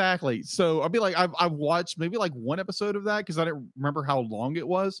 Exactly. So I'll be like, I've watched maybe like one episode of that because I didn't remember how long it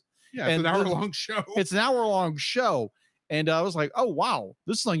was. Yeah, it's an hour-long show. It's an hour-long show. And I was like, oh, wow,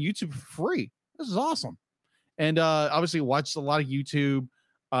 this is on YouTube for free. This is awesome. And obviously watched a lot of YouTube.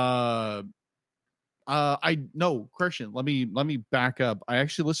 Christian, let me back up. I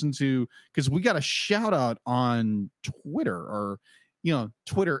actually listened to, because we got a shout out on Twitter, or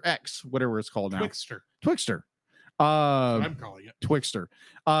Twitter X, whatever it's called now. Twixter. I'm calling it Twixter.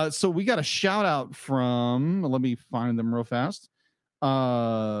 So we got a shout out from, let me find them real fast.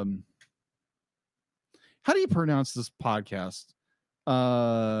 How do you pronounce this podcast?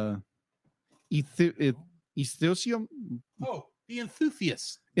 Ethosium? Oh, the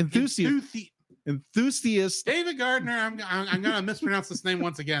enthusiast. Enthusiast. David Gardner. I'm gonna mispronounce this name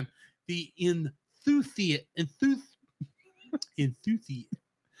once again. The enthusiast.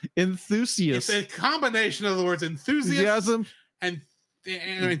 It's a combination of the words enthusiasm and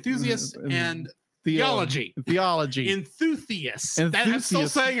enthusiast and theology. Enthusiast. I'm still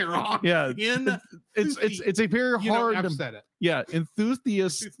saying it wrong. Yeah. It's a very hard. I've said it. Yeah.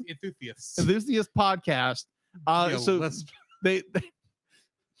 Enthusiast podcast. They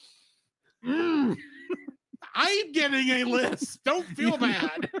I'm getting a list. Don't feel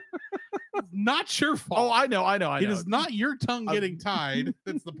bad. Not your fault. Oh, I know. It is not your tongue getting tied.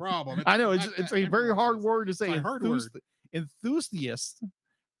 That's the problem. I know. It's a very hard word to say. Hard word. Enthusiast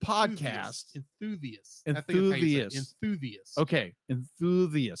podcast. Enthusiast. Enthusiast. Okay,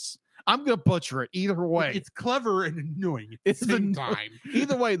 enthusiast. I'm gonna butcher it either way. It's clever and annoying at the same time.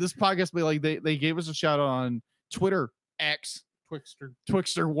 Either way, this podcast be like they gave us a shout out on Twitter, X,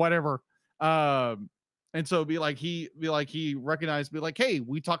 Twixter, whatever. And so he recognized, be like, hey,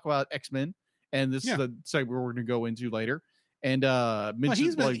 we talk about X-Men, and this is the segment we're gonna go into later. And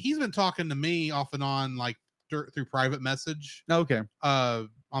he's been talking to me off and on like through private message. Okay. On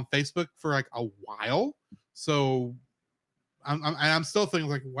Facebook for like a while. So I'm still thinking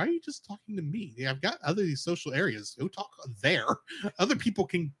like, why are you just talking to me? Yeah, I've got other these social areas. Go talk there. Other people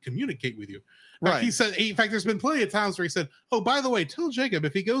can communicate with you. Right. He said, in fact, there's been plenty of times where he said, oh, by the way, tell Jacob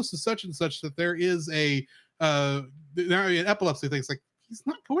if he goes to such and such that there is an epilepsy thing. It's like, he's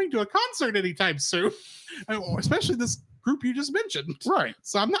not going to a concert anytime soon. Especially this group you just mentioned. Right.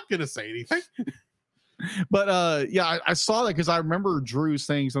 So I'm not going to say anything. But I saw that because I remember Drew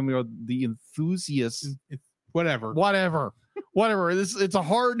saying something about the enthusiast. Whatever. It's a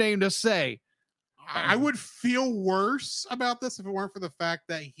hard name to say. I would feel worse about this if it weren't for the fact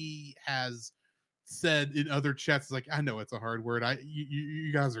that he has said in other chats, like, I know it's a hard word.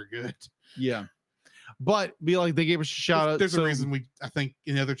 You guys are good. Yeah. But be like, they gave us a shout out. There's a reason I think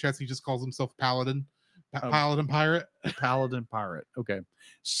in other chats he just calls himself Paladin. Paladin Pirate. Paladin Pirate. Okay.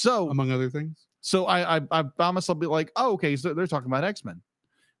 So among other things. So I found myself be like, oh, okay, so they're talking about X-Men.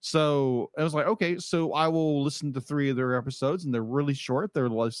 So I was like, okay, so I will listen to 3 of their episodes, and they're really short. They're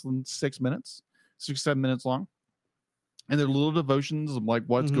less than 6 minutes, 6-7 minutes long. And they're little devotions of like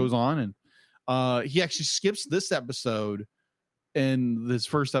what goes on. And he actually skips this episode in this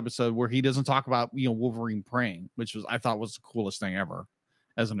first episode where he doesn't talk about, Wolverine praying, which I thought was the coolest thing ever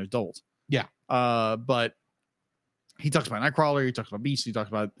as an adult. Yeah. But he talks about Nightcrawler, he talks about Beast, he talks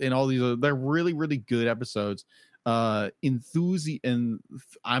about, and all these they're really, really good episodes. I'm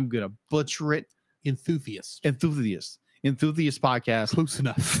gonna butcher it. Enthusiast podcast. Close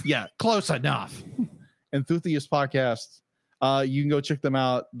enough. Yeah, close enough. Enthusiast podcast. You can go check them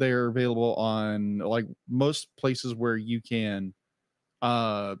out. They're available on like most places where you can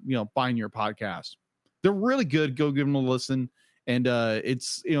find your podcast. They're really good. Go give them a listen. And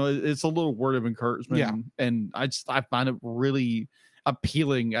it's a little word of encouragement. Yeah. And I find it really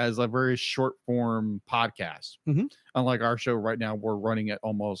appealing as a very short form podcast. Unlike our show right now, we're running at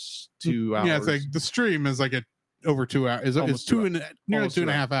almost 2 hours. Yeah, it's like the stream is like over 2 hours. It's nearly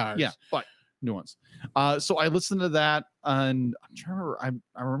 2.5 hours. Yeah, but nuance. So I listened to that, and I'm trying to remember.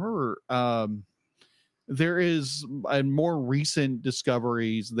 I remember there is more recent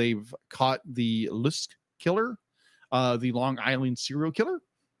discoveries. They've caught the Lusk killer. The Long Island serial killer.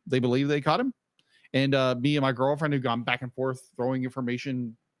 They believe they caught him. And me and my girlfriend have gone back and forth throwing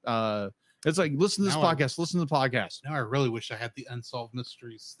information. It's like, listen to this podcast. Listen to the podcast. Now I really wish I had the Unsolved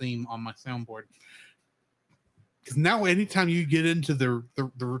Mysteries theme on my soundboard. Because now anytime you get into the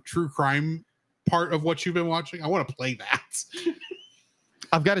true crime part of what you've been watching, I want to play that.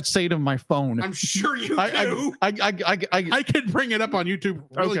 I've got it saved on my phone. I'm sure you do. I can bring it up on YouTube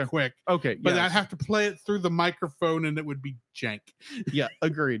really quick. Okay. But I'd have to play it through the microphone and it would be jank. Yeah,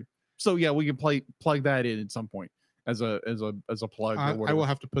 agreed. So yeah, we can plug that in at some point as a plug. I will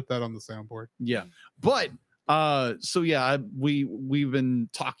have to put that on the soundboard. Yeah. But so yeah, we've been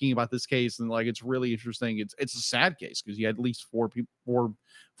talking about this case, and like it's really interesting. It's a sad case because you had at least 4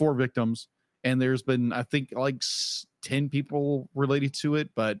 victims. And there's been, I think, like 10 people related to it,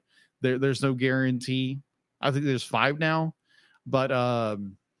 but there's no guarantee. I think there's 5 now. But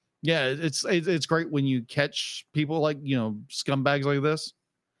yeah, it's great when you catch people like, scumbags like this.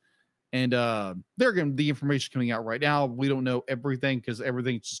 And they're getting the information coming out right now. We don't know everything because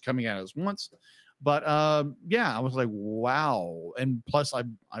everything's just coming at us once. But yeah, I was like, wow. And plus,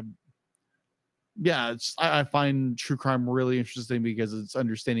 I find true crime really interesting because it's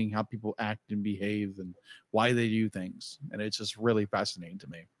understanding how people act and behave and why they do things. And it's just really fascinating to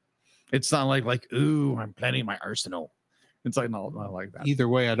me. It's not like, ooh, I'm planning my arsenal. It's like, no, not like that. Either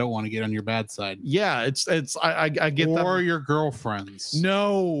way, I don't want to get on your bad side. Yeah, I get that. Or your girlfriends.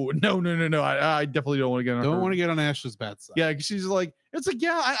 No. I definitely don't want to get on want to get on Ashley's bad side. Yeah, because she's like, it's like,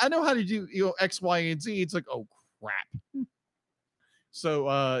 yeah, I know how to do, X, Y, and Z. It's like, oh, crap.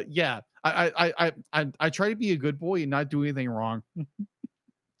 So yeah, I try to be a good boy and not do anything wrong.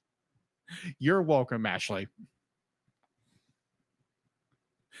 You're welcome, Ashley.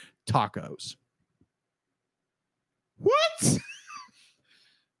 Tacos. What?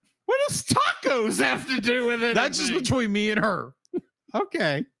 What does tacos have to do with it? That's just between me and her.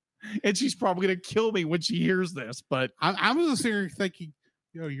 Okay. And she's probably gonna kill me when she hears this, but I'm just here thinking,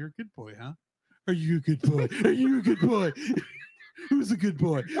 yo, you're a good boy, huh? Are you a good boy? Are you a good boy? Who's a good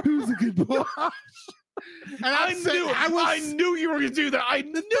boy? Who's a good boy? And I knew you were going to do that. I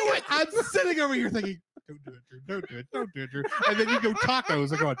knew it. I'm sitting over here thinking, don't do it, Drew. Don't do it. Don't do it, Drew. And then you go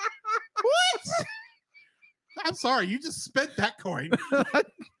tacos and going, what? I'm sorry. You just spent that coin.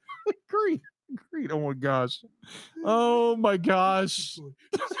 Agreed. Oh my gosh. Oh my gosh.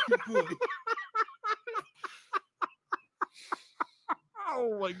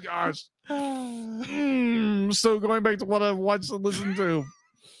 Oh my gosh. So going back to what I've watched and listened to.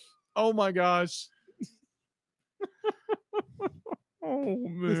 Oh my gosh. Oh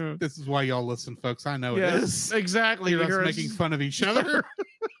man. This is why y'all listen, folks. I know Yes, it is. exactly. You're us making fun of each other.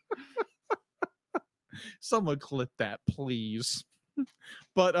 Someone clip that, please.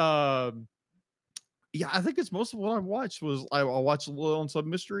 But yeah, I think it's most of what I've watched was I watched a little on some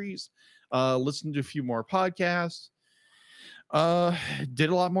mysteries, listened to a few more podcasts, did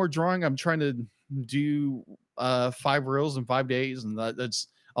a lot more drawing. I'm trying to do 5 reels in 5 days, and that's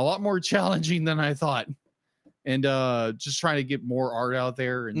a lot more challenging than I thought. And just trying to get more art out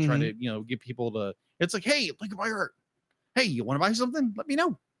there and trying to, get people to, it's like, hey, look at my art. Hey, you want to buy something? Let me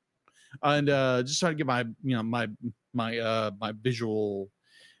know. And just trying to get my, my visual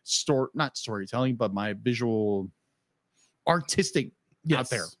not storytelling, but my visual artistic out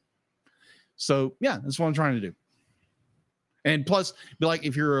there. So yeah, that's what I'm trying to do. And plus, be like,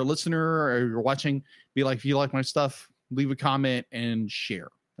 if you're a listener or you're watching, be like, if you like my stuff, leave a comment and share.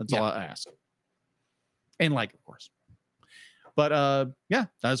 That's all I ask. And like, of course. But yeah,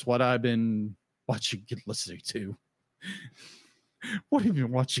 that's what I've been watching and listening to. What have you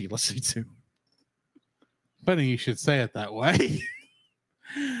been watching and listening to? Funny you should say it that way.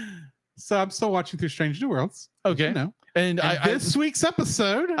 So I'm still watching through Strange New Worlds. Okay. You know. And this week's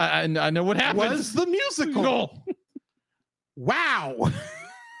episode I know what happened. Was the musical. Wow.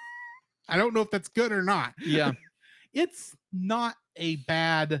 I don't know if that's good or not. Yeah. It's not a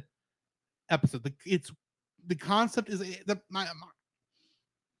bad episode. The concept is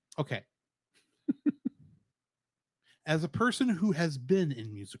okay. As a person who has been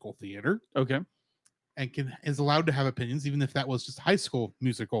in musical theater, okay, and is allowed to have opinions, even if that was just high school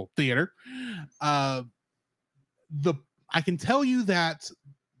musical theater, I can tell you that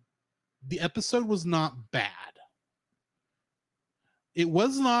the episode was not bad. It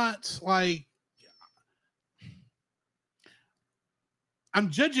was not like I'm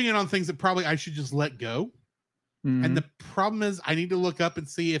judging it on things that probably I should just let go. Mm-hmm. And the problem is I need to look up and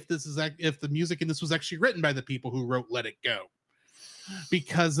see if the music in this was actually written by the people who wrote Let It Go,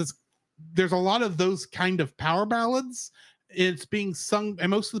 because there's a lot of those kind of power ballads. It's being sung, and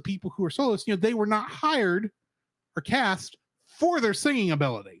most of the people who are soloists, they were not hired or cast for their singing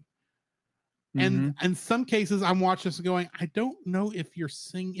ability. Mm-hmm. And in some cases, I'm watching this going, I don't know if you're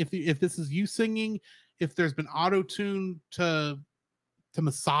singing, if this is you singing, if there's been auto-tune to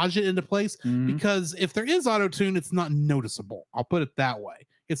massage it into place, because if there is auto-tune, it's not noticeable. I'll put it that way.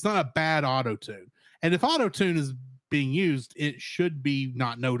 It's not a bad auto-tune. And if auto-tune is being used, it should be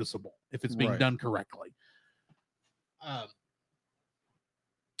not noticeable if it's being done correctly.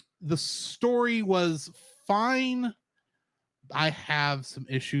 The story was fine. I have some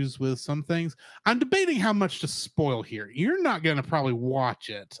issues with some things. I'm debating how much to spoil here. You're not going to probably watch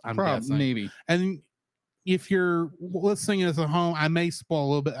it, I'm guessing. Maybe. And if you're listening as a home, I may spoil a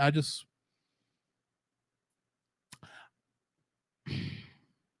little bit.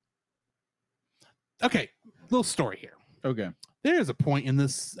 Okay, little story here. Okay. There's a point in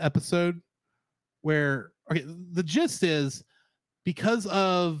this episode where the gist is, because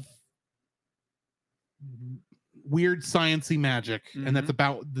of weird sciencey magic, and that's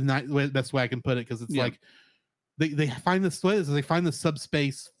about the best way I can put it, because it's like they find this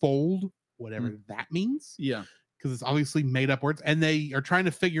subspace fold, whatever that means. Yeah, because it's obviously made up words, and they are trying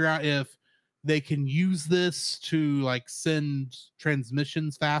to figure out if they can use this to like send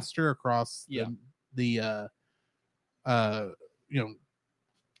transmissions faster across the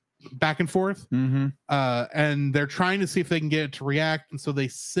back and forth. And they're trying to see if they can get it to react, and so they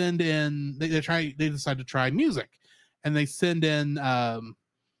send in they decide to try music, and they send in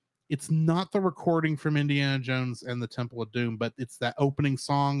it's not the recording from Indiana Jones and the Temple of Doom, but it's that opening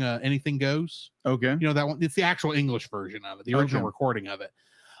song, Anything Goes. Okay. That one. It's the actual English version of it, the original recording of it.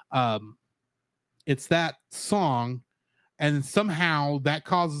 It's that song, and somehow that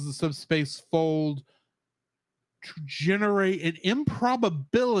causes the subspace fold to generate an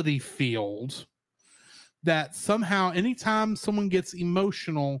improbability field that somehow anytime someone gets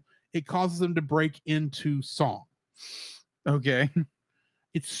emotional, it causes them to break into song. Okay.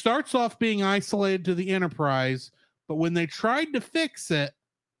 It starts off being isolated to the Enterprise, but when they tried to fix it,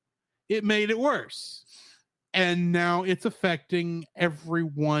 it made it worse. And now it's affecting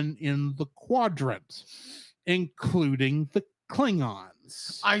everyone in the quadrant, including the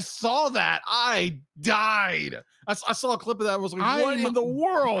Klingons. I saw that. I died. I saw a clip of that. I was like, what in the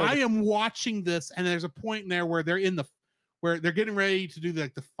world? I am watching this, and there's a point in there where they're getting ready to do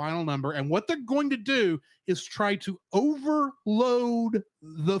the final number, and what they're going to do is try to overload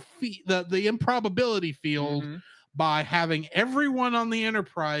the improbability field by having everyone on the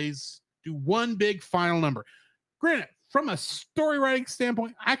Enterprise do one big final number. Granted, from a story writing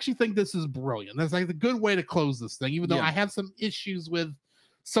standpoint, I actually think this is brilliant. That's like a good way to close this thing, even though I have some issues with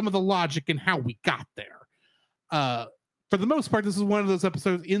some of the logic and how we got there. For the most part, this is one of those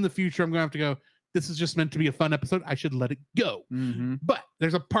episodes in the future I'm going to have to go, this is just meant to be a fun episode. I should let it go. But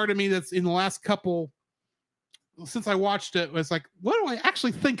there's a part of me that's in the last couple, since I watched it, was like, what do I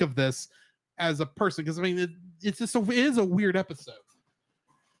actually think of this as a person? Because I mean, it is a weird episode.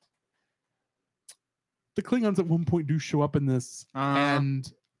 The Klingons at one point do show up in this, and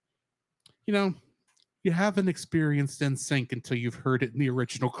you haven't experienced NSYNC until you've heard it in the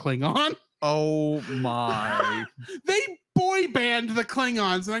original Klingon. Oh my! They boy band the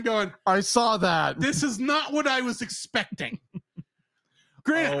Klingons, and I'm going, I saw that. This is not what I was expecting.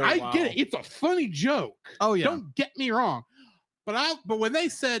 Granted, I get it; it's a funny joke. Oh yeah, don't get me wrong. But when they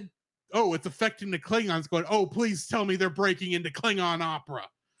said, "Oh, it's affecting the Klingons," going, "Oh, please tell me they're breaking into Klingon opera,"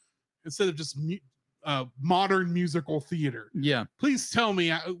 instead of just modern musical theater. Yeah. Please tell me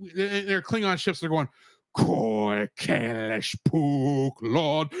their Klingon ships are going, Koi Kalish Puk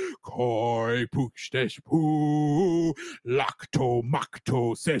Lord, Koi Pukstesh Pu, Lakto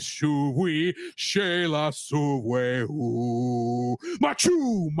Makto Seshui, Shela Suwe Hu,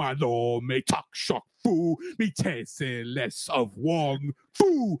 Machu Malo Me Tak Shok Fu, Me Tese Less of Wong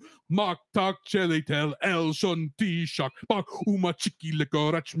Fu, Mak Tak Chelitel El Shunti Shak, Bak Uma Chiki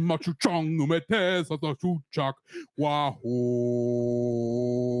Likorach Machu Chong Umetes Chuchak Wahoo.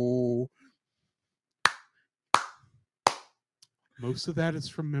 Most of that is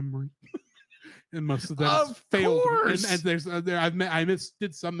from memory, and most of that is failed. And there's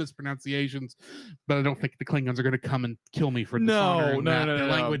did some mispronunciations, but I don't think the Klingons are going to come and kill me for dishonoring their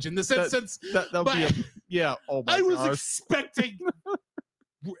language in this instance. That'll be oh my I was expecting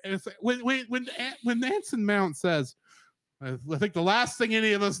when Anson Mount says, "I think the last thing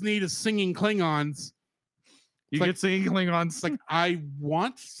any of us need is singing Klingons." You get singing Klingons. It's like, I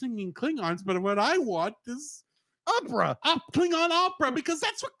want singing Klingons, but what I want is opera, Klingon opera, because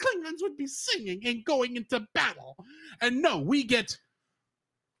that's what Klingons would be singing and going into battle. And no, we get,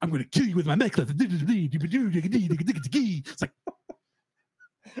 I'm going to kill you with my necklace. It's like,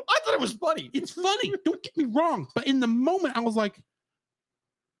 I thought it was funny. It's funny. Don't get me wrong. But in the moment, I was like,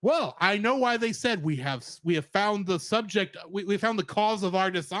 well, I know why they said we have found the subject. We found the cause of our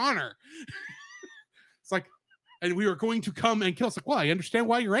dishonor. It's like, and we were going to come and kill us. Like, well, I understand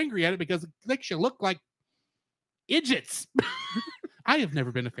why you're angry at it, because it makes you look like idiots. I have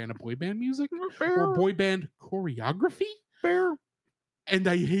never been a fan of boy band music or boy band choreography. Fair. And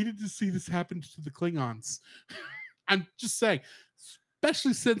I hated to see this happen to the Klingons. I'm just saying,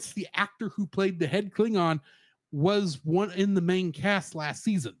 especially since the actor who played the head Klingon was one in the main cast last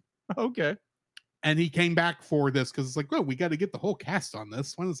season. Okay. And he came back for this because it's like, well, we got to get the whole cast on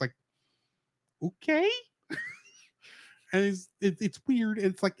this one. It's like, okay. And it's weird.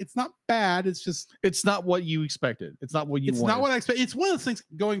 It's like, it's not bad. It's just, it's not what you expected. It's not what you wanted. It's not what I expect. It's one of those things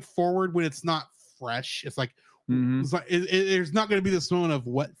going forward when it's not fresh. It's like, it's like there's not going to be this moment of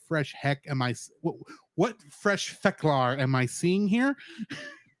what fresh heck am I, what fresh feklar am I seeing here?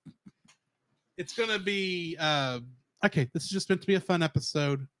 It's going to be, okay, this is just meant to be a fun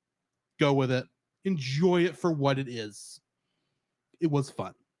episode. Go with it. Enjoy it for what it is. It was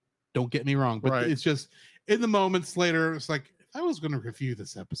fun. Don't get me wrong. But it's just, in the moments later, it's like, if I was going to review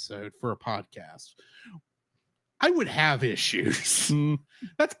this episode for a podcast, I would have issues.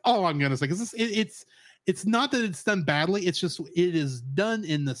 That's all I'm going to say. Because it's not that it's done badly. It's just, it is done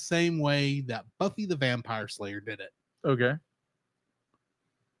in the same way that Buffy the Vampire Slayer did it. Okay.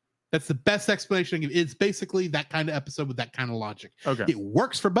 That's the best explanation I can give. It's basically that kind of episode with that kind of logic. Okay. It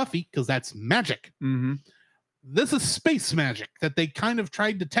works for Buffy because that's magic. This is space magic that they kind of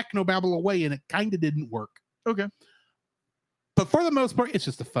tried to technobabble away, and it kind of didn't work. Okay. But for the most part, it's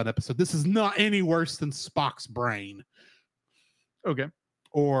just a fun episode. This is not any worse than Spock's brain. Okay.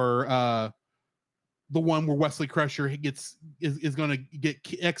 Or the one where Wesley Crusher is going to get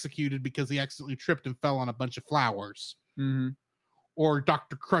executed because he accidentally tripped and fell on a bunch of flowers. Or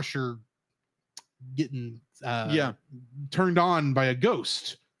Dr. Crusher getting turned on by a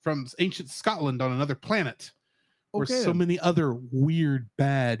ghost from ancient Scotland on another planet. Or so many other weird,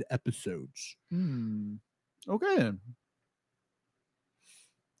 bad episodes. Okay.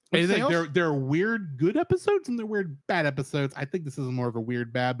 It's Anything like else? there are weird good episodes and there are weird bad episodes. I think this is more of a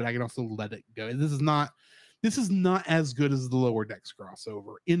weird bad, but I can also let it go. This is not as good as the Lower Decks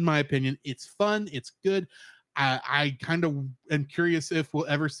crossover, in my opinion. It's fun, it's good. I kind of am curious if we'll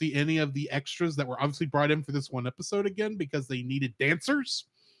ever see any of the extras that were obviously brought in for this one episode again because they needed dancers.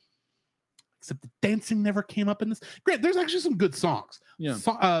 Except the dancing never came up in this. Great, there's actually some good songs. Yeah.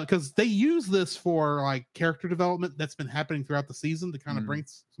 Because they use this for like character development that's been happening throughout the season to kind of bring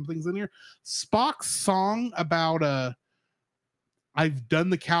some things in here. Spock's song about I've done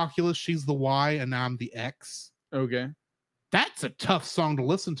the calculus, she's the Y, and now I'm the X. Okay. That's a tough song to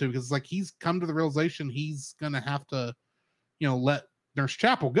listen to because like he's come to the realization he's gonna have to, let Nurse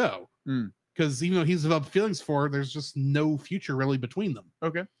Chapel go. Because even though he's developed feelings for her, there's just no future really between them.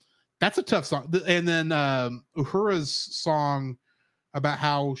 Okay. That's a tough song. And then Uhura's song about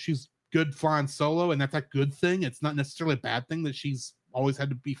how she's good flying solo, and that's a good thing. It's not necessarily a bad thing that she's always had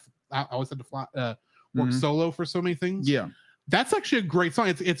to fly work solo for so many things. Yeah. That's actually a great song.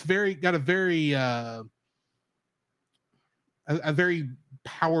 It's got a very a very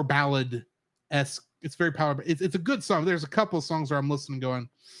power ballad-esque. It's very power. It's a good song. There's a couple of songs where I'm listening going,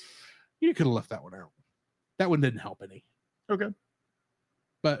 you could have left that one out. That one didn't help any. Okay.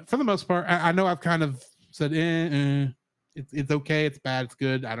 But for the most part, I know I've kind of said, it's okay, it's bad, it's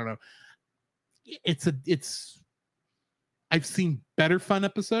good. I don't know. I've seen better fun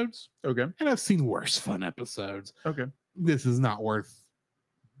episodes. Okay. And I've seen worse fun episodes. Okay. This is not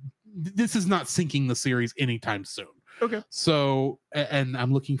sinking the series anytime soon. Okay. So, and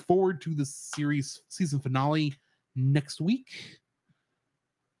I'm looking forward to the series season finale next week.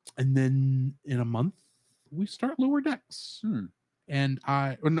 And then in a month, we start Lower Decks. And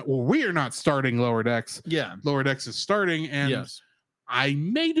we are not starting Lower Decks. Yeah. Lower Decks is starting, and yes. I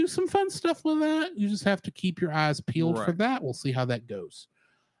may do some fun stuff with that. You just have to keep your eyes peeled for that. We'll see how that goes.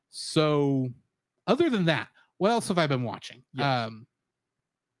 So, other than that, what else have I been watching? Yes.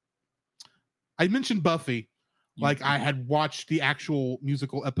 I mentioned Buffy. Like I had watched the actual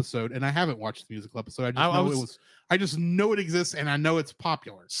musical episode, and I haven't watched the musical episode. I just know it exists, and I know it's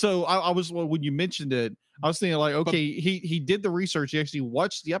popular. So I was when you mentioned it, I was thinking like, okay, he did the research. He actually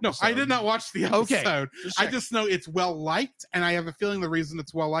watched the episode. No, I did not watch the episode. Okay, I just know it's well liked, and I have a feeling the reason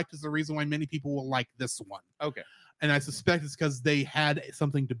it's well liked is the reason why many people will like this one. Okay, and I suspect it's because they had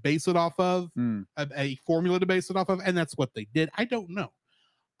something to base it off of, a formula to base it off of, and that's what they did. I don't know.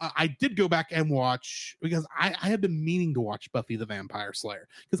 I did go back and watch because I have been meaning to watch Buffy the Vampire Slayer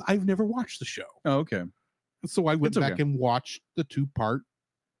because I've never watched the show. Oh, okay. So I went back and watched the 2-part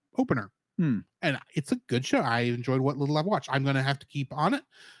opener. And it's a good show. I enjoyed what little I've watched. I'm going to have to keep on it,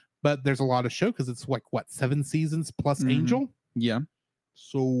 but there's a lot of show because it's like, 7 seasons plus Angel? Yeah.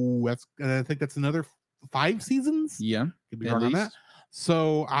 So I think that's another 5 seasons? Yeah. Could be wrong on that.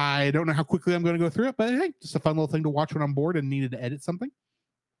 So I don't know how quickly I'm going to go through it, but hey, just a fun little thing to watch when I'm bored and needed to edit something.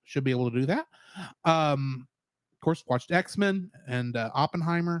 Should be able to do that. Of course, watched X-Men and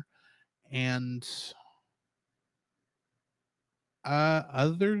Oppenheimer, and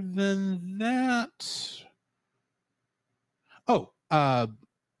other than that,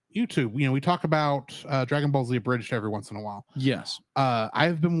 YouTube. We talk about Dragon Ball Z Abridged every once in a while. Yes.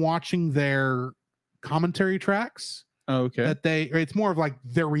 I've been watching their commentary tracks. Okay. It's more of like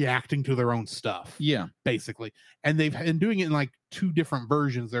they're reacting to their own stuff. Yeah. Basically. And they've been doing it in like 2 different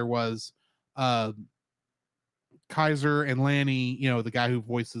versions. There was Kaiser and Lanny, the guy who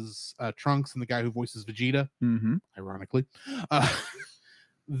voices Trunks and the guy who voices Vegeta, ironically.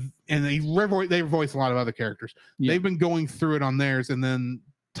 And they voice a lot of other characters. Yeah. They've been going through it on theirs. And then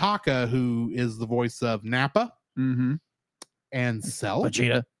Taka, who is the voice of Nappa and Cell.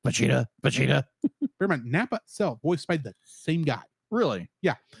 Vegeta. Remember, Nappa, Cell, voiced by the same guy. Really?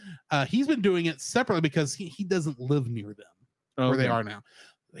 Yeah. He's been doing it separately because he doesn't live near them where they are now.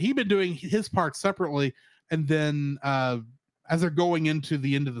 He's been doing his part separately. And then as they're going into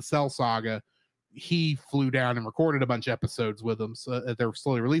the end of the Cell saga, he flew down and recorded a bunch of episodes with them. So they're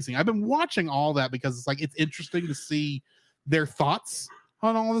slowly releasing. I've been watching all that because it's interesting to see their thoughts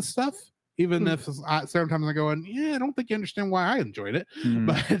on all this stuff. Even if sometimes I go, I don't think you understand why I enjoyed it.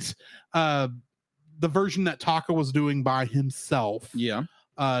 But the version that Taka was doing by himself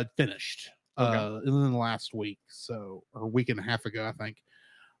finished in the last week, or a week and a half ago, I think.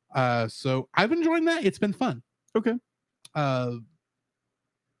 So I've enjoyed that. It's been fun. Okay. Because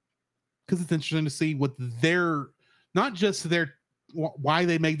it's interesting to see what not just why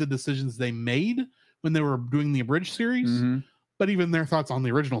they made the decisions they made when they were doing the Abridged series, but even their thoughts on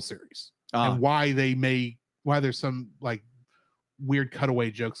the original series and why there's some weird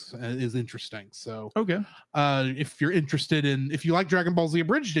cutaway jokes is interesting. So Okay. if you're interested if you like Dragon Ball Z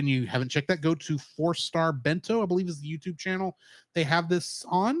Abridged and you haven't checked that, go to 4-Star Bento, I believe is the YouTube channel. They have this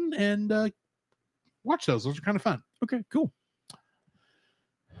on, and watch those. Those are kind of fun. Okay, cool.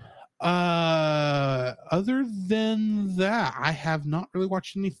 Other than that, I have not really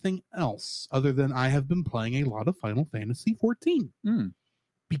watched anything else other than I have been playing a lot of Final Fantasy 14.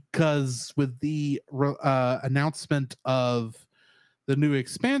 Because with the announcement of the new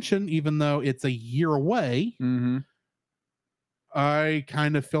expansion, even though it's a year away, I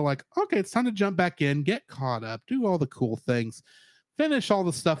kind of feel like, okay, it's time to jump back in, get caught up, do all the cool things, finish all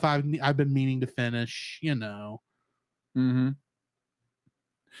the stuff I've been meaning to finish,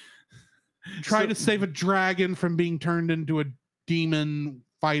 Try to save a dragon from being turned into a demon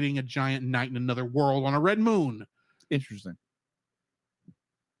fighting a giant knight in another world on a red moon. Interesting.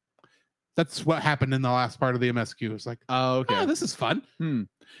 That's what happened in the last part of the MSQ. It's like, okay, this is fun.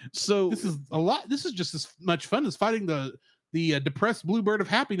 So this is a lot. This is just as much fun as fighting the depressed bluebird of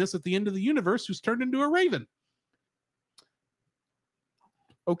happiness at the end of the universe who's turned into a raven.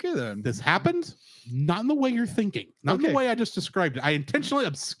 Okay, then. This happened not in the way you're thinking, not in the way I just described it. I intentionally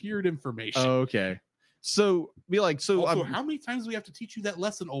obscured information. Okay. So also, how many times do we have to teach you that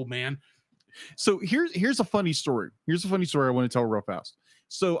lesson, old man? So here's a funny story. Here's a funny story I want to tell real fast.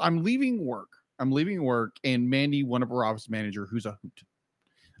 So I'm leaving work, and Mandy, one of our office manager, who's a hoot.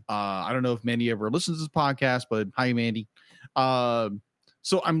 I don't know if Mandy ever listens to this podcast, but hi, Mandy.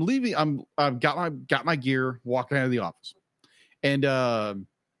 So I'm leaving. I've got my gear, walking out of the office, and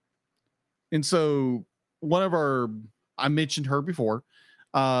so one of I mentioned her before.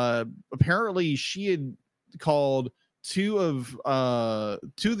 Apparently, she had called two of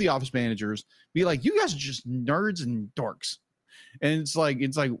the office managers, be like, "You guys are just nerds and dorks." And it's like,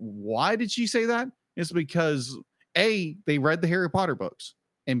 why did she say that? It's because A, they read the Harry Potter books,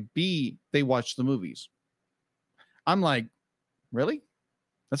 and B, they watched the movies. I'm like, really?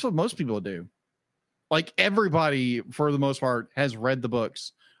 That's what most people do. Like, everybody, for the most part, has read the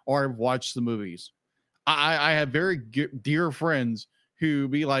books or have watched the movies. I have very dear friends who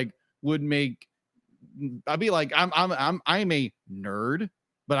be like, I'd be like, I'm a nerd,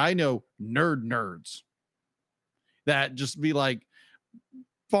 but I know nerds that just be like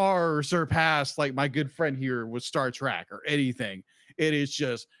far surpassed like my good friend here with Star Trek or anything. It is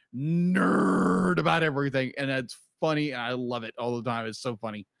just nerd about everything, and that's funny, and I love it all the time. It's so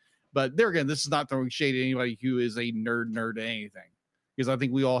funny. But there again, this is not throwing shade at anybody who is a nerd at anything, because I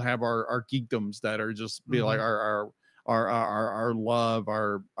think we all have our geekdoms that are just be like our love,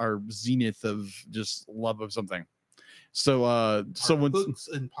 our zenith of just love of something. So someone's hooks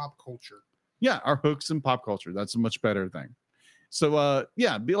in pop culture. Yeah, our hooks in pop culture. That's a much better thing. So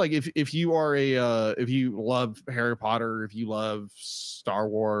yeah, be like, if you are if you love Harry Potter, if you love Star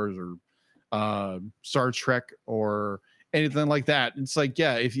Wars or Star Trek or anything like that, it's like,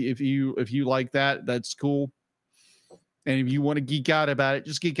 yeah, if you like that, that's cool. And if you want to geek out about it,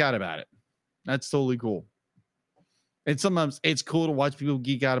 just geek out about it. That's totally cool. And sometimes it's cool to watch people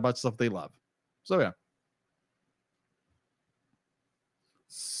geek out about stuff they love. So yeah.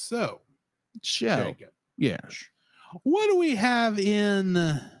 So, Jacob. Yeah. What do we have in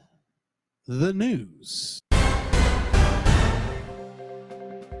the news?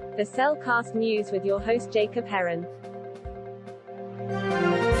 The Cellcast News with your host Jacob Heron.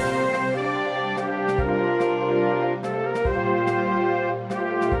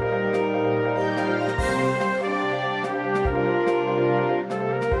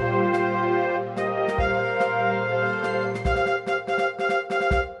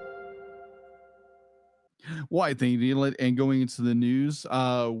 Why, thank you. And going into the news,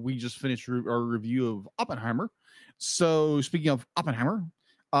 we just finished our review of Oppenheimer. So speaking of Oppenheimer,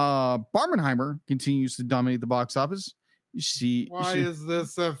 Barbenheimer continues to dominate the box office. Why is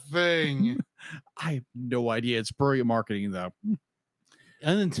this a thing? I have no idea. It's brilliant marketing, though.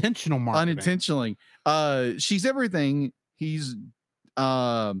 Unintentional marketing. Unintentionally. She's everything. He's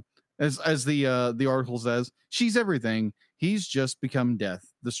as the article says, she's everything. He's just become death,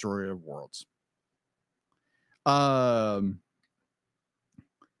 the destroyer of worlds.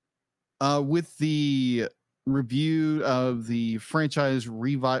 With the review of the franchise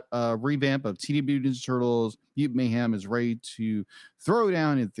revamp of Teenage Mutant Ninja Turtles, Mutant Mayhem is ready to throw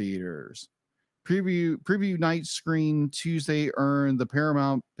down in theaters. Preview night screen Tuesday earned the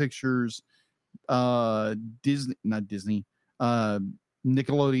Paramount Pictures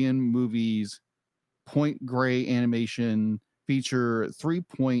Nickelodeon movies Point Grey animation feature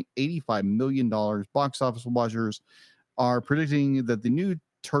 $3.85 million. Box office watchers are predicting that the new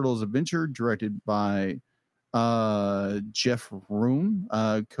Turtles adventure, directed by Jeff Room,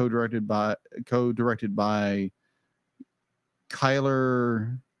 co-directed by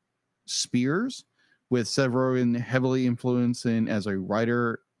Kyler Spears, with Seth Rogen heavily influenced in as a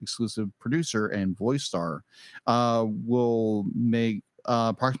writer, exclusive producer, and voice star. Will make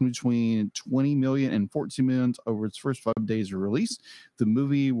approximately between 20 million and 14 million over its first 5 days of release. The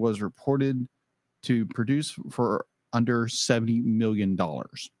movie was reported to produce for under $70 million.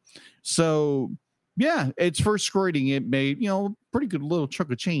 So, yeah, its first screening, it made, pretty good little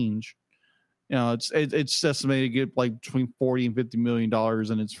chunk of change. It's estimated to get like between 40 and $50 million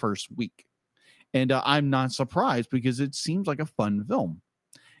in its first week. And I'm not surprised because it seems like a fun film.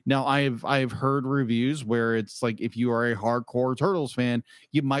 Now, I've heard reviews where it's like, if you are a hardcore Turtles fan,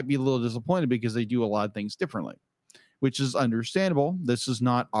 you might be a little disappointed because they do a lot of things differently, which is understandable. This is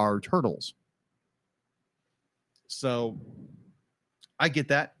not our Turtles. So I get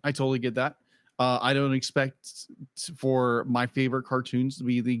that. I totally get that. I don't expect for my favorite cartoons to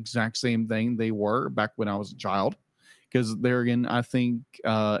be the exact same thing they were back when I was a child. Because there again, I think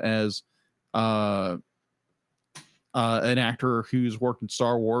as an actor who's worked in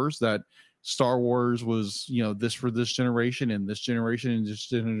Star Wars, that Star Wars was, this for this generation and this generation and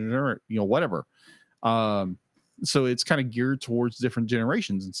just, whatever. So it's kind of geared towards different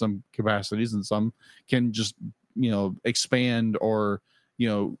generations in some capacities, and some can just, expand or,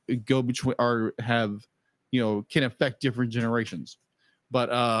 go between or have, can affect different generations.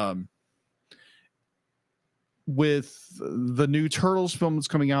 But with the new Turtles film that's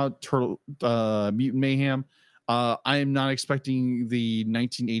coming out, Mutant Mayhem, I am not expecting the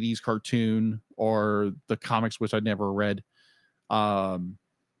 1980s cartoon or the comics, which I never read, or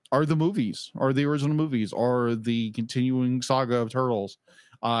the movies, or the original movies, or the continuing saga of Turtles.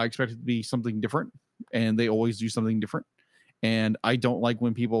 I expect it to be something different, and they always do something different. And I don't like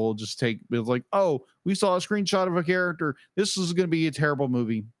when people just it's like, oh, we saw a screenshot of a character, this is going to be a terrible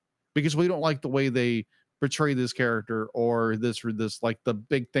movie because we don't like the way they portray this character, or this, like the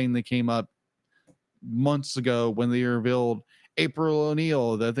big thing that came up months ago when they revealed April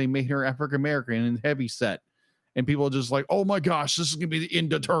O'Neil, that they made her African American and heavy set, and people are just like, oh my gosh, this is gonna be the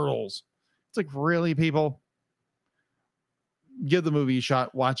end of Turtles. It's like, really, people? Give the movie a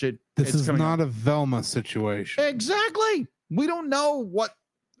shot, watch it. This is not a Velma situation. Exactly. We don't know what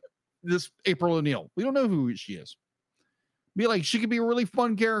this April O'Neil, we don't know who she is. Be like, she could be a really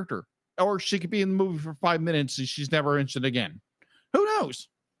fun character, or she could be in the movie for 5 minutes and she's never mentioned again. Who knows?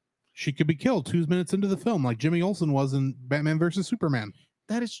 She could be killed 2 minutes into the film, like Jimmy Olsen was in Batman versus Superman.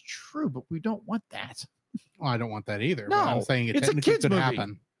 That is true, but we don't want that. Well, I don't want that either. No, but I'm saying it's a kids movie.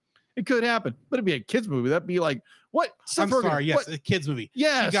 Happen. It could happen, but it'd be a kids movie. That'd be like, what? I'm sorry. Yes, a kids movie.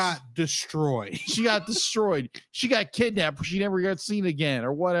 Yes. She got destroyed. She got destroyed. She got kidnapped. She never got seen again,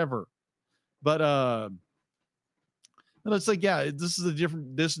 or whatever. But it's like, yeah, this is a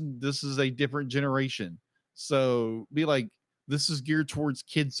different. This is a different generation. So be like, this is geared towards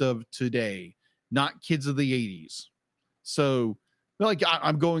kids of today, not kids of the 80s. So like,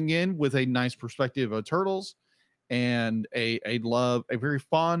 I'm going in with a nice perspective of Turtles, and a very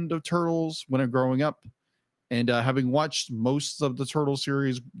fond of Turtles when I'm growing up, and having watched most of the Turtle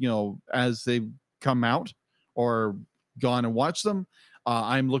series, as they've come out or gone and watched them,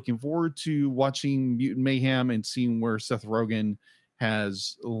 I'm looking forward to watching Mutant Mayhem and seeing where Seth Rogen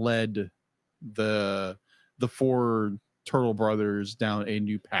has led the 4 Turtle brothers down a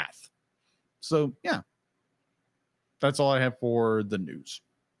new path. So yeah, that's all I have for the news.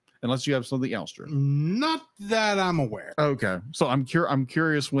 Unless you have something else, Drew. Not that I'm aware. Okay, so I'm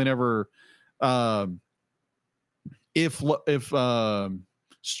curious whenever, if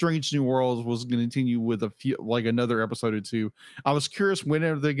Strange New Worlds was going to continue with a few, like another episode or two. I was curious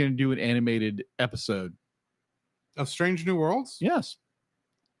whenever they're going to do an animated episode of Strange New Worlds. Yes,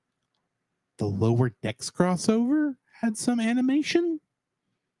 the Lower Decks crossover had some animation.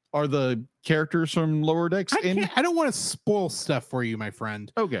 Are the characters from Lower Decks I don't want to spoil stuff for you, my friend.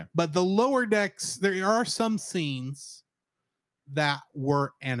 Okay. But the Lower Decks, there are some scenes that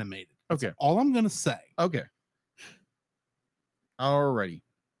were animated. Okay. That's all I'm going to say. Okay. Alrighty.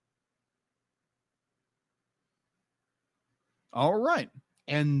 All right.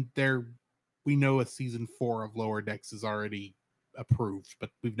 And we know a season 4 of Lower Decks is already approved,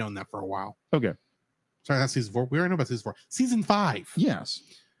 but we've known that for a while. Okay. Sorry, that's season 4. We already know about season 4. Season 5. Yes.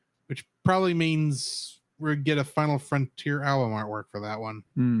 Which probably means we're going to get a Final Frontier album artwork for that one.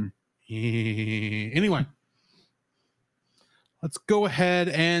 Anyway, let's go ahead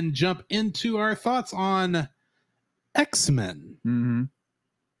and jump into our thoughts on X-Men. Mm-hmm.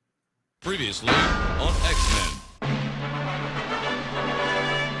 Previously on X-Men.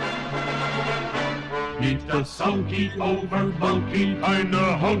 Meet the sulky, over bulky,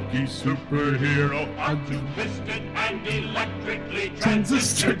 kinda hulky superhero. Optimistic and electrically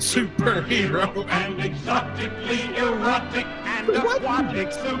Transistor superhero. and exotically erotic and aquatic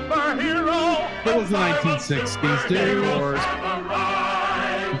superhero. That was the 1960s, dude.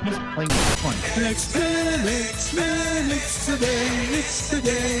 He's playing fun. X-Men, X-Men, it's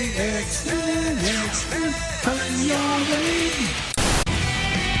today, X-Men, coming your way.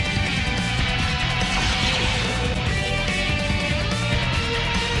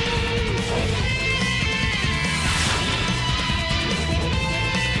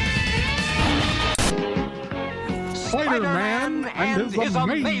 Spider-Man and his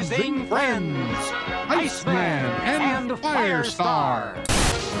amazing friends, Iceman and Firestar.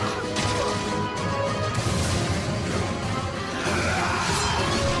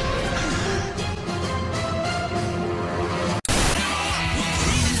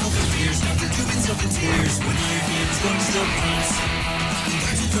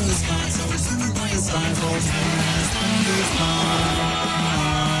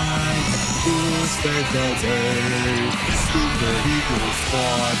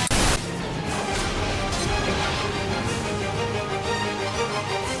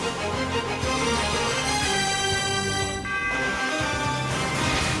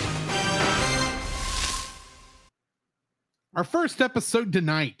 Our first episode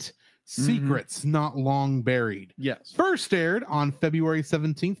tonight, Secrets Not Long Buried. Yes. First aired on February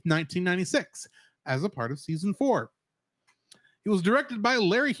 17th, 1996, as a part of season 4. It was directed by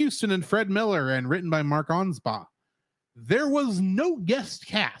Larry Houston and Fred Miller and written by Mark Onsbaugh. There was no guest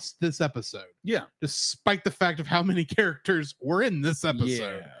cast this episode. Yeah. Despite the fact of how many characters were in this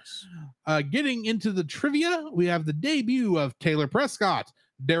episode. Yes. Getting into the trivia, we have the debut of Taylor Prescott,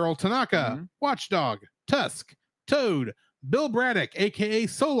 Daryl Tanaka, Watchdog, Tusk, Toad, Bill Braddock, aka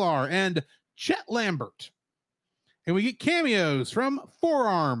Solar, and Chet Lambert. And we get cameos from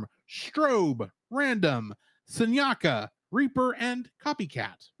Forearm, Strobe, Random, Senyaka, Reaper, and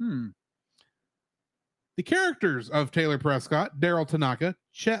Copycat. The characters of Taylor Prescott, Daryl Tanaka,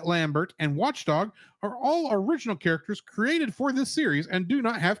 Chet Lambert, and Watchdog are all original characters created for this series and do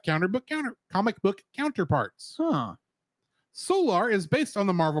not have comic book counterparts. Solar is based on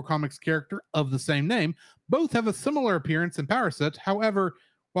the Marvel Comics character of the same name. Both have a similar appearance and power set. However,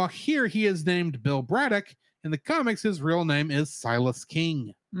 while here he is named Bill Braddock, in the comics his real name is Silas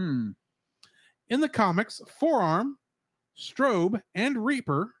King. In the comics, Forearm, Strobe, and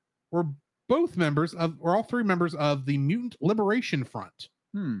Reaper were all three members of the Mutant Liberation Front.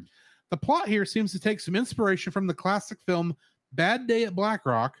 The plot here seems to take some inspiration from the classic film Bad Day at Black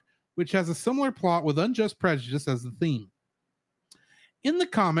Rock, which has a similar plot with unjust prejudice as the theme. In the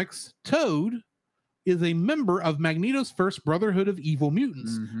comics, Toad is a member of Magneto's first Brotherhood of Evil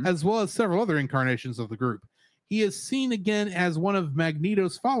Mutants, as well as several other incarnations of the group. He is seen again as one of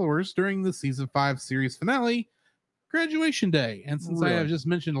Magneto's followers during the season 5 series finale, Graduation Day. And since I have just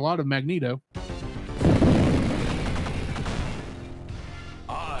mentioned a lot of Magneto,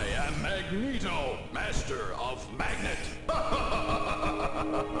 I am Magneto, master of magnet.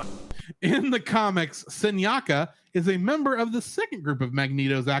 in the comics, Senyaka is a member of the second group of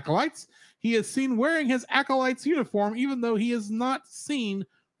Magneto's acolytes. He is seen wearing his acolyte's uniform, even though he is not seen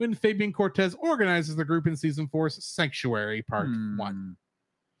when Fabian Cortez organizes the group in season 4's Sanctuary Part 1.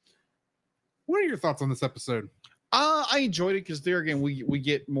 What are your thoughts on this episode? I enjoyed it because there again we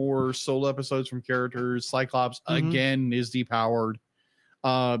get more solo episodes from characters. Cyclops again is depowered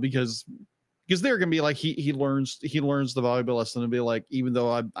because they're gonna be like he learns the valuable lesson and be like, even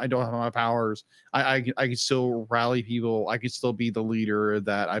though I don't have my powers, I can still rally people. I can still be the leader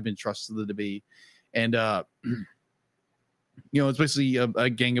that I've been trusted to be. And it's basically a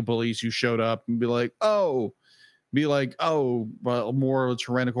gang of bullies who showed up and be like, oh, but more of a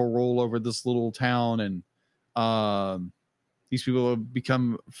tyrannical rule over this little town. And these people have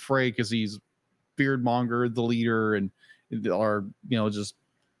become afraid because he's Beardmonger, the leader, and are just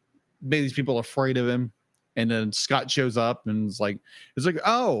made these people afraid of him. And then Scott shows up and it's like,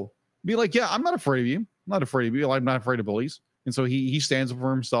 oh, be like, yeah, I'm not afraid of you. I'm not afraid of you. I'm not afraid of bullies. And so he stands up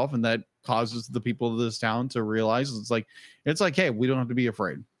for himself, and that causes the people of this town to realize it's like, hey, we don't have to be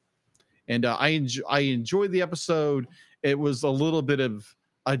afraid. And I enjoyed the episode. It was a little bit of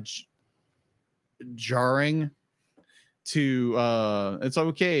a jarring to it's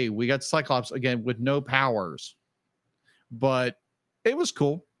okay. We got Cyclops again with no powers, but it was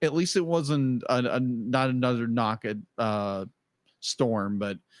cool. At least it wasn't not another knock at Storm,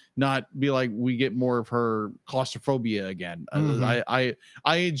 but not be like we get more of her claustrophobia again. I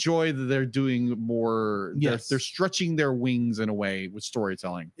enjoy that they're doing more. Yes. They're stretching their wings in a way with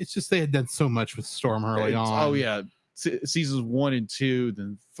storytelling. It's just they had done so much with Storm early on. Oh yeah, seasons 1 and 2,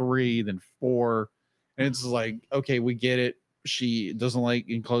 then 3, then 4, and it's like, okay, we get it. She doesn't like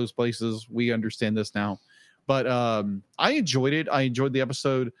enclosed places. We understand this now. But I enjoyed it. I enjoyed the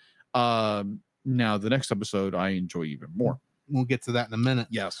episode. Now the next episode I enjoy even more. We'll get to that in a minute.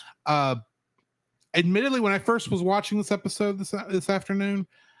 Yes. Admittedly, when I first was watching this episode this afternoon,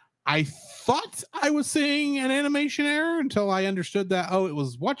 I thought I was seeing an animation error until I understood that, it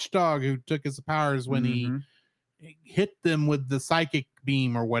was Watchdog who took his powers when he hit them with the psychic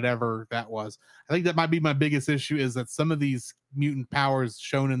beam or whatever that was. I think that might be my biggest issue, is that some of these mutant powers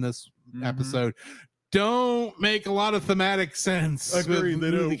shown in this episode don't make a lot of thematic sense. Agreed,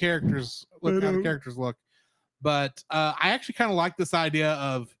 with how the characters look. But I actually kind of like this idea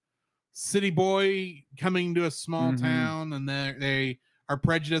of city boy coming to a small town, and they are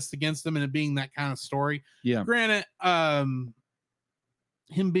prejudiced against them, and it being that kind of story. Yeah. Granted,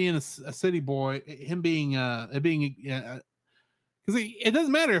 him being a city boy, him being because it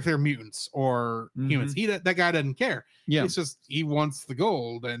doesn't matter if they're mutants or humans. That guy doesn't care. Yeah. It's just he wants the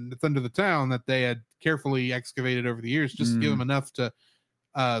gold, and it's under the town that they had carefully excavated over the years, just to give him enough to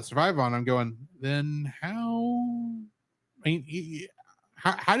survive on. I'm going, then how? I mean,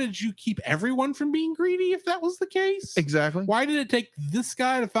 how did you keep everyone from being greedy if that was the case? Exactly. Why did it take this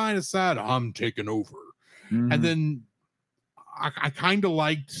guy to find a side? I'm taking over. And then I kind of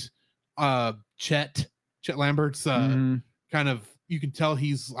liked Chet Lambert's kind of, you can tell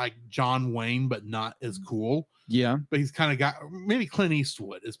he's like John Wayne, but not as cool. Yeah. But he's kind of got, maybe Clint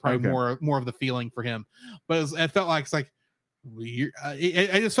Eastwood is probably more of the feeling for him. But it felt like, it's like,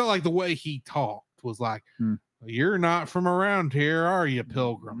 I just felt like the way he talked was like, you're not from around here, are you,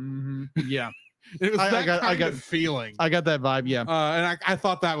 Pilgrim? Yeah. It was I got feeling. I got that vibe. Yeah. And I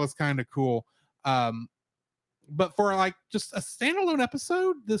thought that was kind of cool. But for like just a standalone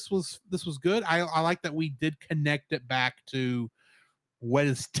episode, this was good. I like that we did connect it back to what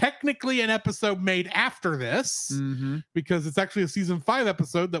is technically an episode made after this, because it's actually a season 5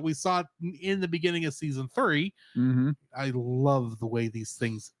 episode that we saw in the beginning of season 3. I love the way these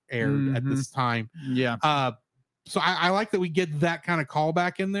things aired at this time. Yeah. So I like that we get that kind of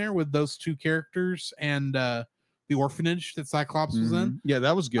callback in there with those two characters and the orphanage that Cyclops was in. Yeah,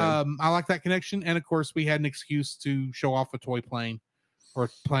 that was good. I like that connection. And of course, we had an excuse to show off a toy plane, or a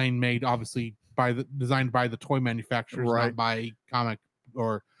plane made obviously designed by the toy manufacturers, not by comic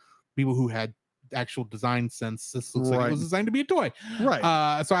or people who had actual design sense. This looks like it was designed to be a toy.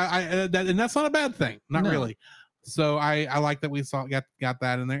 Right. So and that's not a bad thing. Not really. So I like that we got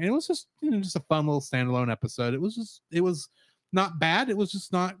that in there. And it was just, just a fun little standalone episode. It was not bad. It was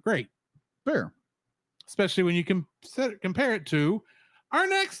just not great. Fair. Especially when you can compare it to our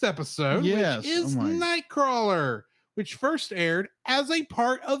next episode, which is Nightcrawler, which first aired as a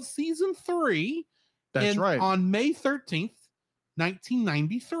part of season 3. That's right. On May 13th,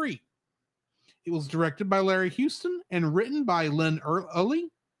 1993. It was directed by Larry Houston and written by Lynn Early.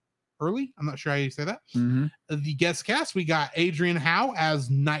 I'm not sure how you say that. The guest cast, we got Adrian Howe as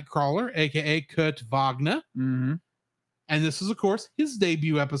Nightcrawler, aka Kurt Wagner. And this is, of course, his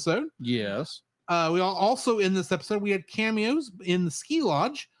debut episode. Yes. We also, in this episode, we had cameos in the ski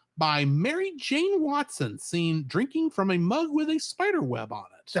lodge by Mary Jane Watson, seen drinking from a mug with a spider web on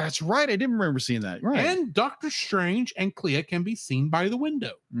it. That's right. I didn't remember seeing that. Right. And Doctor Strange and Clea can be seen by the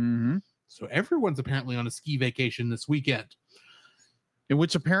window. So everyone's apparently on a ski vacation this weekend. In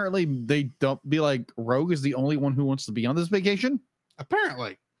which apparently they don't be like, Rogue is the only one who wants to be on this vacation?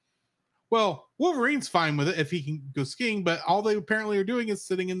 Apparently. Well, Wolverine's fine with it if he can go skiing, but all they apparently are doing is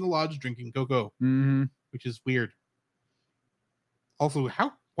sitting in the lodge drinking cocoa, which is weird. Also,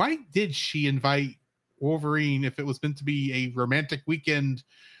 why did she invite Wolverine if it was meant to be a romantic weekend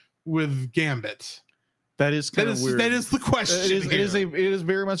with Gambit? That is kind of weird. That is the question. It is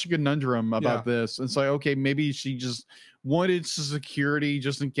very much a conundrum about this. It's like, okay, maybe she just wanted security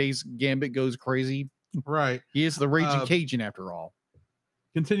just in case Gambit goes crazy. Right. He is the raging Cajun after all.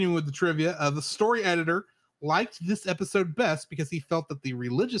 Continuing with the trivia, the story editor liked this episode best because he felt that the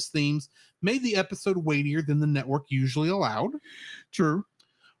religious themes made the episode weightier than the network usually allowed. True.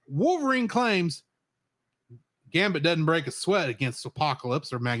 Wolverine claims Gambit doesn't break a sweat against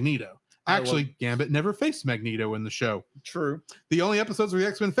Apocalypse or Magneto. Actually, Gambit never faced Magneto in the show. True. The only episodes where the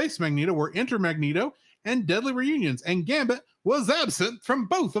X-Men faced Magneto were Enter Magneto and Deadly Reunions, and Gambit was absent from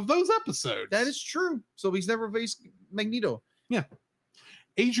both of those episodes. That is true. So he's never faced Magneto. Yeah.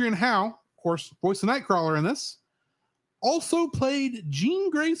 Adrian Howe, of course, voiced the Nightcrawler in this. also played Jean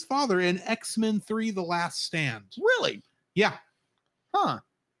Grey's father in X-Men 3: The Last Stand. Really? Yeah. Huh.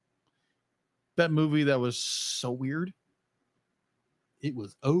 That movie that was so weird. It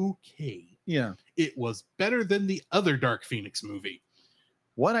was okay. Yeah. It was better than the other Dark Phoenix movie.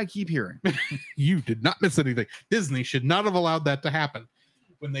 What I keep hearing. You did not miss anything. Disney should not have allowed that to happen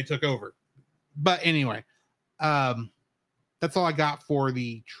when they took over. But anyway, that's all I got for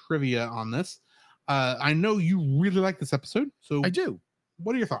the trivia on this. I know you really like this episode, so I do.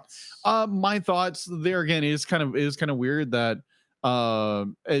 What are your thoughts? My thoughts there again is kind of weird that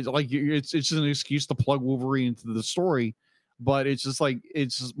it's just an excuse to plug Wolverine into the story, but it's just like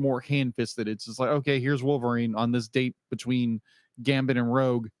it's just more hand-fisted. It's just like, okay, here's Wolverine on this date between Gambit and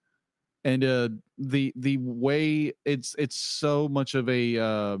Rogue, and the way it's so much of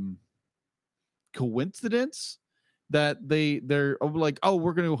a coincidence that they're like, oh,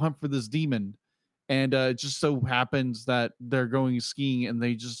 we're going to hunt for this demon, and it just so happens that they're going skiing and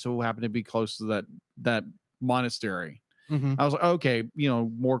they just so happen to be close to that monastery. Mm-hmm. I was like, okay,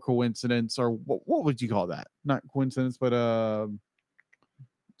 more coincidence, or what would you call that? Not coincidence, but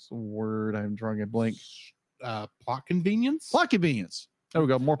it's a word I'm drawing a blank. Plot convenience. Plot convenience. There we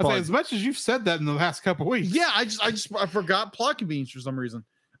go. More plot. As much as you've said that in the last couple of weeks. Yeah, I forgot plot convenience for some reason.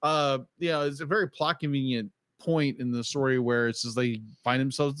 It's a very plot convenient point in the story where it's just they find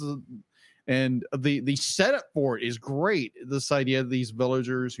themselves, and the setup for it is great. This idea of these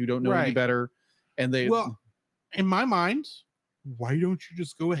villagers who don't know any better, and in my mind, why don't you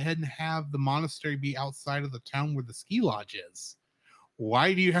just go ahead and have the monastery be outside of the town where the ski lodge is?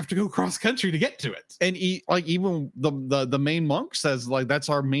 Why do you have to go cross country to get to it? And even the main monk says, like, that's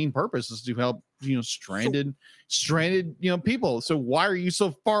our main purpose, is to help stranded people. So why are you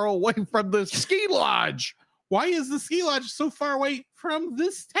so far away from the ski lodge? Why is the ski lodge so far away from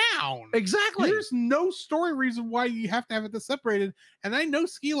this town? Exactly. There's no story reason why you have to have it separated. And I know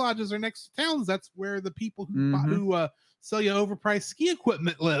ski lodges are next to towns. That's where the people who sell you overpriced ski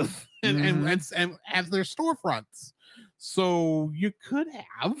equipment live and have their storefronts. So you could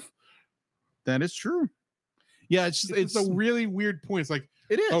have. That is true. Yeah, it's a really weird point. It's like,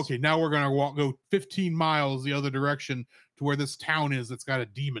 it is. Okay, now we're gonna go 15 miles the other direction to where this town is that's got a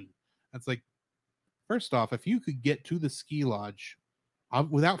demon. That's like, first off, if you could get to the ski lodge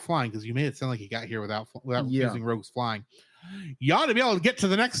without flying, because you made it sound like you got here without using Rogue's flying, you ought to be able to get to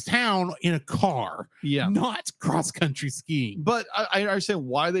the next town in a car, not cross country skiing. But I understand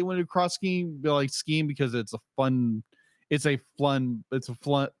why they wanted to cross skiing, skiing, because it's a fun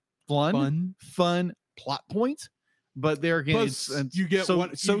plot point. But there again, you get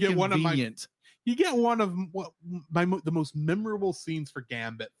one of the most memorable scenes for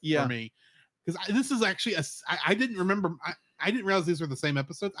Gambit for me, because this is actually I didn't remember. I didn't realize these were the same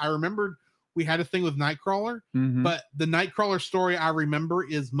episodes. I remembered we had a thing with Nightcrawler, but the Nightcrawler story I remember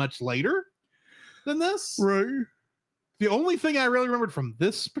is much later than this. Right. The only thing I really remembered from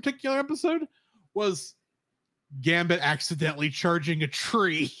this particular episode was Gambit accidentally charging a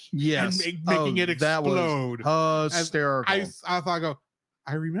tree, and making it explode. That was hysterical. I thought,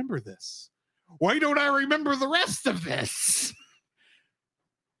 I remember this. Why don't I remember the rest of this?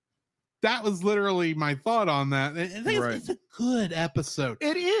 That was literally my thought on that. It's a good episode.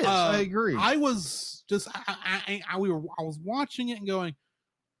 It is. I agree. I was just I was watching it and going,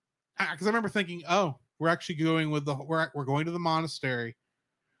 because I remember thinking, oh, we're actually going with we're going to the monastery.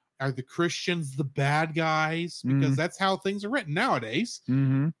 Are the Christians the bad guys? Because that's how things are written nowadays.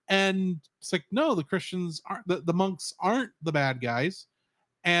 And it's like, no, the Christians aren't. The monks aren't the bad guys.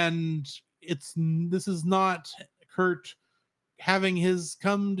 And this is not Kurt having his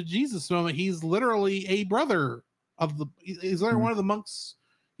come to Jesus moment. He's literally a brother of he's literally one of the monks.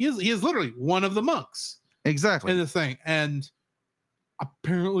 He is literally one of the monks. Exactly. In this thing. And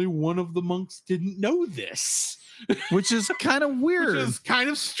apparently one of the monks didn't know this. Which is kind of weird. Which is kind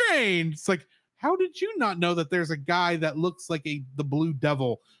of strange. It's like, how did you not know that there's a guy that looks like the Blue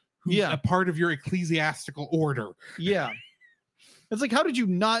Devil who's a part of your ecclesiastical order? Yeah. It's like, how did you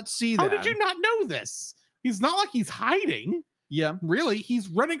not see that? How did you not know this? He's not like he's hiding. Yeah. Really, he's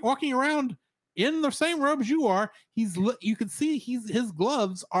walking around in the same robe as you are. You can see his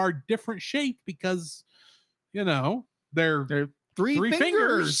gloves are different shaped because, they're three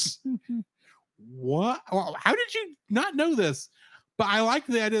fingers. What? Well, how did you not know this? But I like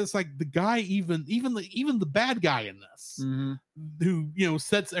the idea. It's like the guy, even the bad guy in this, who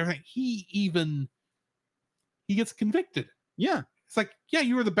sets everything. He gets convicted. Yeah, it's like, yeah,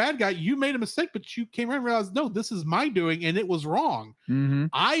 you were the bad guy. You made a mistake, but you came around and realized, no, this is my doing, and it was wrong.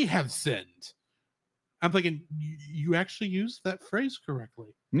 I have sinned. I'm thinking, you actually used that phrase correctly.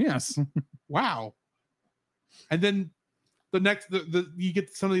 Yes. Wow. And then you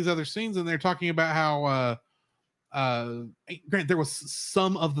get some of these other scenes, and they're talking about how Grant, there was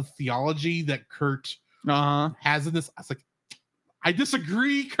some of the theology that Kurt has in this. I was like, I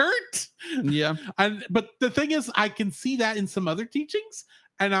disagree, Kurt. Yeah. But the thing is, I can see that in some other teachings,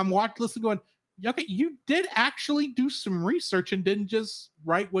 and I'm listening going, okay, you did actually do some research and didn't just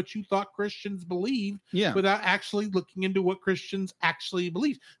write what you thought Christians believed without actually looking into what Christians actually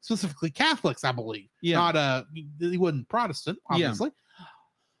believe, specifically Catholics, I believe. Not he wasn't Protestant, obviously.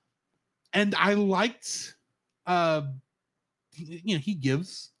 And I liked he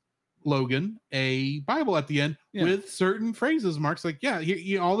gives Logan a Bible at the end with certain phrases. Mark's like,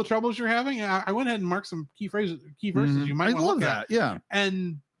 all the troubles you're having. I went ahead and marked some key verses you might want to look at. Yeah.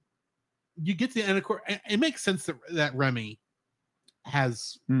 And you get to, and of course, it makes sense that Remy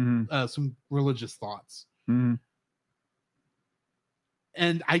has some religious thoughts. And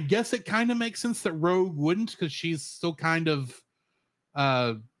I guess it kind of makes sense that Rogue wouldn't, because she's still kind of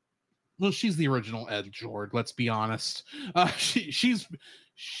she's the original Ed George, let's be honest.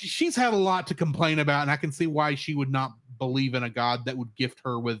 She's had a lot to complain about, and I can see why she would not believe in a God that would gift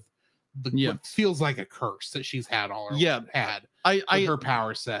her with what feels like a curse that she's had her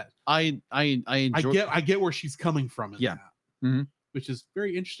power set. I get where she's coming from in that, which is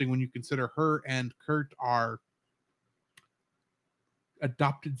very interesting when you consider her and Kurt are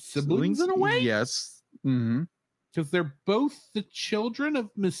adopted siblings in a way. Yes. Because they're both the children of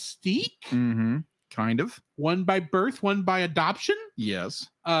Mystique. Kind of. One by birth, one by adoption. Yes.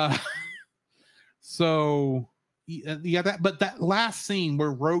 So that, but that last scene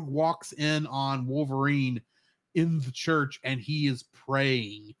where Rogue walks in on Wolverine in the church and he is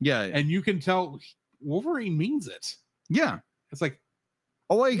praying. Yeah. And you can tell Wolverine means it. Yeah. It's like,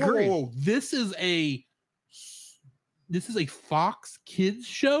 oh, I agree. Whoa, this is a Fox Kids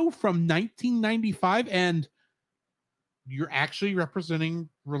show from 1995, and you're actually representing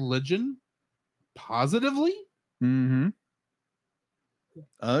religion positively.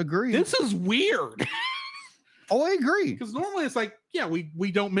 Agree. This is weird. Oh, I agree. Because normally it's like,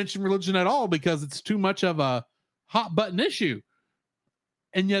 we don't mention religion at all because it's too much of a hot button issue.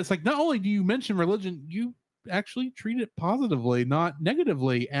 And yet it's like, not only do you mention religion, you actually treat it positively, not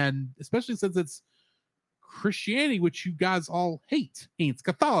negatively. And especially since it's Christianity, which you guys all hate. It's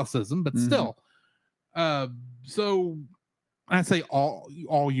Catholicism, but still. So I say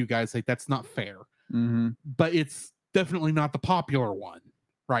all you guys hate. That's not fair. But it's definitely not the popular one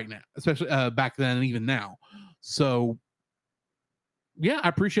right now, especially back then and even now. So I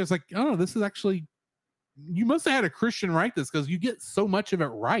appreciate it's like, oh, this is actually, you must have had a Christian write this, because you get so much of it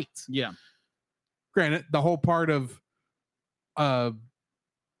right. Yeah. Granted, the whole part of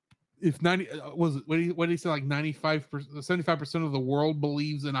if 90 what did he say, like 75% of the world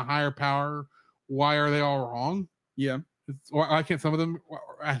believes in a higher power, why are they all wrong? Or I can't, some of them,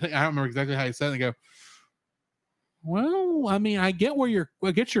 I don't remember exactly how he said it. They go, well, I mean, I get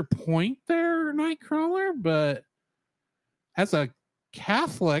your point there, Nightcrawler, but as a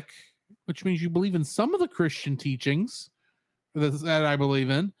Catholic, which means you believe in some of the Christian teachings that I believe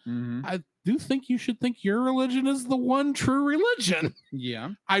in, I do think you should think your religion is the one true religion.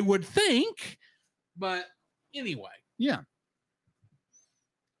 Yeah. I would think, but anyway. Yeah.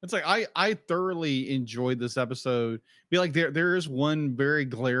 It's like, I thoroughly enjoyed this episode. Be like, there is one very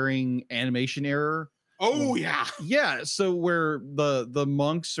glaring animation error. Oh yeah. Yeah. So where the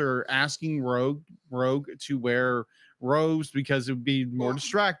monks are asking Rogue to wear robes because it would be more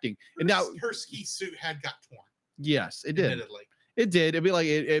distracting. And now her ski suit had got torn. Yes, it did. Admittedly. It did. It'd be like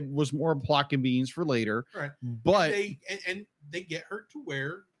it was more plot convenience for later. Right. But they get her to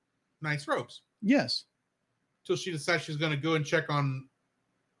wear nice robes. Yes. Till she decides she's gonna go and check on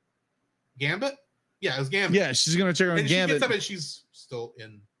Gambit. Yeah, it was Gambit. Yeah, she's gonna check on and Gambit. She gets up and she's still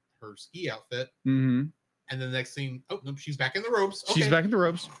in her ski outfit. And then the next scene, oh no, she's back in the robes. Okay. She's back in the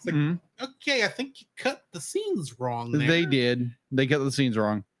robes. Like, okay, I think you cut the scenes wrong there. They did. They cut the scenes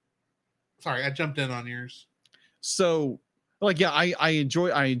wrong. Sorry, I jumped in on yours. So, like, yeah, I enjoy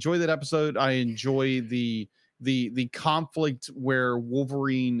that episode. I enjoy the conflict where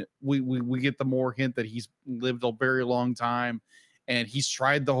Wolverine, we get the more hint that he's lived a very long time, and he's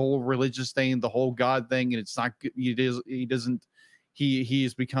tried the whole religious thing, the whole God thing, and it's not good. He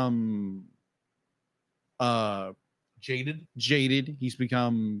has become jaded. He's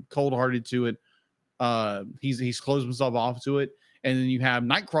become cold-hearted to it. He's closed himself off to it. And then you have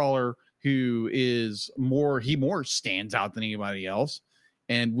Nightcrawler, who is more stands out than anybody else.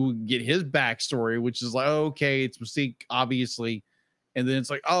 And we'll get his backstory, which is like, okay, it's Mystique, obviously. And then it's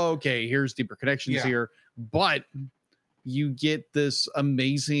like, oh, okay, here's deeper connections here. But you get this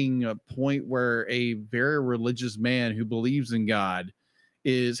amazing point where a very religious man who believes in God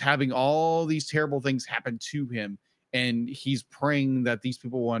is having all these terrible things happen to him, and he's praying that these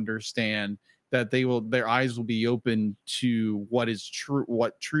people will understand, that their eyes will be open to what is true,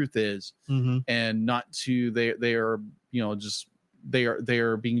 what truth is, and not to they are just they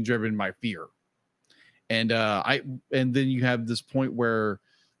are being driven by fear. And and then you have this point where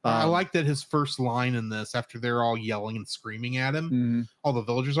I like that his first line in this, after they're all yelling and screaming at him, all the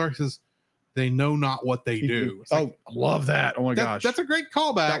villagers are, he says, "They know not what they do." It's I love that. Oh my gosh, that's a great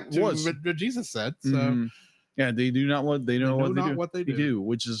callback to what Jesus said. So yeah, they do not what they know what they do,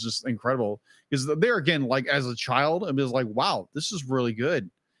 which is just incredible. Because there again, like as a child, I was like, wow, this is really good.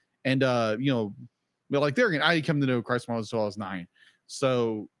 And like there again, I come to know Christ when I was 9.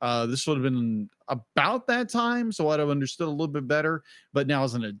 So this would have been about that time, so I'd have understood a little bit better. But now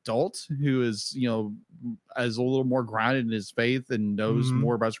as an adult who is, as a little more grounded in his faith and knows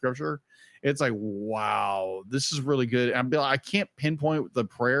more about scripture, it's like, wow, this is really good. I can't pinpoint the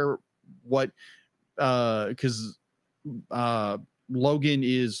prayer, because Logan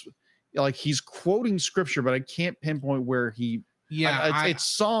is like, he's quoting scripture, but I can't pinpoint where he. Yeah, it's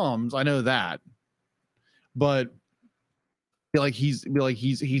Psalms. I know that, but he's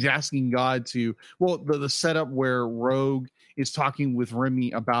asking God to, the setup where Rogue is talking with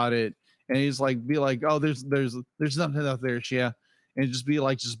Remy about it, and he's like, oh, there's nothing out there, yeah, and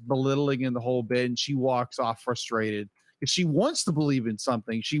just belittling in the whole bit, and she walks off frustrated because she wants to believe in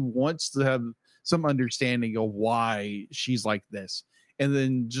something, she wants to have some understanding of why she's like this, and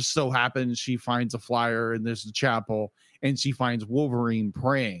then just so happens she finds a flyer and there's a chapel, and she finds Wolverine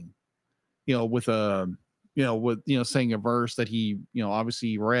praying, with saying a verse that he,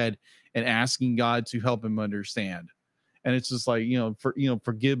 obviously read, and asking God to help him understand. And it's just like,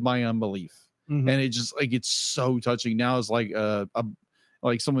 forgive my unbelief. And it just like, it's so touching. Now it's like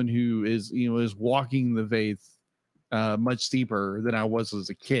like someone who is, is walking the faith much deeper than I was as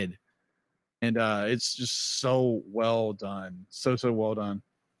a kid. And it's just so well done. So well done.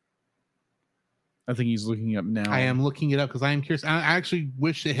 I think he's looking up now. I am looking it up because I am curious. I actually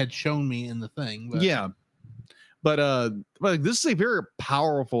wish it had shown me in the thing. But. Yeah. But this is a very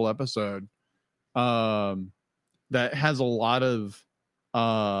powerful episode that has a lot of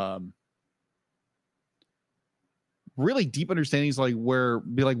really deep understandings, like where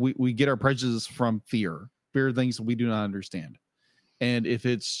we get our prejudices from fear of things that we do not understand. And if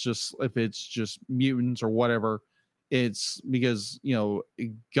it's just mutants or whatever, it's because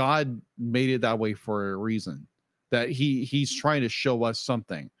God made it that way for a reason, that he's trying to show us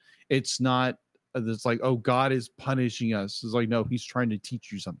something. It's not it's like, oh, God is punishing us. It's like, no, he's trying to teach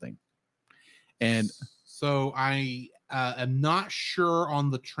you something. And so I am not sure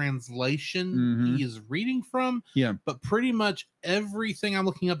on the translation he is reading from. Yeah, but pretty much everything I'm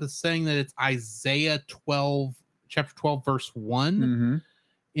looking up is saying that it's Isaiah 12, chapter 12, verse 1.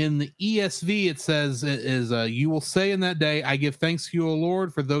 In the ESV, it says, it is you will say in that day, I give thanks to you, O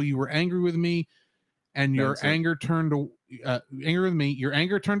Lord, for though you were angry with me, and your anger turned your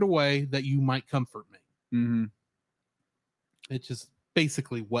anger turned away, that you might comfort me. It's just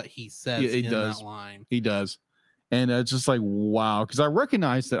basically what he says in that line. He does. And it's just like, wow. Because I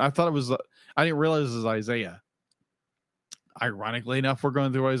recognized it. I thought it was, I didn't realize it was Isaiah. Ironically enough, we're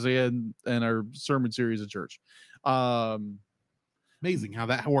going through Isaiah in our sermon series at church. Amazing how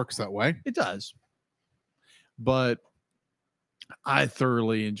that works that way. It does. But I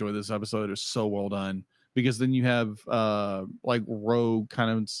thoroughly enjoy this episode. It's so well done, because then you have like Rogue kind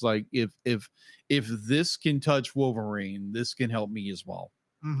of, it's like, if this can touch Wolverine, this can help me as well.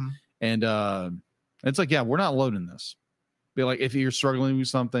 And it's like, yeah, we're not alone in this. Be like, if you're struggling with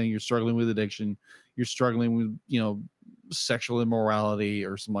something, you're struggling with addiction, you're struggling with sexual immorality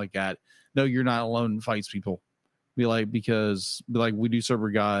or something like that, no, you're not alone in fights, people. Because we do serve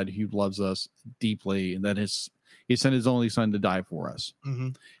a God who loves us deeply, and that he sent his only son to die for us.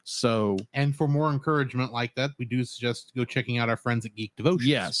 So, and for more encouragement like that, we do suggest go checking out our friends at Geek Devotions.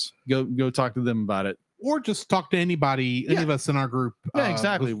 Yes, go talk to them about it, or just talk to anybody, any of us in our group. Yeah,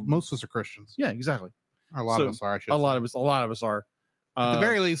 exactly. Most of us are Christians. Yeah, exactly. A lot of us are. A lot of us are. At the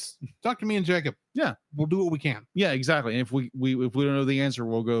very least, talk to me and Jacob. Yeah, we'll do what we can. Yeah, exactly. And if we don't know the answer,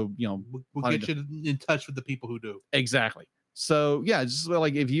 we'll go. We'll get you in touch with the people who do. Exactly. So yeah, just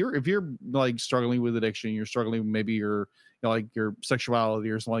like if you're like struggling with addiction, you're struggling, maybe your your sexuality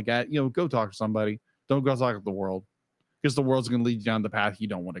or something like that. Go talk to somebody. Don't go talk to the world, because the world's going to lead you down the path you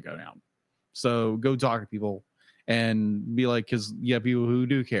don't want to go down. So go talk to people and be like, because people who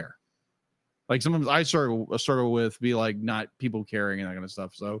do care. Like sometimes I struggle with not people caring and that kind of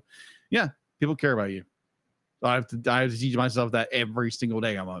stuff. So yeah, people care about you. I have to teach myself that every single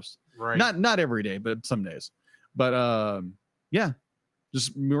day almost. Right. Not every day, but some days. But yeah,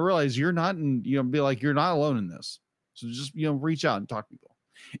 just realize you're not be like, you're not alone in this. So just, reach out and talk to people.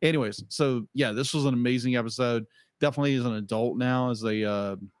 Anyways, so yeah, this was an amazing episode. Definitely as an adult now, as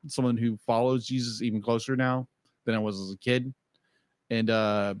a someone who follows Jesus even closer now than I was as a kid. And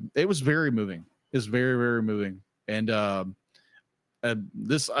it was very moving. It's very, very moving. And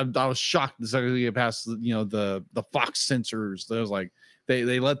this, I was shocked the second we get past the Fox censors. There was like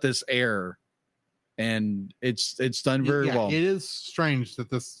they let this air, and it's done very well. It is strange that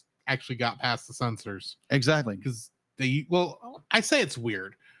this actually got past the censors. Exactly, because I say it's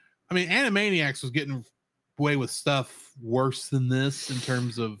weird. I mean, Animaniacs was getting away with stuff worse than this in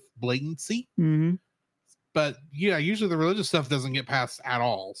terms of blatancy. Mm-hmm. But yeah, usually the religious stuff doesn't get past at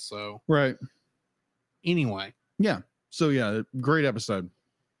all. So right. Anyway, yeah. So yeah, great episode.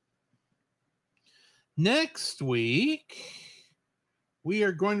 Next week, we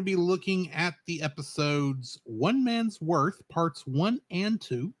are going to be looking at the episodes One Man's Worth, parts 1 and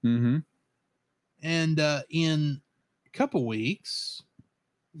 2. Mm-hmm. And in a couple weeks,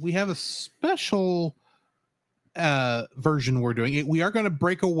 we have a special version we're doing. We are going to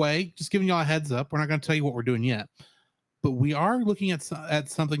break away, just giving y'all a heads up. We're not going to tell you what we're doing yet. But we are looking at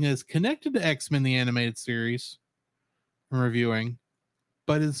something that is connected to X-Men, the animated series, and reviewing,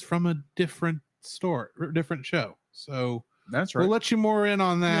 but is from a different different show. So that's right. We'll let you more in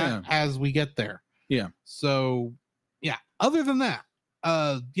on that as we get there. Yeah. So yeah. Other than that,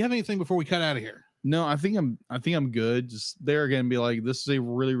 do you have anything before we cut out of here? No, I think I'm good. Just there again, be like, this is a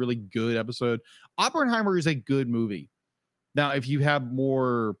really, really good episode. Oppenheimer is a good movie. Now, if you have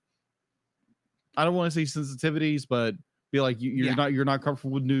more, I don't want to say sensitivities, but be like you're not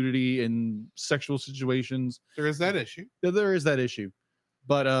comfortable with nudity and sexual situations. There is that issue. There is that issue.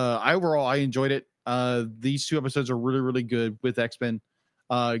 But overall, I enjoyed it. These 2 episodes are really, really good with X-Men.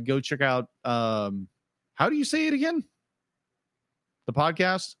 Go check out how do you say it again? The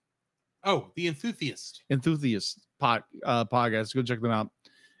podcast? Oh, the Enthusiast podcast. Go check them out.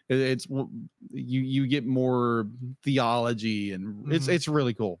 It's you get more theology, and it's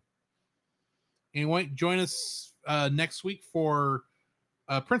really cool. Anyway, join us next week for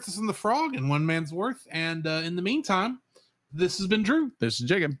Princess and the Frog and One Man's Worth. And in the meantime, this has been Drew. This is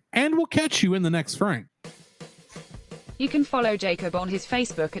Jacob. And we'll catch you in the next frame. You can follow Jacob on his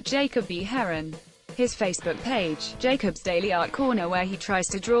Facebook at Jacob B. Heron. His Facebook page, Jacob's Daily Art Corner, where he tries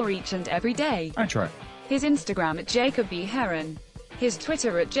to draw each and every day. I try. His Instagram at Jacob B. Heron. His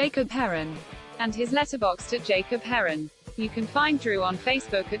Twitter at Jacob Heron. And his Letterboxd at Jacob Heron. You can find Drew on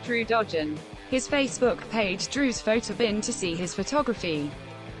Facebook at Drew Dodgen. His Facebook page, Drew's Photo Bin, to see his photography.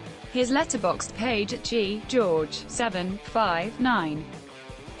 His Letterboxd page at GGeorge759.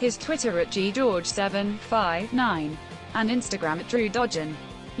 His Twitter at GGeorge759. And Instagram at Drew Dodgen.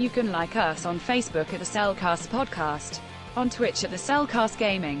 You can like us on Facebook at the Cellcast Podcast, on Twitch at the Cellcast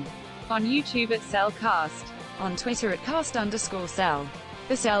Gaming, on YouTube at Cellcast, on Twitter at cast_cell.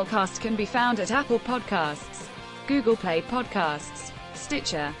 The Cellcast can be found at Apple Podcasts, Google Play Podcasts,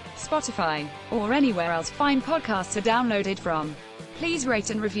 Stitcher, Spotify, or anywhere else fine podcasts are downloaded from. Please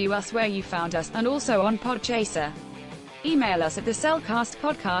rate and review us where you found us, and also on Podchaser. Email us at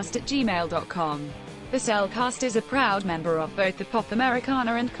thecellcastpodcast@gmail.com. The Cellcast is a proud member of both the Pop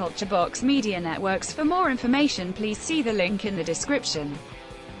Americana and Culture Box media networks. For more information, please see the link in the description.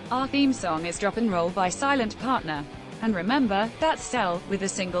 Our theme song is Drop and Roll by Silent Partner. And remember, that's Cell with a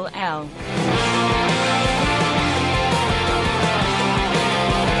single L.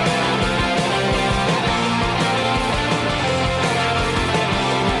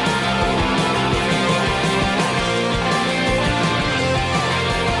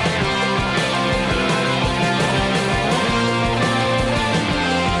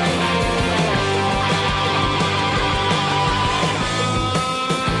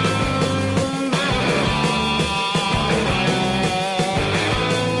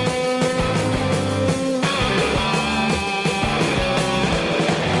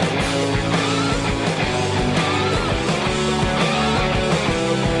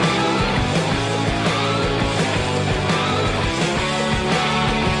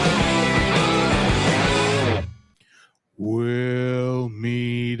 We'll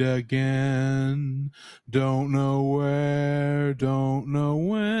meet again. Don't know where, don't know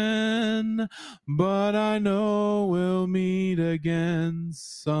when, but I know we'll meet again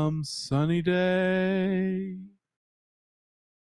some sunny day.